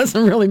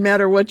doesn't really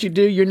matter what you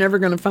do. You're never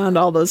going to find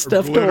all those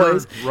stuffed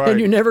toys, and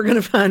you're never going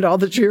to find all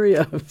the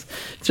Cheerios.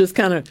 It just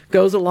kind of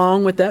goes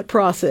along with that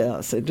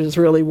process. It just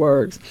really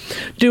works.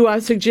 Do I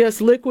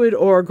suggest liquid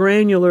or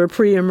granular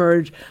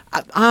pre-emerge?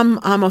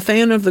 I'm a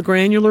fan of the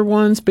granular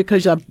ones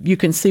because you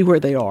can see where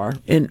they are,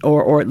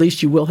 or at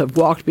least you will have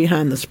walked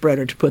behind the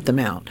spreader to put them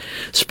out.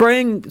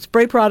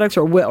 Spray products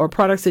or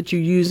products that you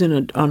use on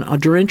a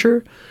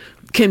drencher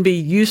can be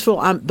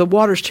useful. The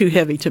water's too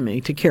heavy to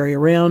me to carry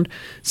around,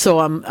 so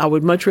I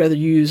would much rather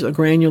use a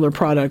granular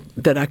product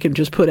that I can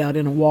just put out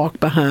in a walk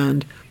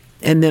behind,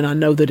 and then I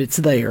know that it's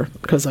there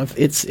because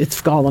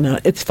it's fallen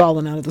out. It's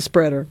fallen out of the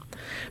spreader.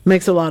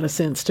 Makes a lot of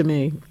sense to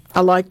me.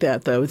 I like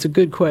that though. It's a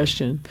good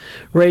question.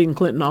 Ray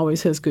Clinton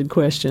always has good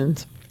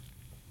questions.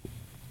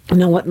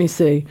 Now let me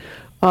see.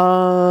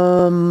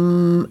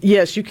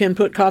 Yes, you can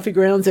put coffee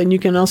grounds, and you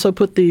can also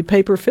put the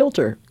paper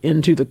filter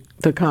into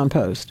the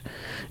compost.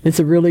 It's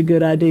a really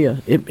good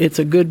idea. It's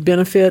a good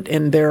benefit,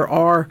 and there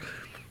are.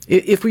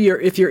 If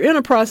you're in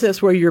a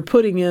process where you're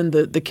putting in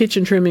the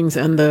kitchen trimmings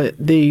and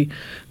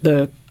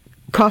the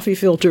coffee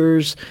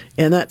filters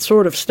and that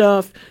sort of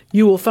stuff,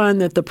 you will find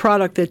that the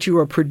product that you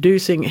are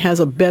producing has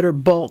a better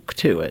bulk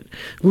to it.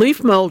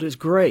 Leaf mold is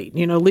great.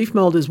 Leaf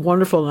mold is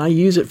wonderful, and I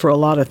use it for a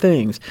lot of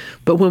things.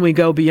 But when we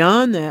go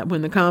beyond that,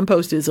 when the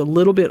compost is a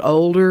little bit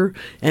older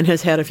and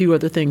has had a few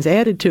other things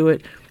added to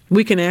it,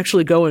 we can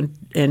actually go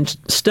and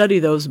study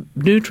those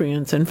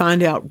nutrients and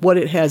find out what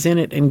it has in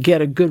it and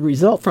get a good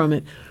result from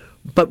it.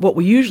 But what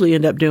we usually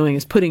end up doing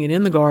is putting it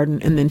in the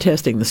garden and then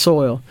testing the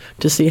soil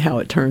to see how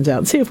it turns out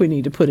and see if we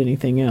need to put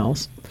anything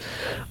else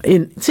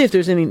see if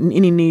there's any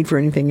need for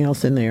anything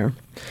else in there.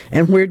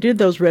 And where did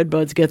those red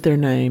buds get their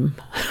name?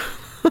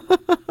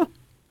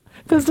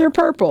 Because they're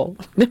purple.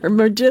 They're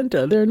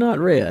magenta. They're not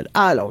red.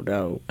 I don't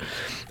know.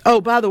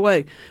 Oh, by the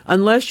way,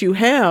 unless you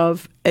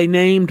have a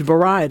named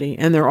variety,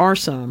 and there are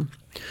some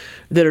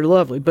that are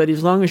lovely, but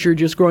as long as you're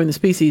just growing the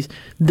species,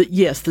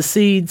 yes, the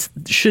seeds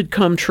should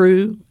come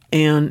true.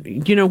 And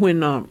when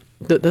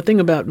the thing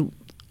about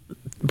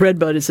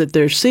breadbud is that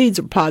their seeds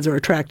pods are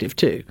attractive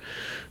too,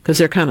 because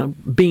they're kind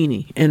of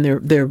beany and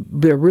they're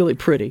really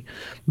pretty.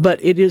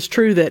 But it is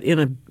true that in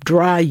a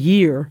dry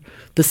year,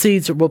 the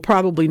seeds will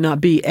probably not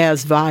be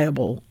as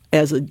viable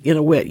as in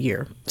a wet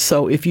year.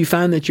 So if you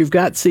find that you've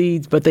got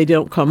seeds but they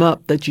don't come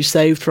up that you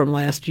saved from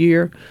last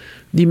year,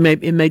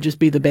 it may just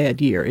be the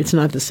bad year. It's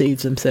not the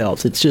seeds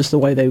themselves. It's just the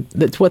way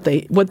that's what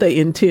they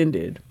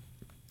intended.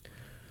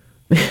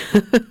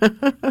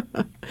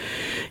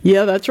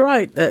 Yeah, that's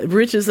right.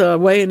 Rich is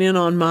weighing in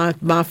on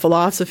my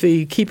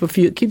philosophy.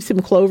 Keep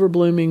some clover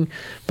blooming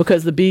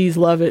because the bees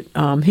love it.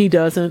 He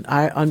doesn't.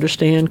 I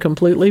understand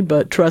completely,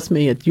 but trust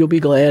me, you'll be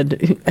glad.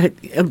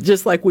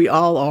 Just like we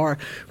all are.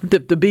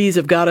 The bees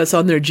have got us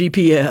on their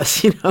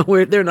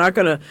GPS. They're not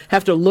going to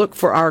have to look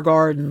for our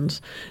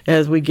gardens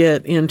as we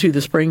get into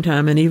the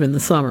springtime and even the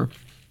summer.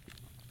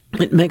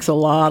 It makes a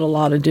lot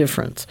of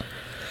difference.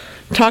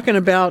 Talking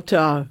about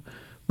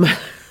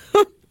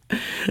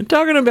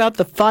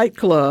the Fight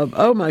Club.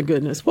 Oh, my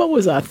goodness. What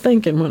was I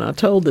thinking when I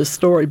told this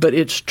story? But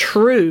it's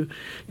true.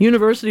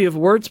 University of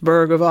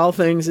Würzburg, of all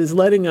things, is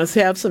letting us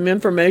have some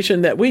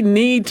information that we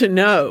need to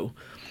know.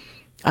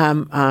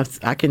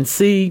 I can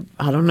see,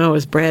 I don't know,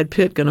 is Brad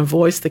Pitt going to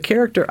voice the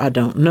character? I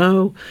don't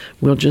know.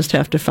 We'll just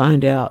have to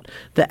find out.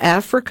 The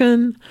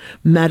African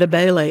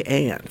Matabele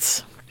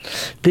ants.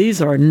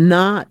 These are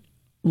not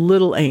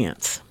little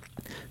ants.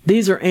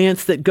 These are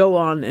ants that go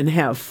on and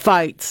have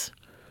fights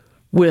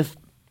with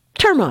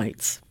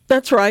termites.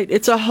 That's right.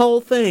 It's a whole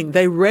thing.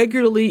 They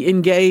regularly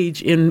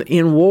engage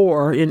in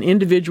war, in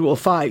individual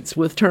fights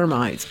with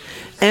termites.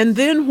 And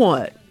then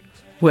what?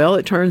 Well,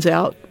 it turns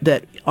out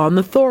that on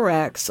the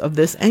thorax of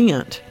this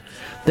ant,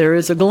 there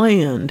is a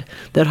gland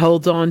that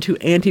holds on to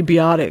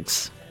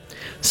antibiotics.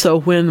 So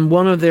when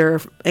one of their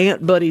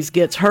ant buddies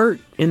gets hurt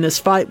in this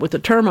fight with the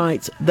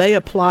termites, they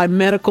apply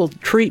medical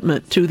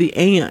treatment to the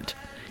ant.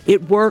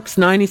 It works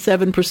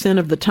 97%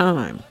 of the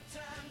time.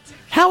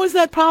 How is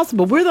that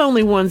possible? We're the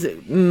only ones that,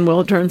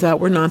 it turns out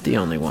we're not the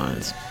only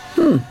ones.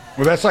 Well,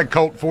 that's like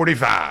Colt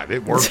 45.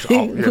 It works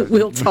all. Yeah.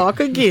 We'll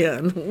talk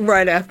again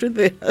right after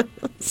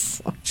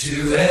this.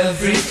 To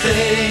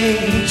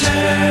everything,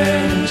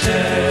 turn,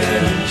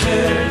 turn,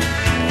 turn.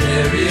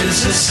 There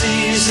is a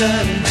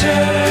season,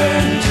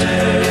 turn,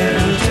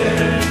 turn,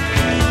 turn.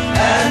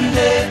 And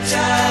a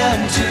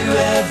time to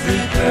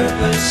every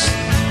purpose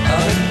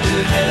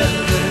under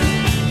heaven.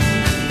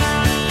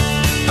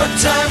 A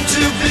time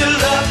to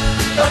build up,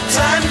 a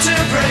time to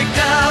break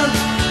down,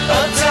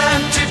 a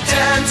time to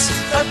dance,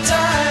 a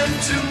time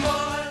to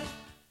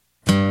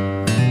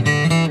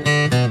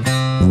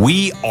mourn.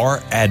 We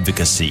are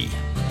advocacy,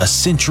 a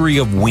century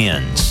of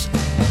wins.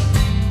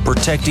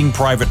 protecting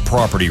private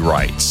property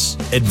rights,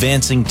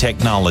 advancing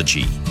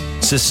technology,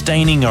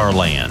 sustaining our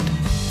land,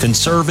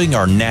 conserving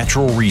our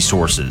natural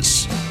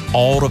resources,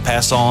 all to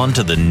pass on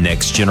to the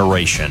next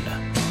generation.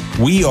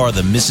 We are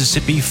the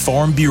Mississippi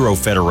Farm Bureau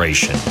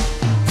Federation.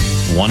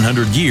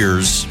 100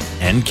 years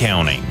and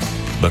counting.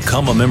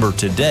 Become a member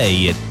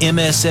today at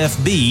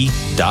msfb.org.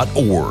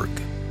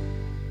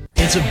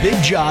 It's a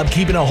big job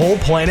keeping a whole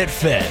planet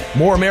fed.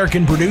 More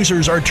American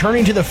producers are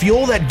turning to the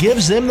fuel that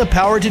gives them the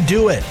power to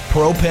do it,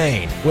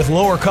 propane. With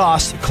lower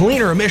costs,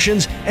 cleaner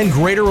emissions, and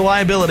greater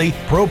reliability,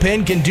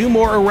 propane can do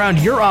more around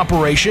your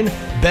operation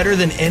better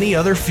than any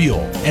other fuel.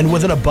 And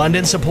with an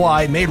abundant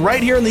supply made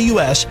right here in the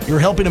U.S., you're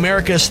helping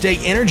America stay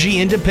energy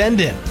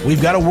independent.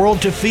 We've got a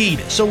world to feed,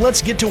 so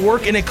let's get to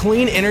work in a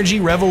clean energy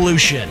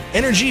revolution.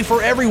 Energy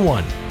for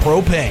everyone.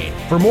 Propane.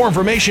 For more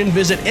information,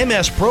 visit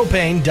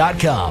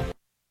mspropane.com.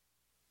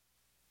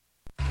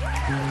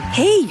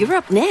 Hey, you're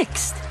up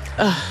next.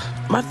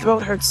 My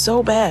throat hurts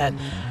so bad.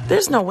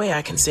 There's no way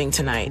I can sing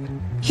tonight.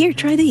 Here,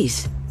 try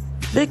these.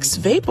 Vicks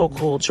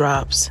VapoCool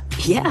Drops.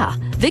 Yeah,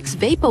 Vicks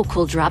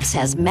VapoCool Drops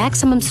has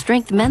maximum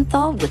strength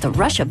menthol with a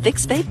rush of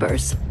Vicks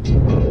Vapors.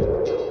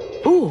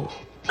 Ooh,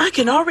 I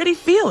can already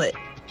feel it.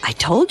 I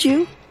told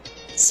you.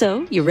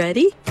 So, you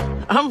ready?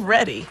 I'm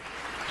ready.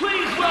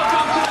 Please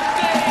welcome to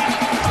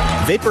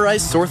the stage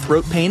Vaporize sore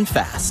throat pain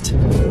fast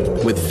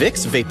with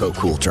Vicks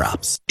VapoCool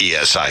Drops.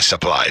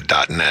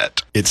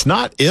 ESISupply.net. It's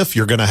not if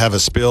you're going to have a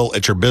spill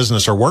at your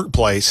business or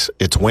workplace,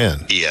 it's when.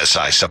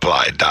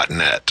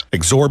 ESISupply.net.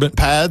 Exorbitant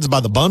pads by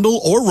the bundle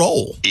or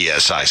roll.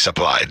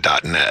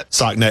 ESISupply.net.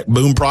 Sockneck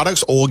boom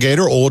products, oil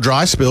gator, oil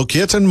dry spill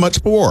kits, and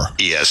much more.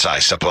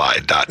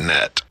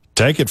 ESISupply.net.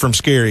 Take it from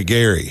Scary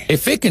Gary.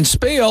 If it can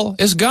spill,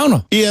 it's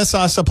gonna.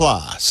 ESI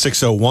Supply,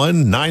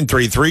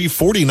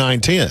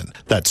 601-933-4910.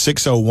 That's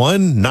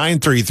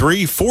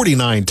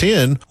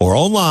 601-933-4910 or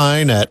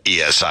online at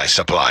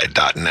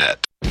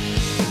ESISupply.net.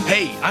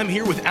 Hey, I'm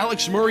here with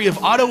Alex Murray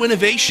of Auto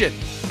Innovation.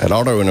 At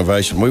Auto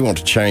Innovation, we want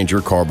to change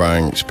your car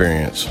buying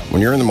experience.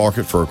 When you're in the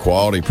market for a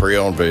quality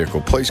pre-owned vehicle,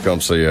 please come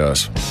see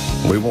us.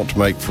 We want to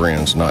make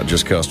friends, not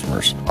just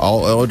customers.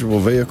 All eligible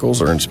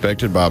vehicles are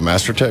inspected by a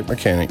Master Tech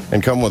mechanic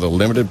and come with a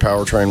limited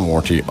powertrain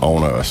warranty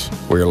on us.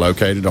 We are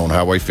located on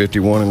Highway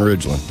 51 in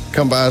Ridgeland.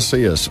 Come by and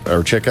see us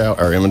or check out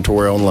our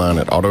inventory online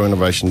at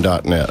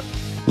autoinnovation.net.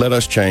 Let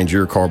us change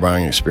your car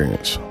buying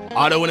experience.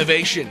 Auto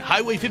Innovation,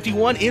 Highway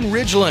 51 in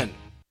Ridgeland.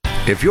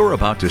 If you're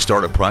about to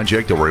start a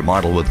project or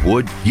remodel with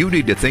wood, you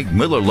need to think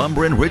Miller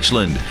Lumber in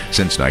Richland.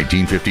 Since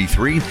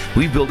 1953,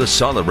 we've built a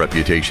solid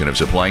reputation of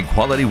supplying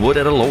quality wood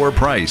at a lower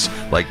price,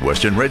 like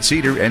Western Red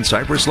Cedar and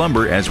Cypress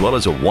Lumber, as well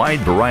as a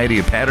wide variety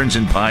of patterns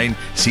in pine,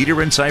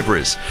 cedar, and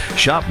cypress.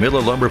 Shop Miller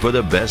Lumber for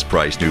the best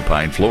price new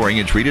pine flooring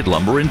and treated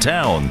lumber in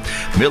town.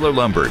 Miller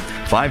Lumber,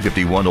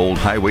 551 Old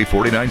Highway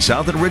 49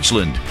 South in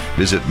Richland.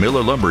 Visit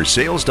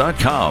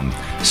MillerLumberSales.com,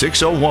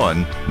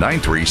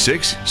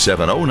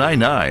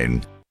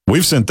 601-936-7099.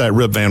 We've sent that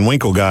Rip Van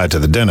Winkle guy to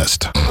the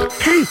dentist.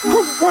 Hey,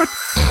 what?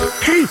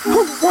 Hey,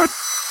 what?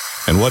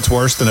 And what's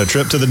worse than a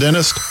trip to the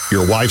dentist?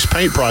 Your wife's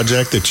paint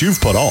project that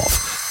you've put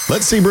off.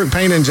 Let Seabrook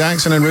Paint in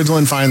Jackson and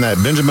Ridgeland find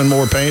that Benjamin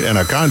Moore paint and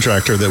a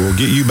contractor that will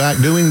get you back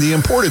doing the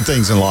important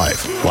things in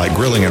life, like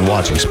grilling and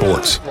watching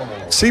sports.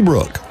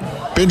 Seabrook,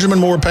 Benjamin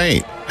Moore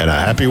Paint, and a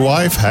happy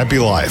wife, happy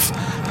life.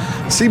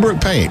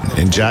 Seabrook Paint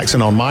in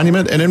Jackson on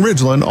Monument and in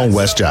Ridgeland on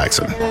West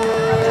Jackson.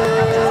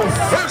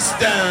 First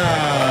down.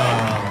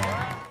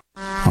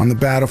 On the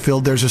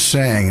battlefield, there's a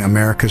saying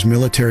America's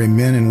military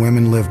men and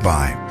women live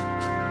by.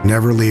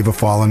 Never leave a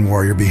fallen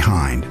warrior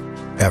behind,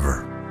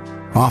 ever.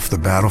 Off the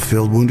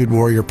battlefield, Wounded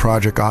Warrior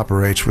Project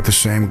operates with the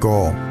same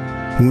goal.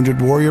 Wounded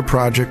Warrior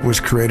Project was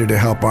created to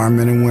help our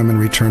men and women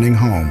returning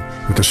home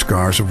with the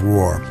scars of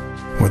war,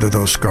 whether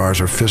those scars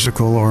are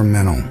physical or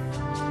mental.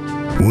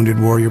 Wounded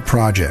Warrior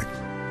Project.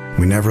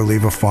 We never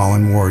leave a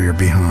fallen warrior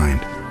behind,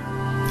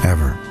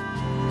 ever.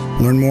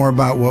 Learn more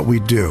about what we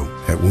do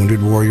at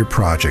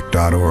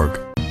woundedwarriorproject.org.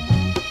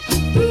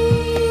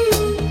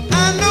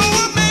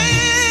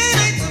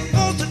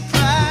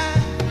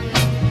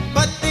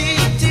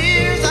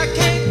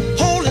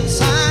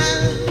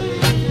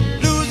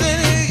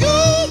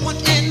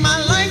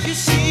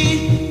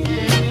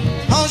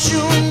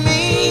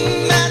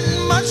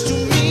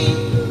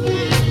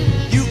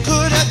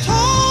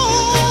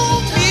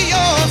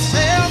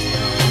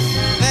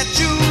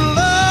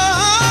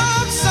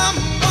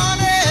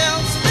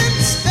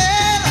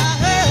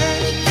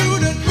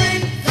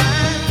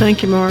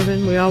 Thank you,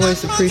 Marvin. We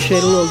always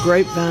appreciate a little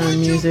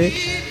grapevine music.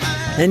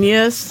 And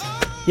yes,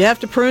 you have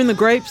to prune the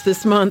grapes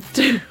this month,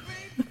 too.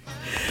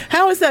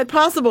 How is that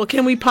possible?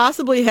 Can we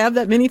possibly have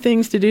that many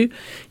things to do?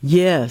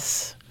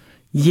 Yes.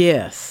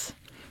 Yes.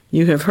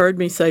 You have heard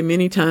me say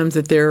many times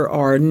that there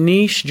are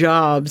niche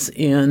jobs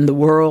in the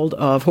world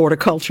of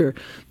horticulture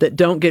that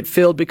don't get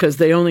filled because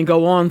they only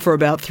go on for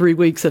about 3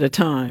 weeks at a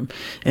time.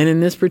 And in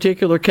this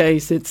particular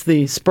case, it's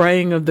the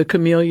spraying of the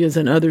camellias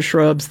and other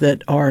shrubs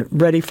that are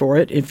ready for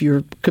it. If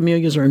your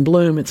camellias are in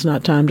bloom, it's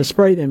not time to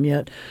spray them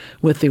yet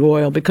with the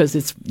oil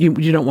because you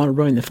don't want to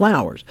ruin the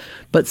flowers.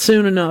 But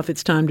soon enough,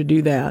 it's time to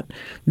do that.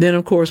 Then,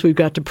 of course, we've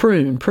got to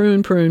prune.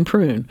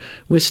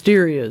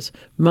 Wisterias,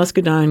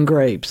 muscadine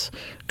grapes,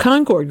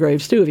 Concord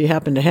grapes, too, if you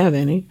happen to have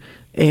any,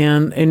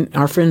 and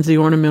our friends, the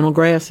ornamental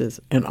grasses,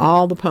 and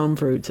all the plum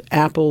fruits,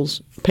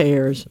 apples,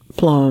 pears,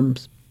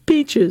 plums,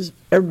 peaches,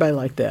 everybody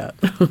like that.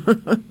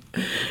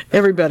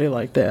 Everybody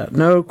like that,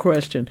 no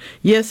question.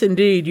 Yes,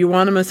 indeed,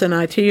 Euonymus and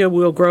Itea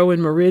will grow in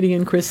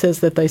Meridian. Chris says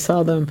that they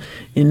saw them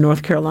in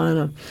North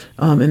Carolina,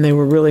 and they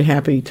were really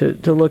happy to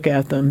look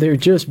at them. They're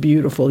just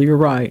beautiful, you're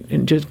right,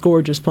 and just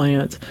gorgeous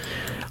plants.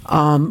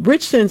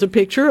 Rich sends a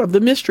picture of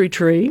the mystery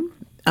tree.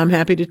 I'm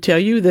happy to tell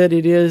you that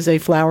it is a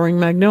flowering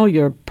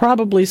magnolia,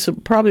 probably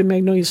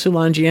Magnolia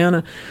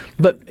soulangeana,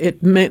 but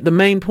the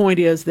main point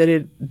is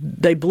that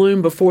they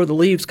bloom before the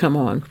leaves come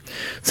on.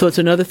 So it's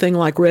another thing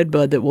like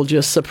redbud that will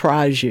just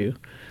surprise you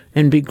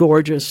and be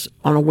gorgeous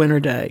on a winter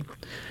day.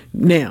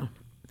 Now,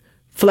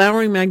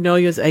 flowering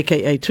magnolias,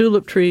 a.k.a.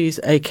 tulip trees,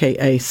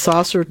 a.k.a.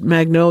 saucer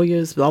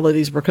magnolias, all of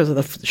these because of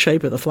the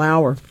shape of the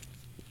flower,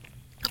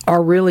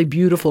 are really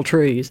beautiful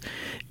trees,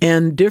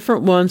 and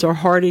different ones are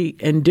hardy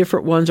and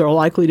different ones are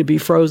likely to be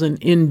frozen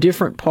in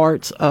different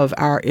parts of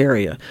our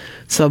area.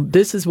 So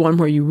this is one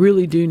where you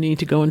really do need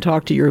to go and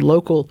talk to your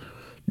local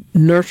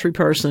nursery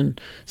person,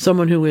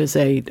 someone who is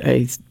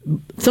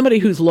somebody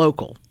who's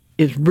local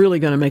is really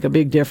going to make a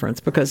big difference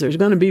because there's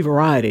going to be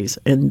varieties,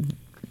 and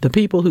the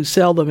people who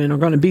sell them and are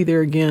going to be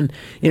there again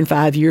in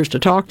 5 years to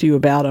talk to you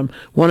about them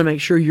want to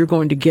make sure you're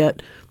going to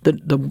get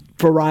the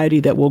variety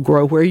that will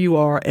grow where you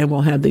are and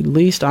will have the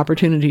least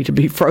opportunity to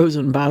be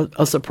frozen by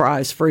a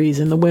surprise freeze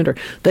in the winter.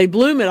 They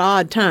bloom at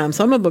odd times.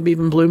 Some of them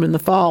even bloom in the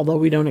fall, though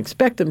we don't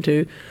expect them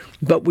to.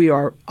 But we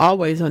are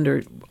always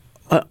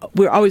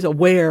we're always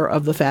aware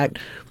of the fact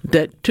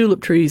that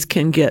tulip trees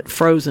can get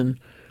frozen.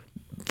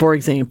 For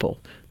example,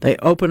 they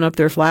open up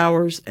their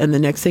flowers, and the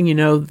next thing you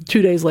know,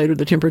 2 days later,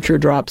 the temperature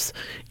drops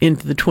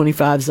into the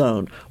 25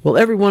 zone. Well,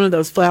 every one of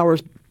those flower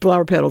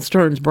petals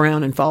turns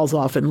brown and falls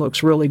off and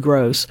looks really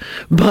gross.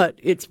 But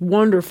it's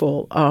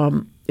wonderful.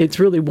 It's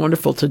really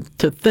wonderful to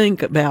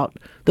think about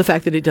the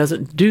fact that it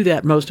doesn't do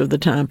that most of the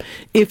time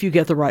if you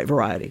get the right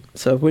variety.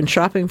 So when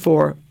shopping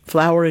for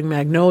flowering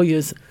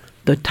magnolias,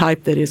 the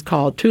type that is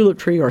called tulip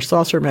tree or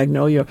saucer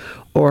magnolia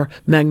or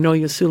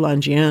Magnolia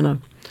soulangeana,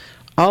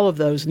 all of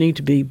those need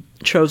to be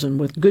chosen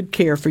with good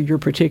care for your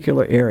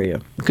particular area,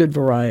 good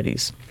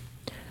varieties.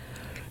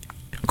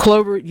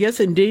 Clover, yes,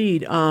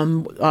 indeed.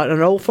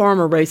 An old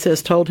farmer, Ray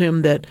says, told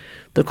him that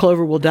the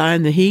clover will die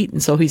in the heat,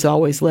 and so he's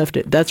always left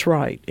it. That's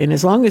right. And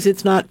as long as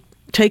it's not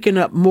taking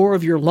up more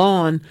of your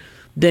lawn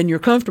than you're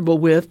comfortable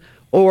with,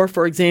 or,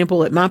 for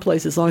example, at my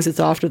place, as long as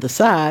it's off to the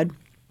side,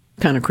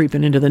 kind of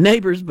creeping into the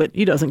neighbors, but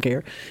he doesn't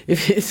care.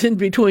 If it's in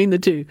between the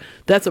two,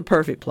 that's a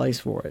perfect place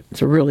for it.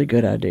 It's a really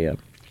good idea.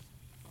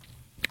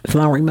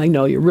 Flowering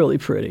magnolia, really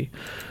pretty.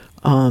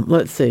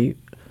 Let's see.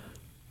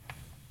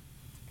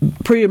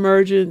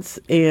 Pre-emergence,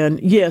 and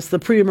yes, the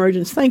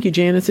pre-emergence. Thank you,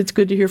 Janice. It's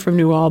good to hear from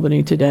New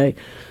Albany today.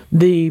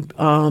 It's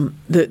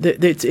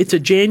a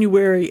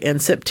January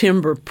and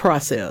September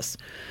process.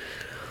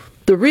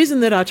 The reason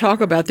that I talk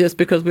about this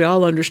because we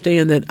all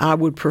understand that I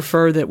would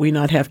prefer that we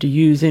not have to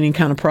use any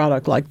kind of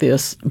product like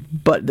this,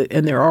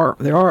 and there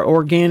are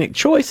organic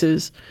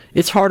choices.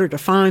 It's harder to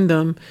find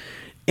them,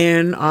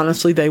 and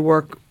honestly, they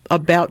work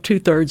about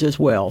 2/3 as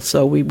well.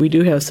 So we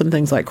do have some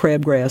things like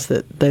crabgrass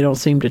that they don't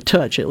seem to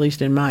touch, at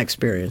least in my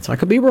experience. I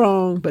could be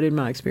wrong, but in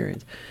my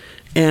experience.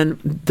 And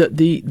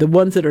the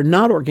ones that are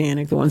not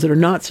organic, the ones that are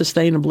not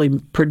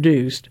sustainably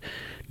produced,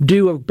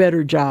 do a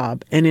better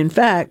job. And in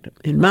fact,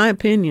 in my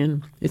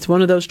opinion, it's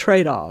one of those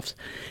trade-offs.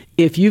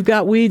 If you've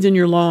got weeds in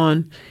your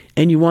lawn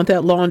and you want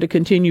that lawn to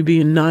continue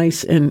being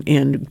nice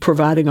and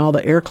providing all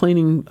the air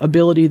cleaning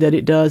ability that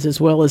it does, as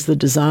well as the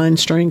design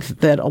strength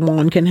that a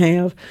lawn can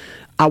have,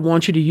 I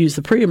want you to use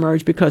the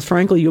pre-emerge because,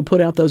 frankly, you'll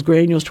put out those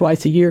granules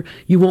twice a year.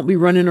 You won't be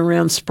running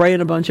around spraying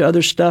a bunch of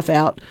other stuff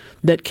out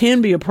that can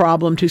be a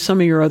problem to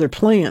some of your other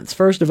plants,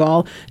 first of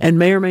all, and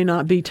may or may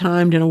not be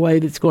timed in a way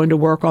that's going to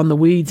work on the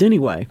weeds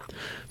anyway.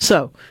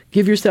 So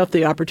give yourself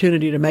the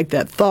opportunity to make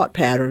that thought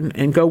pattern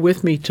and go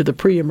with me to the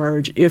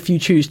pre-emerge if you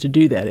choose to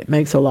do that. It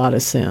makes a lot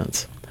of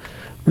sense.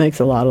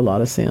 Makes a lot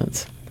of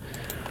sense.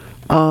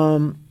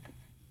 And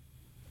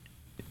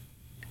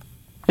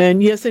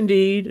yes,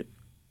 indeed,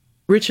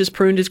 Rich has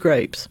pruned his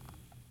grapes.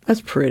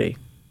 That's pretty.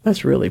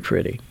 That's really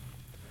pretty.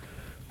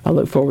 I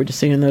look forward to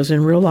seeing those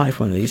in real life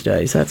one of these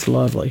days. That's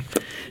lovely.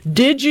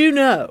 Did you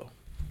know?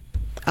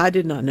 I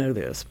did not know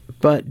this,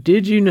 but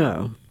did you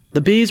know the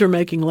bees are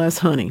making less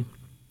honey?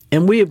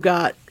 And we have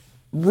got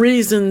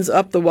reasons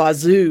up the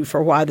wazoo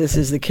for why this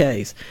is the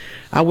case.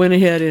 I went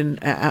ahead and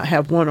I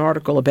have one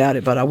article about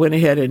it, but I went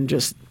ahead and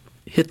just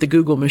hit the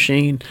Google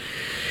machine.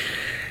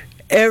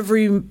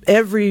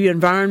 every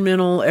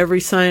environmental,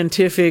 every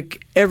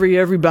scientific,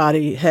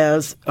 everybody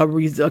has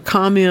a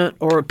comment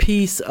or a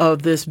piece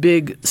of this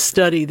big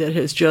study that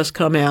has just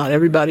come out.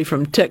 Everybody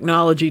from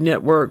technology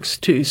networks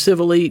to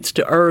Civil Eats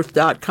to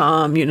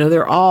Earth.com,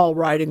 they're all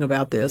writing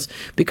about this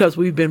because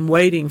we've been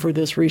waiting for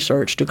this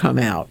research to come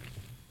out.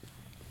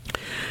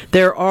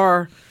 There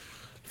are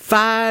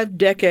 5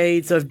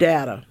 decades of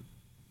data.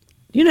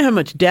 You know how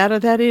much data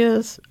that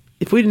is?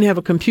 If we didn't have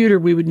a computer,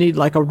 we would need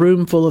like a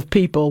room full of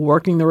people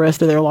working the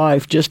rest of their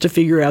life just to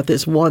figure out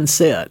this one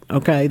set,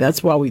 okay?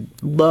 That's why we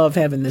love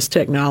having this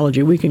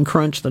technology. We can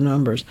crunch the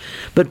numbers.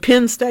 But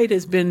Penn State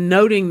has been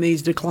noting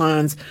these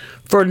declines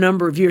for a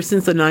number of years,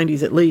 since the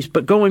 90s at least,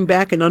 but going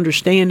back and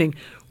understanding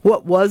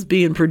what was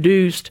being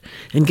produced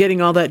and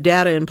getting all that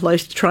data in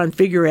place to try and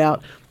figure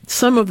out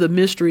some of the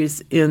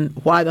mysteries in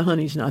why the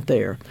honey's not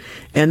there.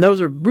 And those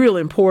are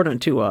really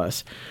important to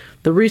us.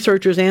 The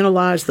researchers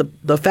analyzed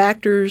the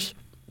factors,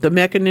 the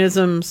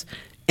mechanisms,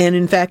 and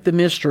in fact the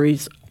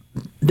mysteries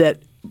that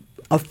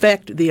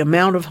affect the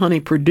amount of honey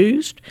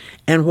produced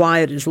and why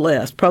it is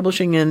less.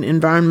 Publishing in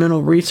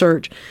environmental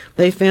research,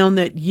 they found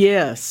that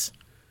yes,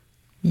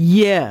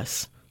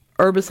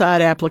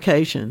 herbicide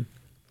application,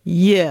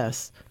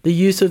 yes, the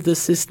use of the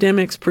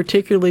systemics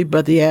particularly,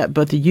 but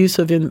the use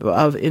of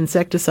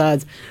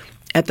insecticides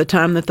at the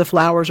time that the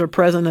flowers are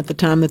present, at the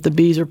time that the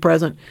bees are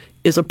present,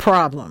 is a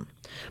problem.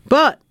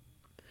 But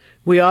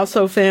we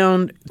also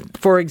found,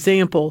 for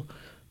example,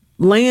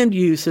 land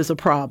use is a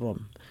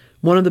problem.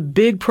 One of the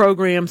big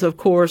programs, of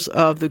course,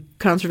 of the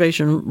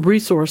conservation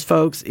resource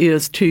folks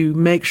is to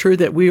make sure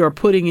that we are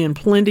putting in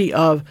plenty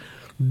of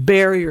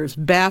barriers,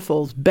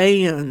 baffles,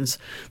 bands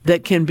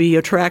that can be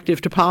attractive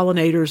to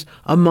pollinators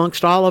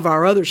amongst all of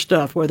our other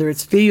stuff, whether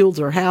it's fields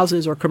or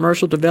houses or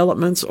commercial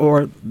developments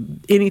or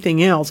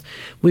anything else.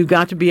 We've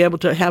got to be able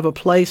to have a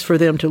place for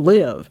them to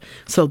live.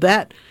 So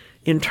that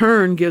in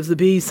turn gives the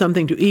bees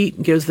something to eat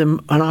and gives them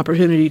an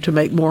opportunity to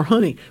make more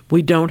honey.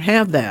 We don't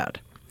have that.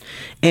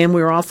 And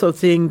we're also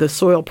seeing the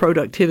soil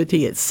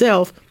productivity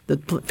itself, the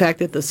fact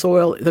that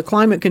the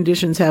climate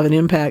conditions have an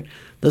impact.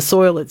 The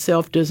soil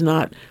itself does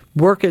not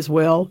work as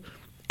well,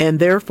 and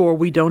therefore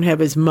we don't have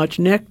as much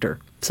nectar.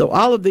 So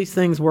all of these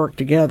things work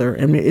together,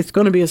 and it's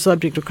going to be a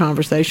subject of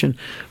conversation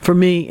for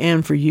me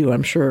and for you,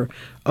 I'm sure,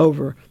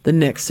 over the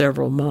next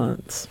several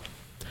months.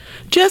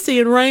 Jesse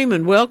and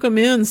Raymond, welcome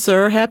in,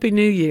 sir. Happy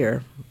New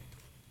Year.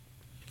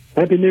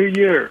 Happy New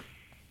Year.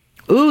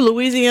 Ooh,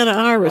 Louisiana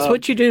Iris,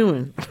 what you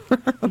doing?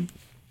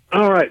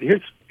 All right,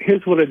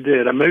 here's what I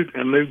did. I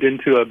moved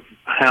into a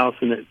house,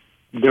 and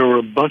there were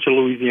a bunch of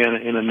Louisiana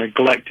in a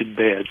neglected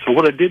bed. So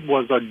what I did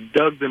was I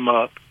dug them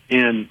up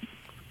in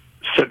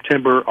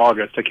September,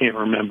 August, I can't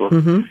remember,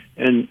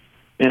 and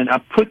I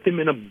put them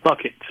in a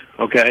bucket,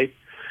 okay,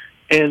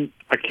 and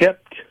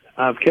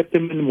I've kept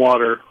them in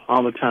water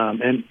all the time,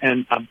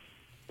 and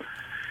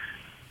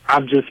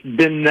I've just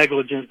been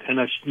negligent,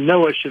 and I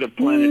know I should have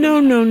planted.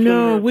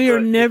 No. We are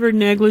never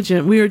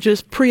negligent. We are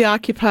just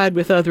preoccupied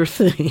with other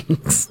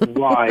things.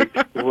 Right.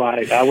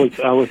 I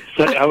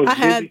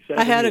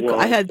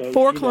had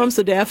 4 clumps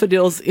of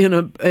daffodils in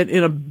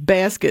a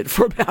basket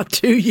for about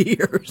 2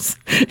 years,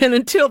 and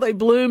until they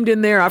bloomed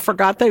in there, I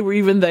forgot they were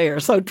even there.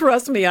 So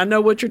trust me, I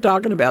know what you're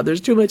talking about.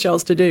 There's too much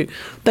else to do.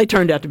 They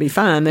turned out to be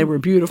fine. They were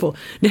beautiful.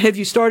 Now, have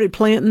you started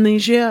planting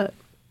these yet?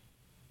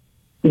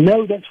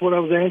 No, that's what I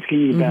was asking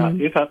you about.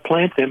 If I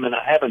plant them and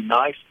I have a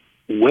nice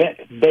wet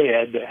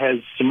bed that has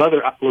some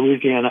other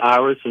Louisiana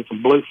iris and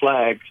some blue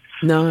flags,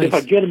 nice. If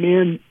I get them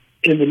in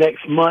the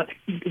next month,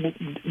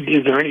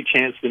 is there any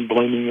chance of them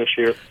blooming this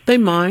year? They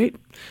might.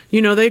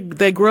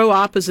 They grow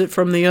opposite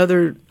from the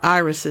other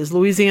irises.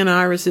 Louisiana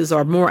irises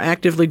are more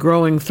actively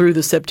growing through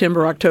the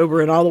September, October,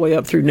 and all the way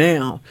up through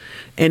now.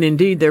 And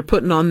indeed, they're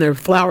putting on their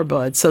flower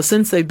buds. So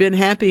since they've been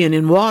happy and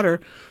in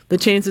water, the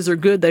chances are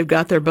good they've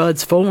got their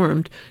buds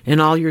formed, and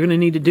all you're going to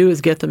need to do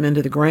is get them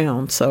into the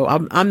ground. So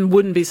I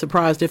wouldn't be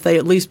surprised if they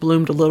at least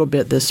bloomed a little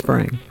bit this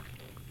spring.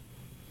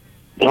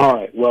 All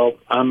right. Well,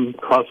 I'm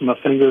crossing my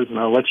fingers, and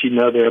I'll let you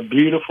know they're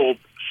beautiful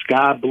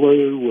sky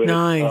blue with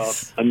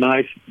a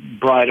nice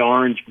bright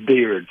orange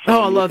beard.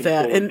 So I love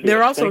that. And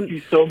they're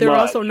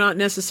also not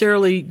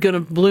necessarily going to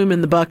bloom in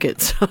the bucket,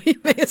 so you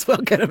may as well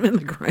get them in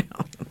the ground.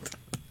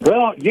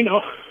 Well,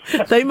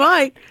 they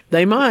might.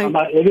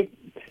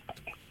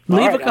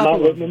 Leave a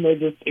couple of them.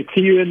 Just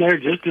see you in there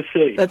just to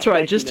see. That's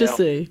right, just to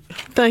see.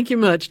 Thank you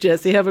much,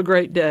 Jesse. Have a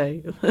great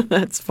day.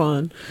 That's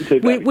fun.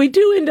 We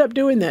do end up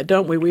doing that,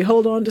 don't we? We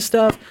hold on to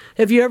stuff.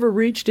 Have you ever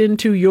reached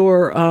into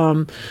your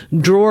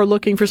drawer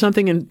looking for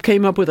something and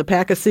came up with a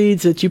pack of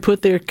seeds that you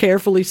put there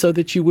carefully so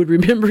that you would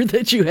remember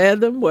that you had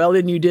them? Well,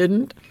 then you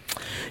didn't.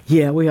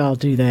 Yeah, we all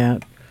do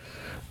that.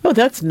 Oh,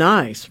 that's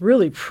nice.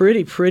 Really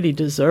pretty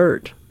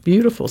dessert.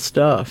 Beautiful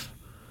stuff.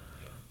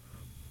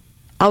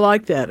 I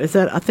like that.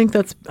 I think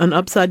that's an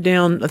upside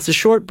down. That's a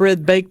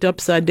shortbread baked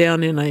upside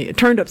down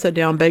turned upside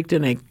down, baked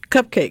in a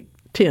cupcake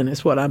tin.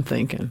 Is what I'm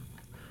thinking.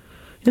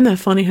 Isn't that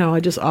funny how I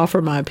just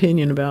offer my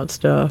opinion about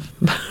stuff?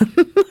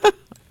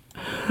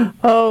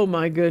 Oh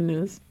my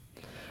goodness.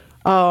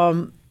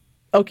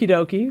 Okie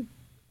dokie.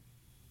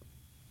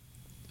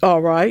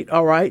 All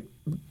right.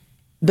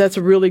 That's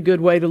a really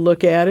good way to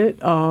look at it.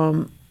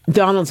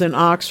 Donald's in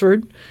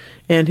Oxford,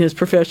 and his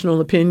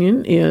professional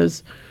opinion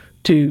is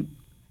to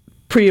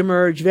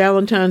pre-emerge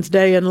Valentine's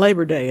Day and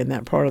Labor Day in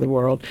that part of the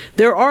world.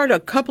 There are a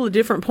couple of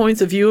different points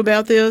of view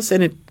about this,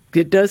 and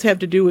it does have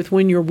to do with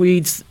when your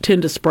weeds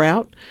tend to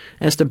sprout,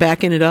 as to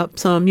backing it up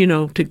some,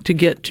 to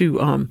get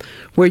to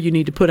where you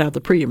need to put out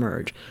the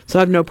pre-emerge. So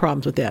I have no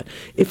problems with that.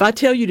 If I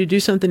tell you to do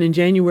something in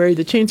January,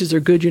 the chances are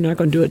good you're not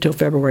going to do it till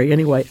February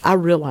anyway. I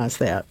realize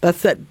that.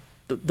 That's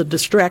the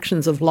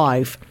distractions of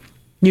life.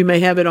 You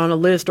may have it on a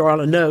list or on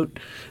a note,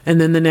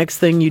 and then the next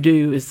thing you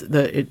do is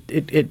the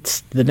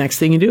next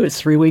thing you do is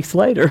 3 weeks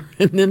later,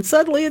 and then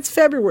suddenly it's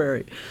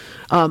February.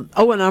 And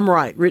I'm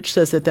right. Rich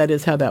says that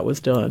is how that was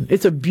done.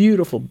 It's a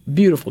beautiful,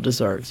 beautiful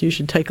dessert. You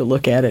should take a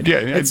look at it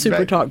at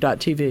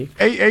supertalk.tv.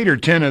 8 or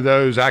 10 of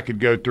those I could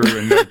go through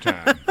in no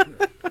time.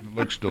 It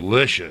looks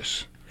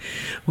delicious.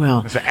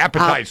 Well, it's an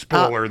appetite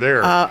spoiler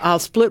there. I'll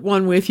split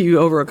one with you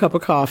over a cup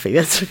of coffee.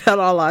 That's about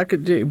all I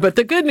could do. But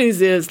the good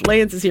news is,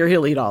 Lance is here;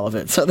 he'll eat all of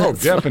it. So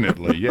that's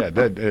definitely, yeah.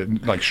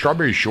 That like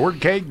strawberry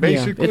shortcake,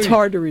 basically. Yeah, it's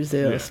hard to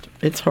resist.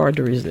 Yeah. It's hard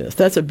to resist.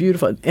 That's a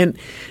beautiful. And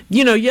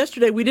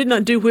yesterday we did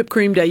not do whipped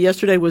cream day.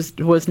 Yesterday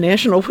was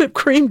National Whipped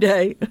Cream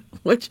Day,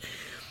 which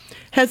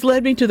has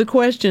led me to the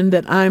question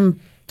that I'm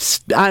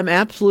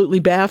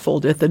absolutely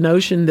baffled at the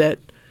notion that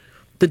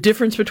the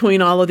difference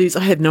between all of these. I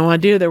had no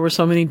idea there were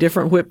so many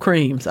different whipped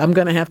creams. I'm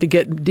going to have to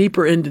get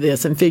deeper into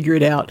this and figure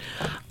it out.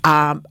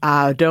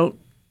 I don't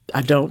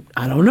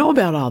know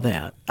about all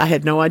that. I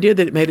had no idea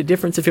that it made a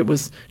difference if it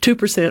was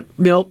 2%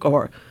 milk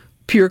or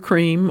pure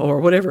cream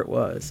or whatever it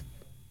was.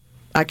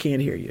 I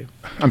can't hear you.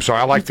 I'm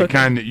sorry. I like the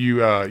kind that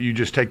you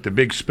just take the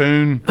big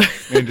spoon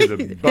into the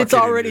bucket. It's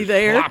already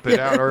there. Plop it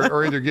out,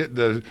 or either get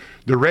the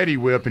Ready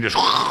Whip and just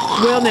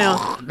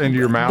into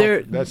your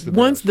mouth. That's the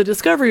once the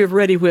discovery of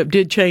Ready Whip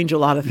did change a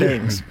lot of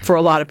things for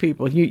a lot of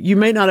people. You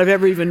may not have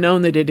ever even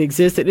known that it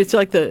existed. It's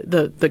like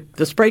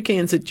the spray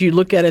cans that you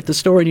look at the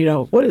store and you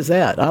know, what is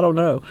that? I don't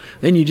know.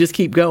 Then you just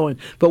keep going.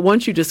 But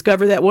once you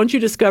discover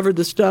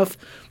the stuff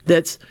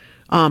that's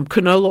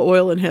canola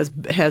oil and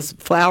has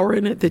flour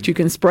in it that you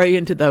can spray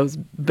into those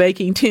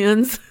baking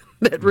tins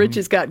that Rich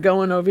has got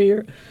going over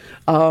here.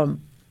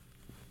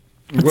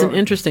 It's an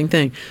interesting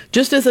thing.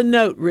 Just as a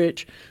note,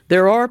 Rich,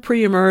 there are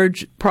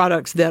pre-emerge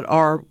products that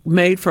are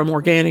made from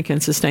organic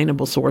and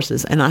sustainable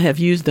sources, and I have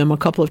used them a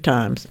couple of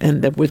times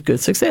and with good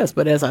success.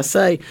 But as I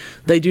say,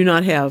 they do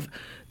not have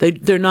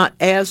they're not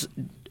as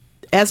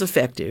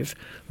effective,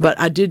 but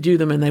I did do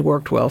them and they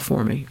worked well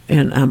for me,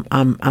 and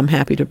I'm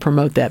happy to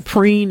promote that.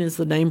 Preen is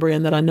the name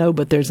brand that I know,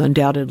 but there's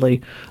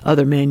undoubtedly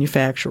other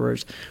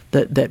manufacturers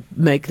that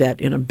make that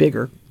in a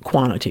bigger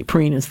quantity.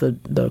 Preen is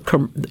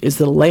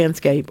the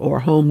landscape or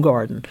home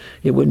garden.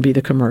 It wouldn't be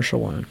the commercial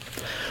one,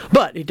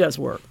 but it does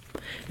work.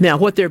 Now,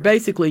 what they're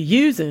basically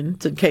using,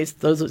 in case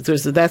that's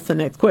the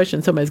next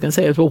question somebody's going to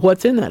say is, well,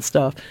 what's in that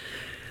stuff?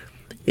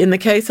 In the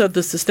case of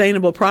the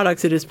sustainable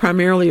products, it is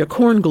primarily a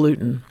corn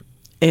gluten.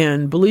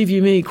 And believe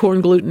you me, corn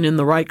gluten in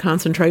the right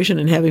concentration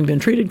and having been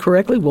treated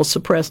correctly will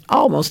suppress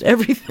almost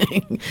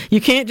everything.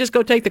 You can't just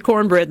go take the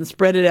cornbread and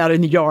spread it out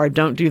in the yard.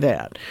 Don't do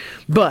that.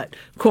 But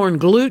corn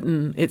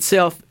gluten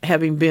itself,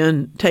 having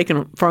been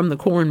taken from the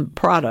corn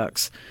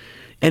products,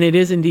 and it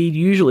is indeed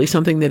usually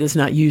something that is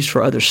not used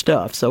for other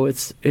stuff. So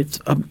it's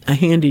a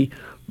handy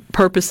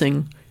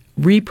repurposing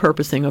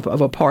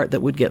of a part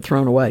that would get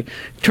thrown away.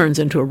 Turns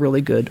into a really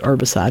good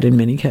herbicide in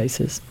many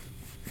cases.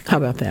 How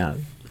about that?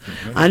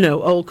 I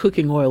know old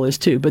cooking oil is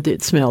too, but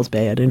it smells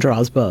bad and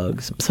draws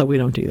bugs, so we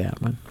don't do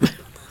that one.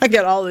 I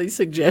get all these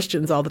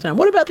suggestions all the time.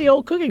 What about the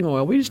old cooking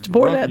oil? We just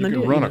pour that in the.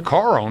 You can run a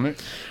car on it.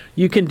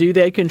 You can do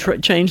that. You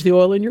can change the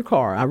oil in your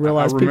car. I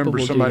realize people will do that. I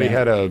remember somebody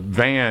had a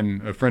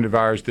van, a friend of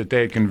ours, that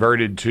they had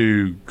converted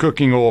to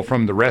cooking oil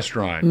from the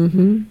restaurant,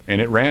 and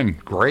it ran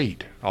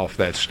great off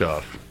that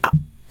stuff.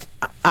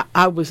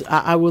 I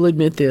will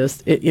admit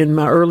this. In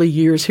my early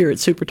years here at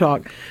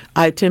SuperTalk,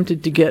 I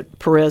attempted to get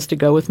Perez to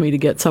go with me to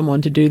get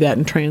someone to do that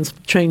and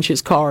change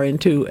his car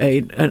into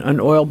an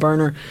oil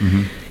burner.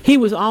 Mm-hmm. He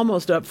was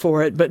almost up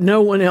for it, but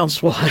no one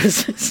else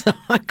was. So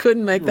I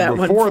couldn't make that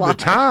one fly. Before the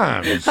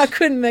times. I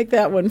couldn't make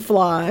that one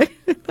fly.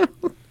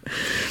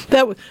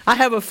 I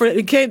have a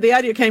friend. The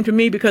idea came to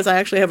me because I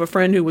actually have a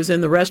friend who was in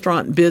the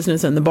restaurant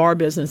business and the bar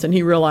business, and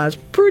he realized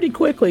pretty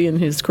quickly in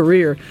his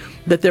career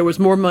that there was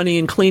more money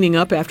in cleaning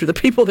up after the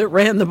people that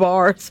ran the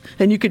bars,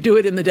 and you could do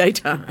it in the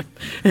daytime.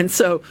 And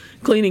so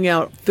cleaning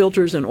out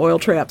filters and oil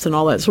traps and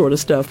all that sort of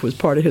stuff was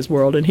part of his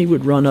world, and he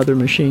would run other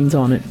machines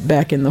on it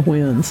back in the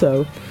when.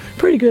 So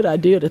pretty good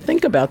idea to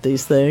think about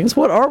these things.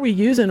 What are we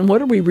using, and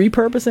what are we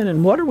repurposing,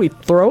 and what are we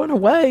throwing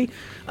away?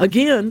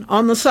 Again,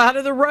 on the side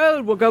of the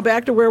road, we'll go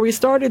back to where we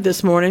started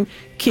this morning.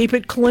 Keep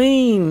it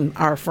clean,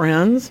 our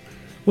friends.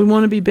 We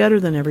want to be better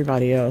than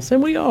everybody else,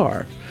 and we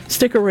are.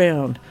 Stick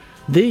around.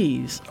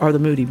 These are the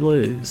Moody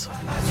Blues.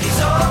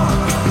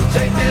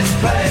 Take this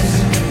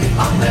place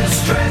on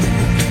this trip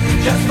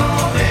just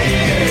for me.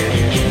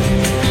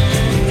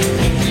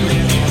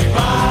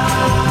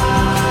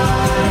 Bye.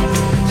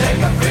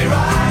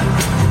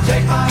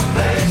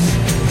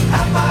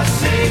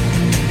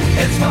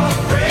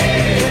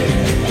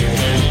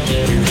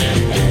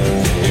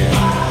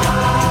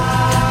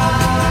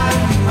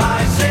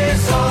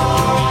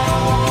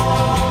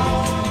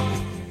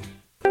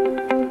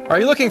 Are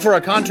you looking for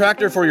a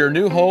contractor for your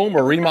new home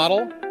or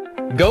remodel?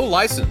 Go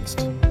licensed.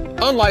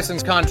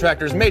 Unlicensed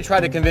contractors may try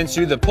to convince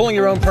you that pulling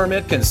your own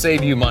permit can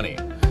save you money,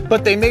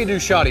 but they may do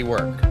shoddy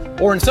work,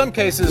 or in some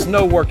cases,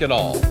 no work at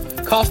all,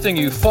 costing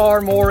you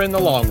far more in the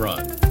long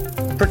run.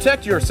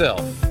 Protect yourself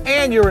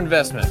and your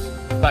investment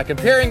by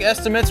comparing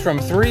estimates from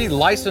 3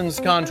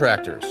 licensed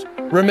contractors.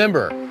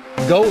 Remember,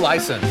 go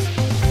licensed.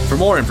 For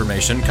more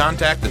information,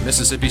 contact the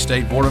Mississippi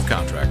State Board of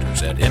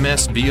Contractors at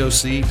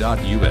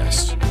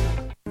msboc.us.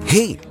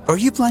 Hey, are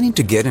you planning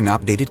to get an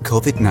updated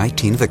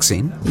COVID-19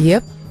 vaccine?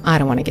 Yep. I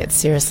don't want to get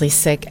seriously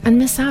sick and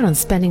miss out on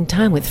spending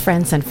time with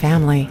friends and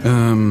family.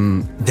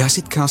 Does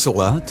it cost a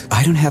lot?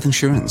 I don't have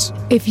insurance.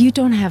 If you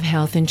don't have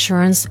health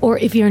insurance, or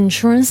if your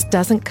insurance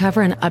doesn't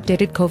cover an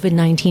updated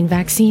COVID-19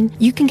 vaccine,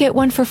 you can get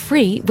one for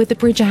free with the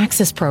Bridge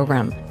Access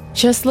program.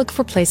 Just look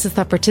for places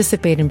that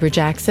participate in Bridge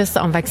Access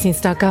on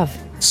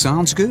vaccines.gov.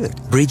 Sounds good.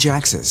 Bridge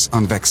Access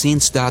on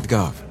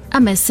vaccines.gov.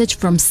 A message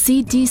from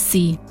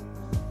CDC.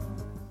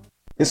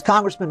 It's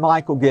Congressman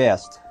Michael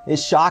Guest.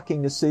 It's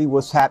shocking to see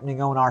what's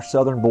happening on our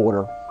southern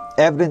border.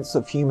 Evidence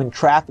of human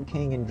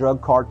trafficking and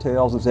drug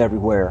cartels is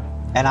everywhere.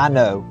 And I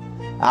know,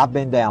 I've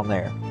been down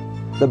there.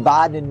 The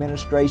Biden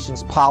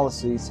administration's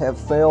policies have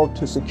failed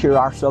to secure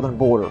our southern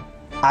border.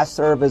 I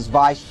serve as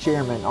vice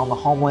chairman on the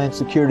Homeland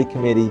Security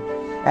Committee,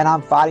 and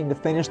I'm fighting to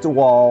finish the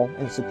wall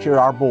and secure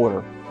our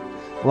border.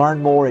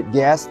 Learn more at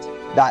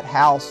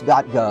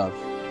guest.house.gov.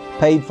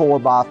 Paid for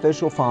by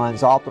official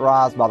funds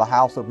authorized by the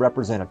House of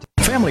Representatives.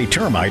 Family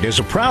Termite is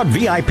a proud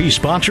VIP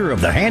sponsor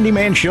of the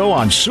Handyman Show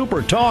on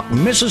SuperTalk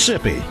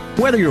Mississippi.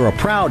 Whether you're a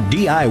proud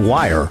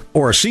DIYer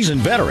or a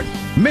seasoned veteran,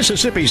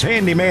 Mississippi's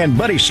handyman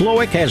Buddy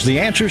Slowick has the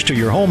answers to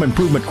your home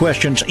improvement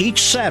questions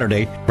each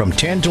Saturday from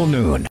 10 till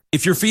noon.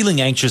 If you're feeling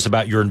anxious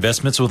about your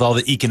investments with all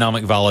the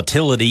economic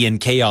volatility and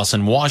chaos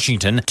in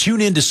Washington,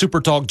 tune in to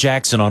Super Talk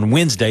Jackson on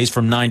Wednesdays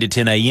from 9 to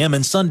 10 a.m.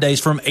 and Sundays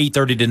from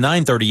 8:30 to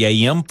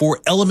 9:30 a.m. for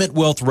Element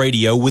Wealth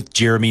Radio with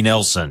Jeremy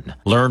Nelson.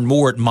 Learn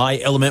more at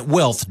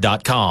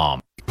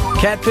myelementwealth.com.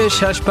 Catfish,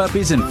 hush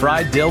puppies, and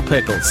fried dill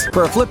pickles.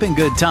 For a flipping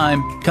good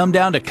time, come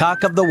down to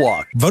Cock of the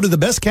Walk. Voted the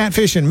best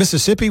catfish in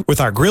Mississippi with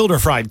our grilled or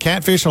fried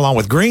catfish along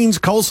with greens,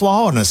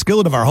 coleslaw, and a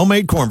skillet of our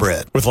homemade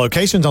cornbread. With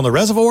locations on the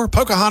Reservoir,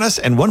 Pocahontas,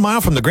 and 1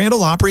 mile from the Grand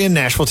Ole Opry in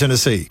Nashville,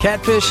 Tennessee.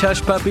 Catfish,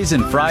 hush puppies,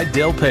 and fried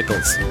dill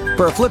pickles.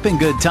 For a flipping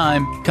good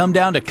time, come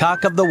down to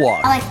Cock of the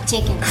Walk. I like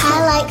chicken.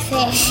 I like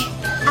fish.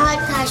 I like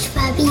hush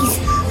puppies.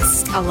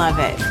 I love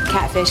it.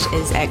 Catfish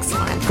is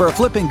excellent. For a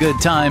flipping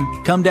good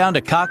time, come down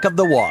to Cock of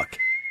the Walk.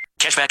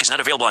 Cashback is not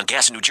available on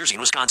gas in New Jersey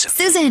and Wisconsin.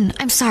 Susan,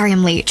 I'm sorry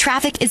I'm late.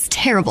 Traffic is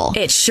terrible.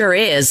 It sure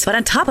is. But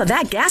on top of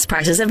that, gas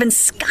prices have been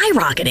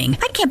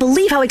skyrocketing. I can't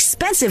believe how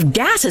expensive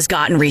gas has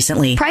gotten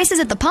recently. Prices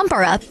at the pump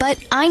are up, but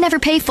I never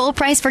pay full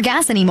price for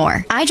gas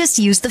anymore. I just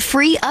use the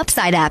free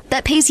Upside app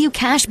that pays you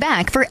cash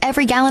back for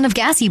every gallon of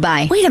gas you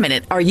buy. Wait a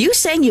minute. Are you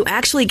saying you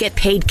actually get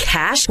paid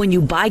cash when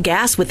you buy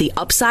gas with the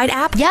Upside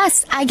app?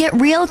 Yes, I get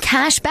real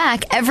cash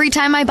back every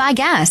time I buy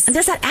gas. And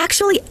does that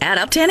actually add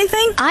up to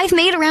anything? I've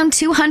made around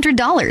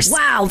 $200.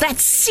 Wow,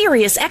 that's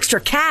serious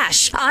extra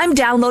cash. I'm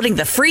downloading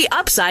the free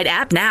Upside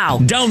app now.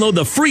 Download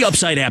the free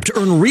Upside app to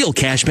earn real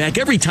cash back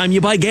every time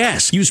you buy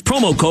gas. Use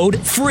promo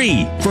code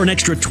FREE for an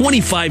extra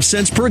 25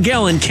 cents per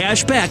gallon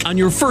cash back on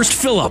your first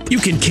fill up. You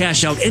can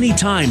cash out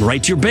anytime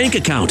right to your bank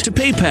account, to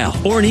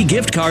PayPal, or any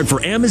gift card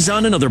for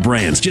Amazon and other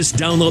brands. Just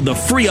download the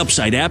free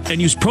Upside app and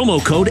use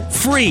promo code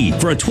FREE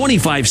for a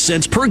 25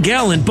 cents per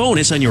gallon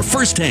bonus on your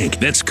first tank.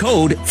 That's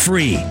code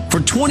FREE for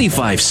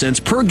 25 cents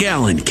per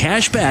gallon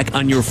cash back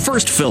on your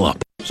first fill up.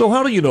 So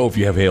how do you know if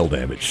you have hail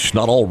damage?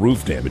 Not all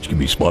roof damage can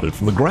be spotted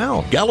from the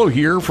ground. Gallo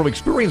here. From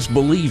experience,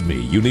 believe me,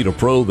 you need a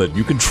pro that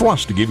you can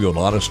trust to give you an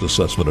honest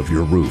assessment of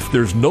your roof.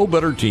 There's no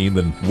better team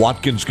than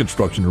Watkins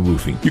Construction and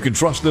Roofing. You can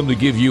trust them to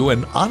give you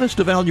an honest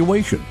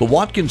evaluation. The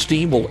Watkins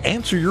team will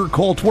answer your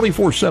call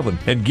 24/7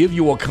 and give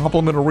you a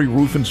complimentary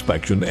roof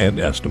inspection and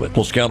estimate.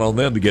 Plus, count on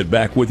them to get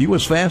back with you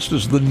as fast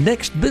as the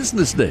next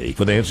business day.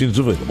 Financing is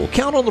available.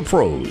 Count on the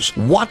pros.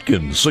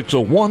 Watkins,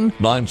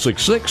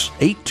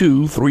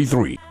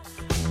 601-966-8233.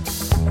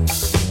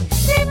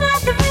 Seem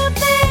like the real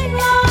thing,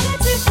 wanted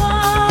to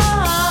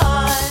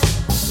find.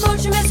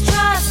 Much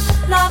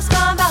mistrust, love's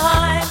gone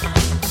behind.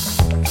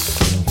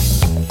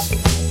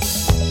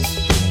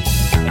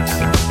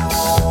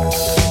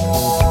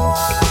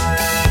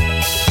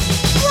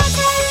 What I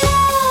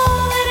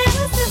love, and it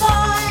was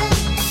divine.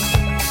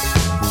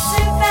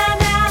 Soon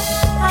found out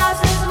how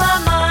to lose my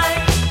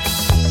mind.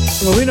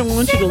 Well, we don't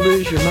want you to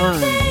lose your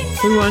mind.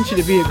 We want you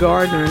to be a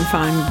gardener and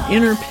find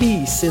inner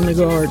peace in the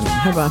garden.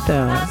 How about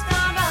that?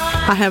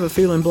 I have a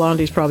feeling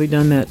Blondie's probably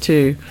done that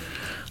too.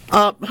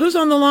 Who's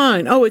on the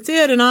line? Oh, it's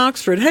Ed in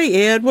Oxford.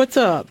 Hey, Ed, what's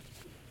up?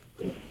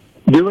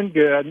 Doing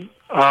good.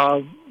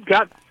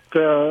 Got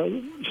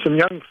some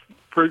young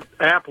fruit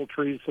apple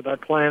trees that I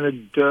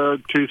planted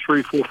 2,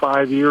 3, 4,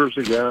 5 years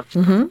ago.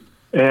 Mm-hmm.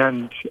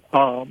 And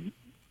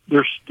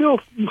there's still,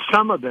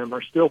 some of them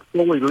are still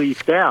fully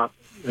leafed out.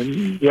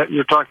 And yet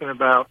you're talking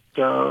about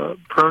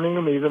pruning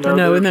them, even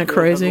though isn't that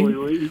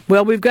crazy?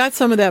 Well, we've got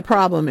some of that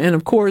problem, and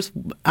of course,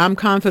 I'm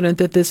confident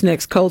that this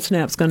next cold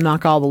snap's going to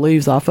knock all the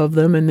leaves off of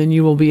them, and then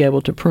you will be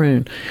able to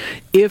prune.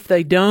 If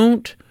they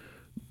don't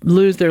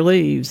lose their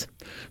leaves,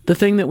 the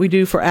thing that we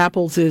do for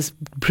apples is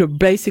to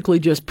basically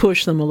just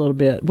push them a little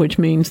bit, which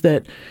means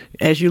that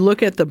as you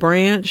look at the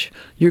branch,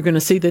 you're going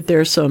to see that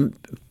there's some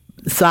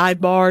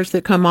sidebars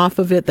that come off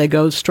of it. They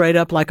go straight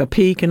up like a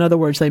peak. In other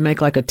words, they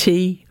make like a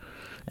T.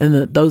 And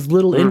those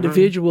little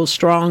individual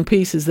strong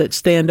pieces that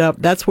stand up,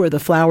 that's where the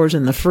flowers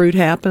and the fruit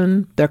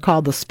happen. They're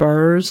called the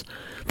spurs.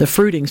 The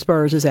fruiting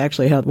spurs is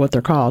actually what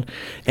they're called.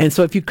 And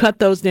so if you cut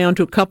those down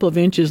to a couple of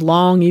inches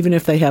long, even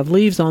if they have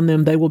leaves on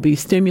them, they will be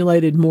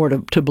stimulated more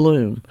to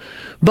bloom.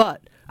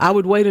 But I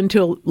would wait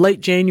until late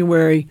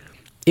January.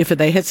 If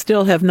they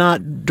still have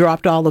not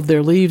dropped all of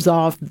their leaves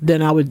off,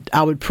 then I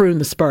would prune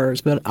the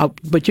spurs.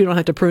 But you don't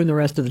have to prune the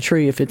rest of the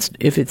tree if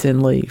it's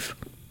in leaf.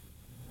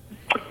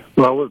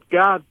 Well, we've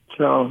got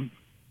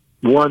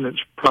one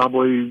that's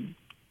probably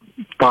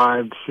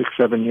 5, 6,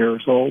 7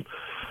 years old,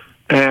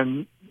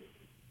 and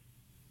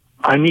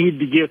I need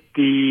to get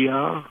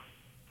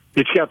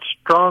it's got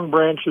strong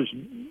branches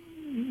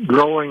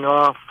growing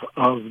off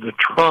of the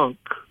trunk,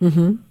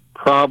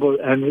 probably,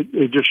 and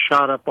it just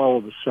shot up all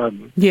of a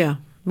sudden. Yeah,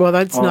 well,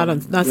 that's not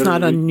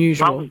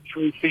unusual. Probably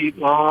 3 feet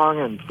long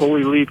and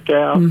fully leafed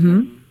out.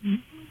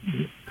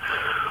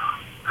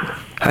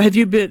 Have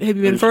you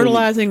been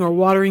fertilizing or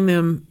watering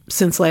them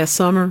since last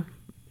summer?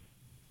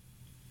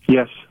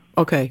 Yes.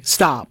 Okay,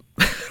 stop.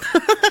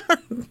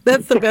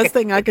 That's the best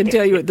thing I can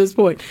tell you at this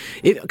point.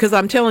 Because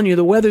I'm telling you,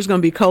 the weather's going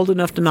to be cold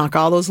enough to knock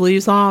all those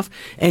leaves off.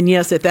 And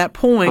yes, at that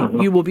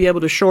point, you will be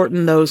able to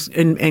shorten those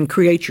and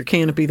create your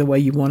canopy the way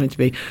you want it to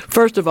be.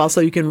 First of all, so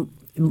you can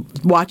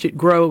watch it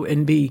grow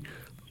and be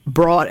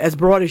broad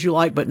as you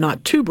like, but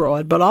not too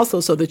broad, but also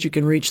so that you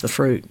can reach the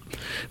fruit.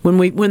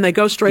 When they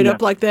go straight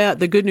up like that,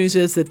 the good news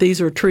is that these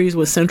are trees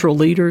with central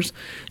leaders,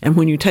 and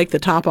when you take the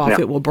top off,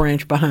 it will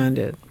branch behind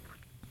it.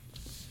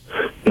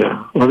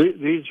 Yeah. Well,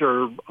 these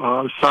are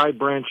side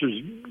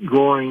branches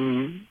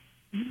growing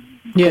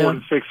 4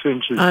 to 6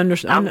 inches. I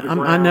understand.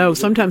 I know.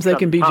 Sometimes they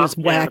can be just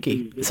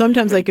wacky.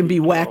 Sometimes they can be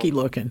wacky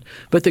looking.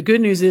 But the good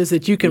news is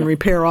that you can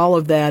repair all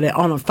of that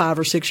on a 5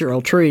 or 6 year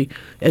old tree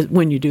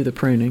when you do the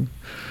pruning.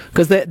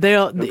 Because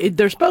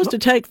they're supposed to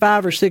take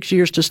 5 or 6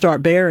 years to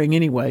start bearing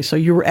anyway. So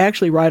you're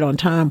actually right on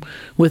time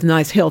with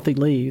nice, healthy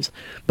leaves.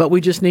 But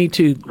we just need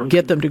to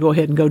get them to go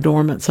ahead and go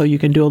dormant so you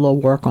can do a little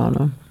work on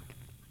them.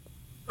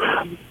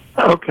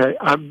 Okay.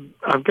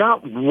 I've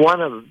got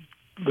one of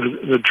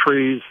the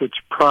trees that's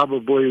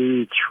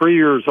probably 3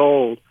 years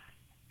old,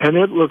 and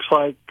it looks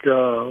like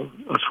a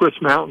Swiss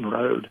mountain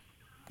road.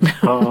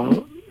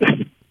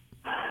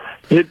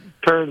 It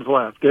turns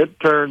left. It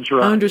turns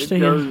right. I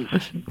understand.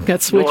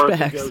 Got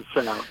switchbacks. It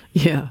goes south.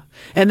 Yeah,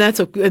 and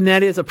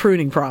that is a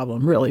pruning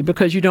problem, really,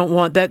 because you don't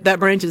want that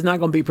branch is not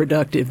going to be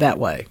productive that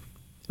way.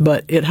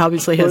 But it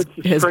obviously has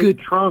good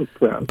trunk,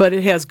 though. But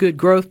it has good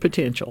growth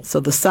potential. So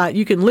the side,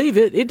 you can leave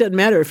it. It doesn't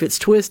matter if it's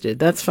twisted.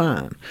 That's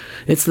fine.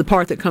 It's the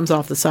part that comes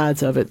off the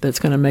sides of it that's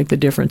going to make the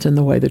difference in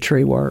the way the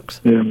tree works.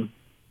 Yeah.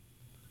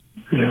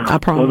 I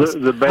promise.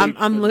 Well,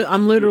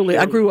 I'm literally.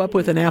 I grew up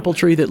with an apple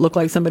tree that looked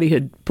like somebody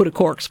had put a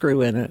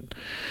corkscrew in it,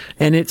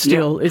 and it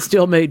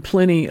still made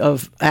plenty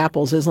of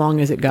apples as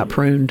long as it got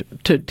pruned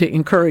to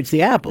encourage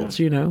the apples.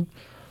 You know.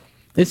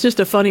 It's just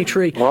a funny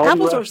tree.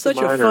 Apples are such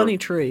a funny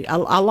tree.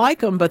 I like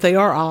them, but they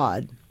are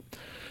odd.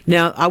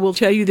 Now, I will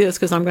tell you this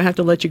because I'm going to have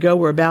to let you go.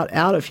 We're about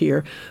out of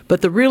here. But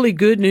the really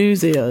good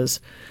news is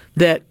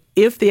that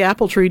if the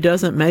apple tree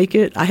doesn't make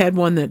it, I had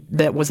one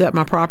that was at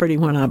my property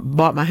when I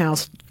bought my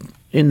house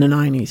in the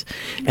 90s,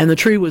 and the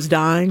tree was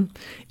dying.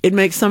 It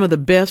makes some of the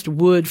best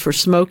wood for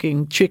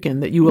smoking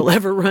chicken that you will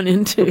ever run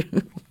into.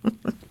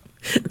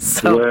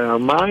 Well,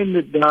 mine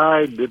that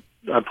died that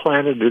I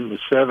planted in the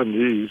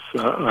 70s.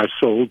 I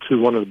sold to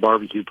one of the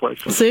barbecue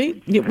places.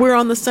 See, we're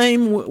on the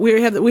same.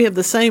 We have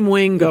the same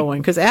wing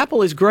going because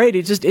apple is great.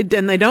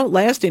 And they don't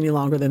last any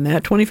longer than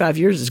that. 25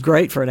 years is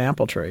great for an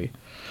apple tree.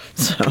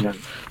 So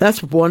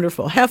that's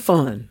wonderful. Have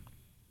fun.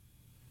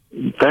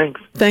 Thanks.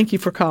 Thank you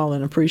for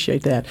calling.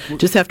 Appreciate that.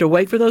 Just have to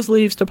wait for those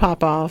leaves to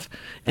pop off,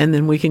 and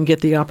then we can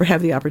have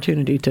the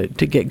opportunity to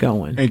get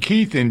going. And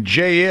Keith in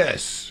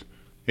JS.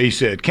 He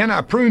said, "Can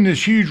I prune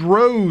this huge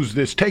rose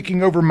that's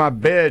taking over my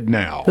bed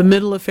now?" The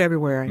middle of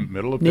February.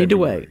 Need to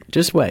wait.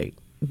 Just wait.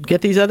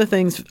 Get these other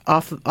things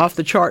off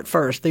the chart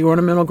first. The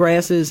ornamental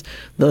grasses,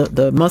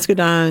 the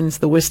muscadines,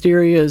 the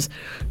wisterias,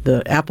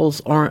 the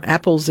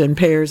apples and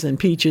pears and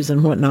peaches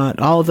and whatnot.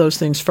 All of those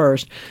things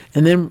first,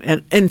 and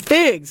then and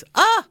figs.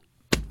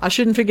 I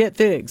shouldn't forget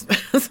figs.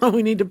 So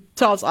we need to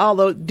toss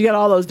get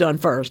all those done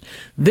first.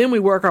 Then we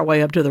work our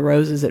way up to the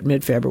roses at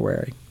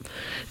mid-February.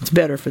 It's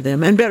better for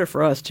them and better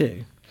for us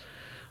too.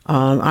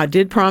 I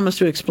did promise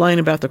to explain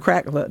about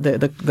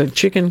the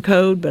chicken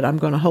code, but I'm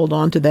going to hold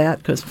on to that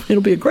because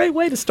it'll be a great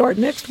way to start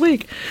next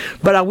week.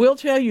 But I will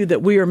tell you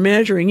that we are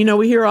measuring. You know,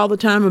 we hear all the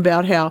time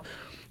about how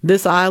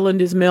this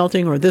island is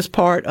melting or this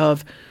part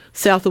of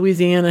South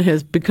Louisiana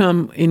has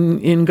become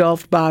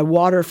engulfed by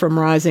water from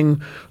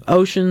rising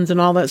oceans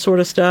and all that sort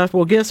of stuff.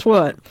 Well, guess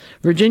what?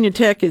 Virginia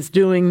Tech is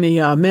doing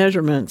the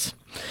measurements.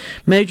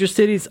 Major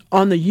cities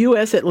on the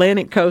U.S.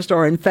 Atlantic coast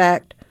are, in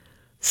fact,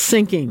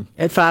 sinking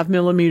at 5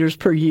 millimeters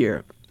per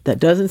year. That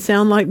doesn't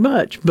sound like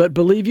much, but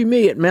believe you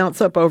me, it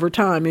mounts up over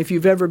time. If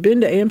you've ever been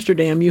to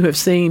Amsterdam, you have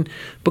seen,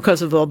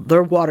 because of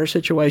their water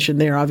situation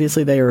there,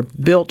 obviously they are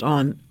built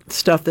on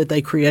stuff that they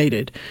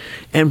created.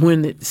 And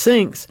when it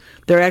sinks,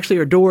 there actually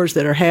are doors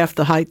that are half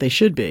the height they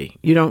should be.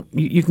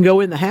 You can go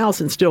in the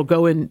house and still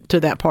go into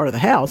that part of the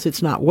house.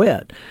 It's not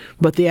wet,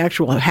 but the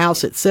actual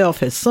house itself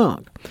has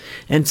sunk.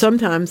 And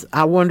sometimes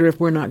I wonder if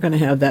we're not going to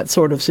have that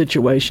sort of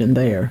situation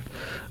there.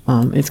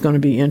 It's going to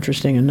be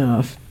interesting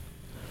enough.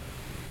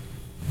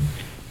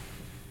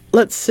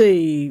 Let's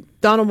see.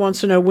 Donald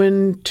wants to know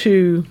when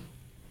to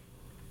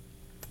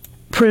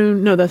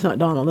prune. No, that's not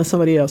Donald. That's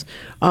somebody else.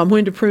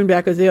 When to prune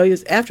back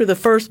azaleas. After the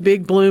first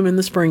big bloom in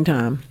the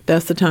springtime.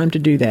 That's the time to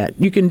do that.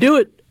 You can do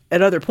it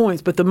at other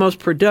points, but the most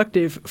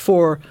productive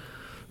for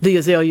the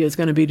azalea is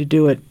going to be to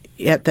do it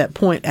at that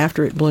point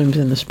after it blooms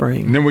in the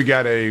spring. And then we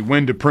got a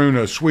when to prune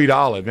a sweet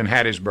olive in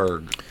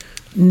Hattiesburg.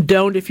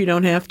 Don't if you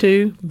don't have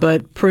to,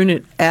 but prune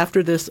it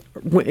after this.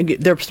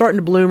 They're starting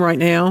to bloom right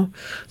now,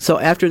 so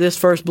after this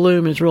first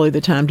bloom is really the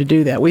time to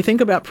do that. We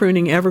think about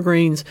pruning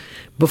evergreens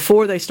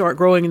before they start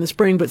growing in the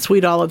spring, but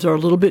sweet olives are a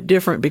little bit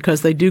different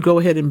because they do go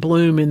ahead and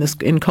bloom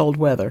in cold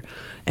weather,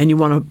 and you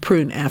want to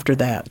prune after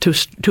that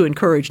to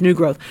encourage new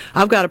growth.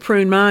 I've got to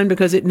prune mine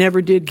because it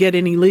never did get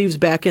any leaves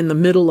back in the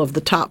middle of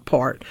the top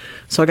part,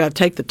 so I got to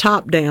take the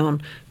top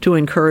down to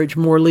encourage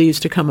more leaves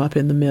to come up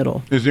in the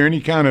middle. Is there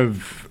any kind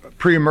of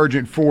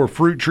pre-emergent for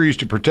fruit trees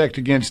to protect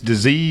against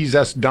disease?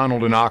 That's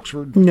Donald in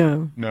Oxford.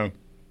 No.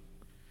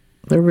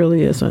 There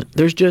really isn't.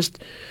 There's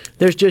just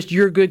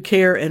your good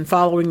care and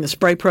following the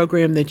spray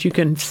program that you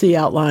can see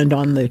outlined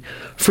on the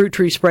fruit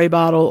tree spray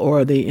bottle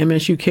or the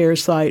MSU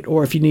Cares site,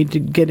 or if you need to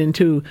get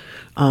into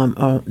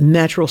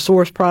natural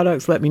source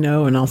products, let me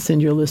know and I'll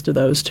send you a list of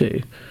those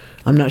too.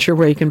 I'm not sure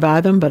where you can buy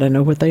them, but I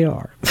know what they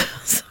are.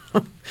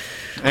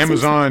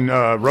 Amazon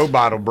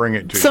robot will bring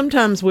it to you.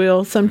 Sometimes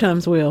will.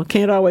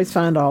 Can't always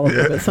find all of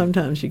it, but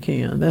sometimes you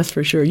can. That's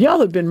for sure. Y'all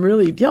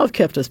have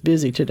kept us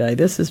busy today.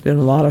 This has been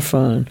a lot of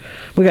fun.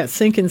 We got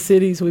sinking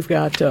cities. We've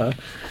got,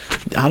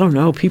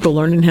 people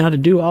learning how to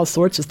do all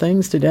sorts of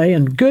things today,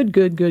 and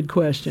good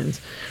questions.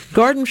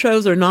 Garden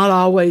shows are not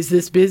always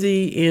this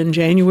busy in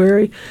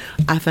January.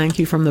 I thank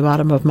you from the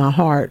bottom of my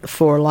heart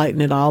for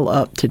lighting it all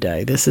up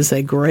today. This is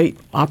a great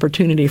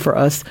opportunity for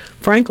us,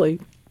 frankly.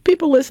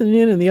 People listening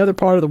in the other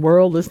part of the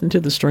world, listening to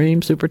the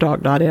stream,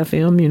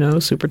 supertalk.fm,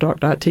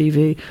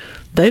 supertalk.tv,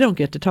 they don't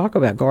get to talk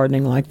about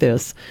gardening like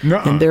this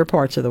in their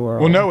parts of the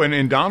world. Well, no,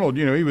 and Donald,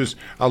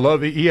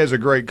 he has a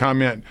great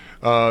comment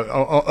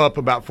up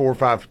about 4 or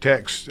 5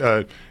 texts,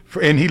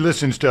 and he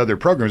listens to other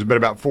programs, but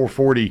about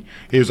 4:40,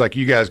 he was like,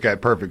 you guys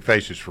got perfect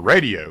faces for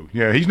radio.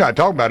 He's not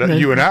talking about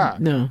you and I.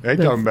 No. He's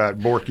talking about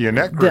Borky and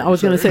that group. I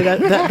was going to say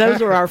that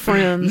those are our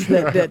friends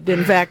that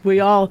in fact, we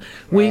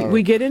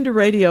get into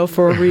radio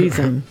for a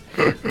reason.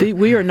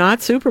 We are not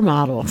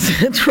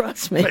supermodels.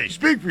 Trust me. Hey,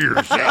 speak for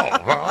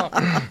yourself, huh?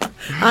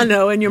 I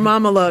know, and your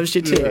mama loves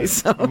you too.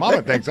 So.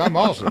 Mama thinks I'm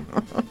awesome.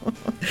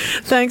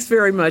 Thanks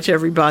very much,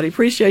 everybody.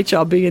 Appreciate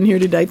y'all being here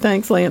today.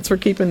 Thanks, Lance, for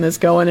keeping this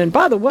going. And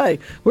by the way,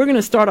 we're going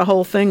to start a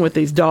whole thing with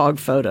these dog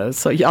photos,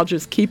 so y'all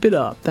just keep it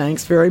up.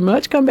 Thanks very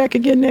much. Come back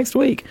again next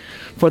week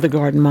for the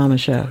Garden Mama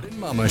Show. Garden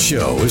Mama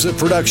Show is a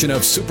production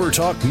of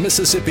SuperTalk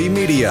Mississippi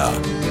Media.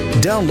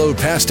 Download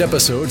past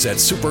episodes at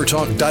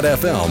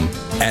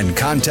supertalk.fm and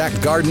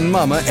contact Garden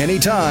Mama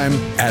anytime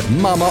at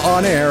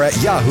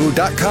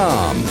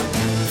mamaonair@yahoo.com.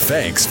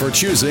 Thanks for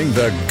choosing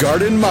the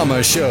Garden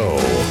Mama Show.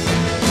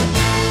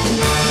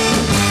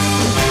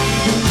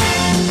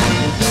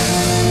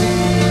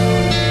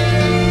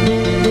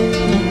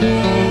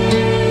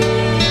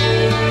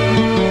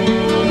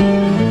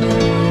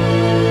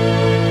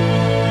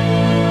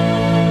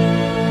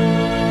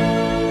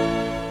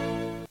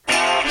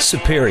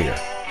 Superior.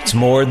 It's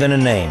more than a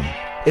name.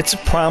 It's a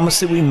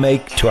promise that we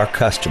make to our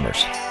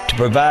customers to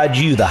provide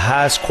you the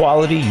highest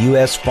quality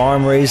U.S.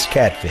 farm-raised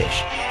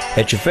catfish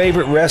at your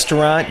favorite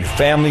restaurant, your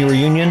family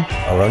reunion,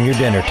 or on your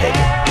dinner table.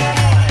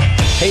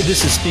 Hey,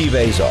 this is Steve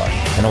Azar,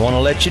 and I want to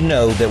let you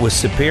know that with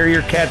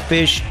Superior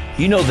Catfish,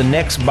 you know the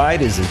next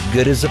bite is as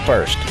good as the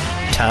first,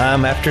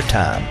 time after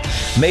time.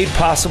 Made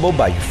possible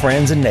by your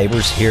friends and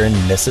neighbors here in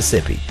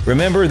Mississippi.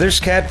 Remember, there's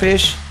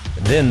catfish,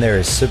 then there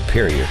is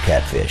Superior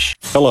Catfish.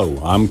 Hello,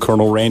 I'm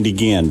Colonel Randy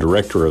Ginn,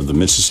 Director of the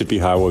Mississippi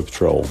Highway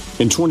Patrol.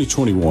 In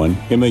 2021,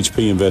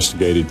 MHP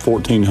investigated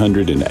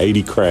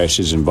 1,480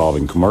 crashes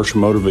involving commercial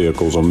motor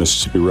vehicles on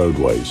Mississippi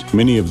roadways.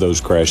 Many of those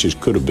crashes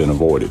could have been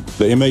avoided.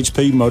 The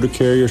MHP Motor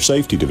Carrier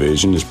Safety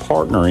Division is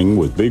partnering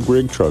with big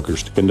rig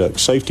truckers to conduct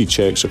safety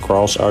checks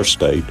across our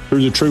state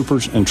through the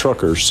Troopers and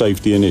Truckers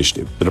Safety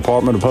Initiative. The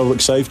Department of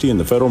Public Safety and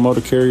the Federal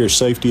Motor Carrier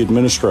Safety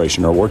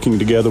Administration are working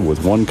together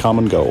with one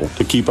common goal: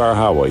 to keep our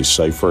highways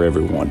safe for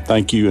everyone.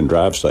 Thank you and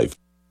drive safe.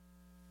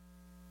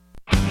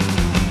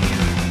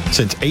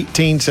 Since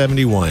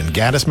 1871,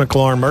 Gaddis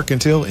McLaurin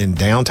Mercantile in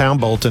downtown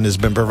Bolton has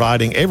been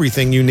providing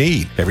everything you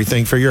need.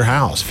 Everything for your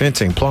house,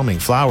 fencing, plumbing,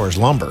 flowers,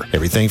 lumber.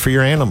 Everything for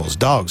your animals,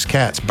 dogs,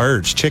 cats,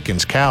 birds,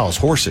 chickens, cows,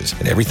 horses,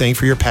 and everything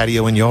for your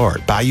patio and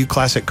yard. Bayou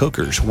Classic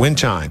cookers, wind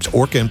chimes,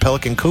 Orca and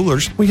Pelican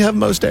coolers. We have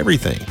most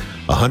everything.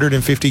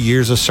 150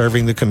 years of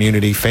serving the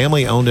community,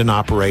 family owned and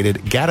operated.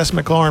 Gaddis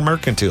McLaurin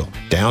Mercantile,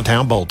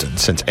 downtown Bolton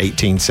since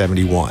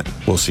 1871.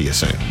 We'll see you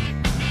soon.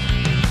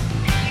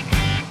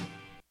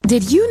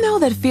 Did you know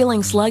that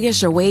feeling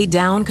sluggish or weighed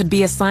down could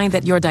be a sign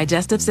that your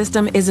digestive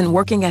system isn't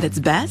working at its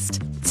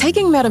best?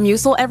 Taking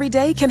Metamucil every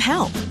day can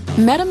help.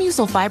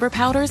 Metamucil fiber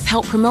powders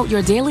help promote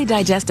your daily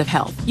digestive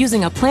health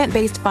using a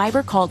plant-based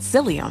fiber called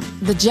psyllium.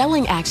 The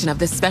gelling action of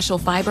this special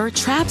fiber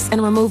traps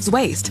and removes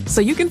waste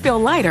so you can feel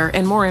lighter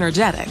and more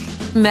energetic.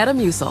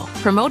 Metamucil,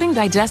 promoting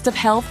digestive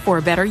health for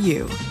a better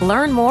you.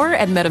 Learn more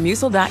at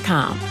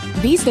metamucil.com.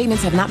 These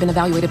statements have not been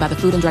evaluated by the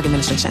Food and Drug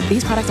Administration.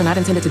 These products are not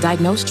intended to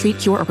diagnose, treat,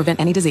 cure, or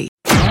prevent any disease.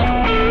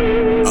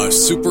 A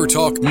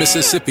SuperTalk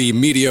Mississippi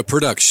Media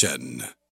production.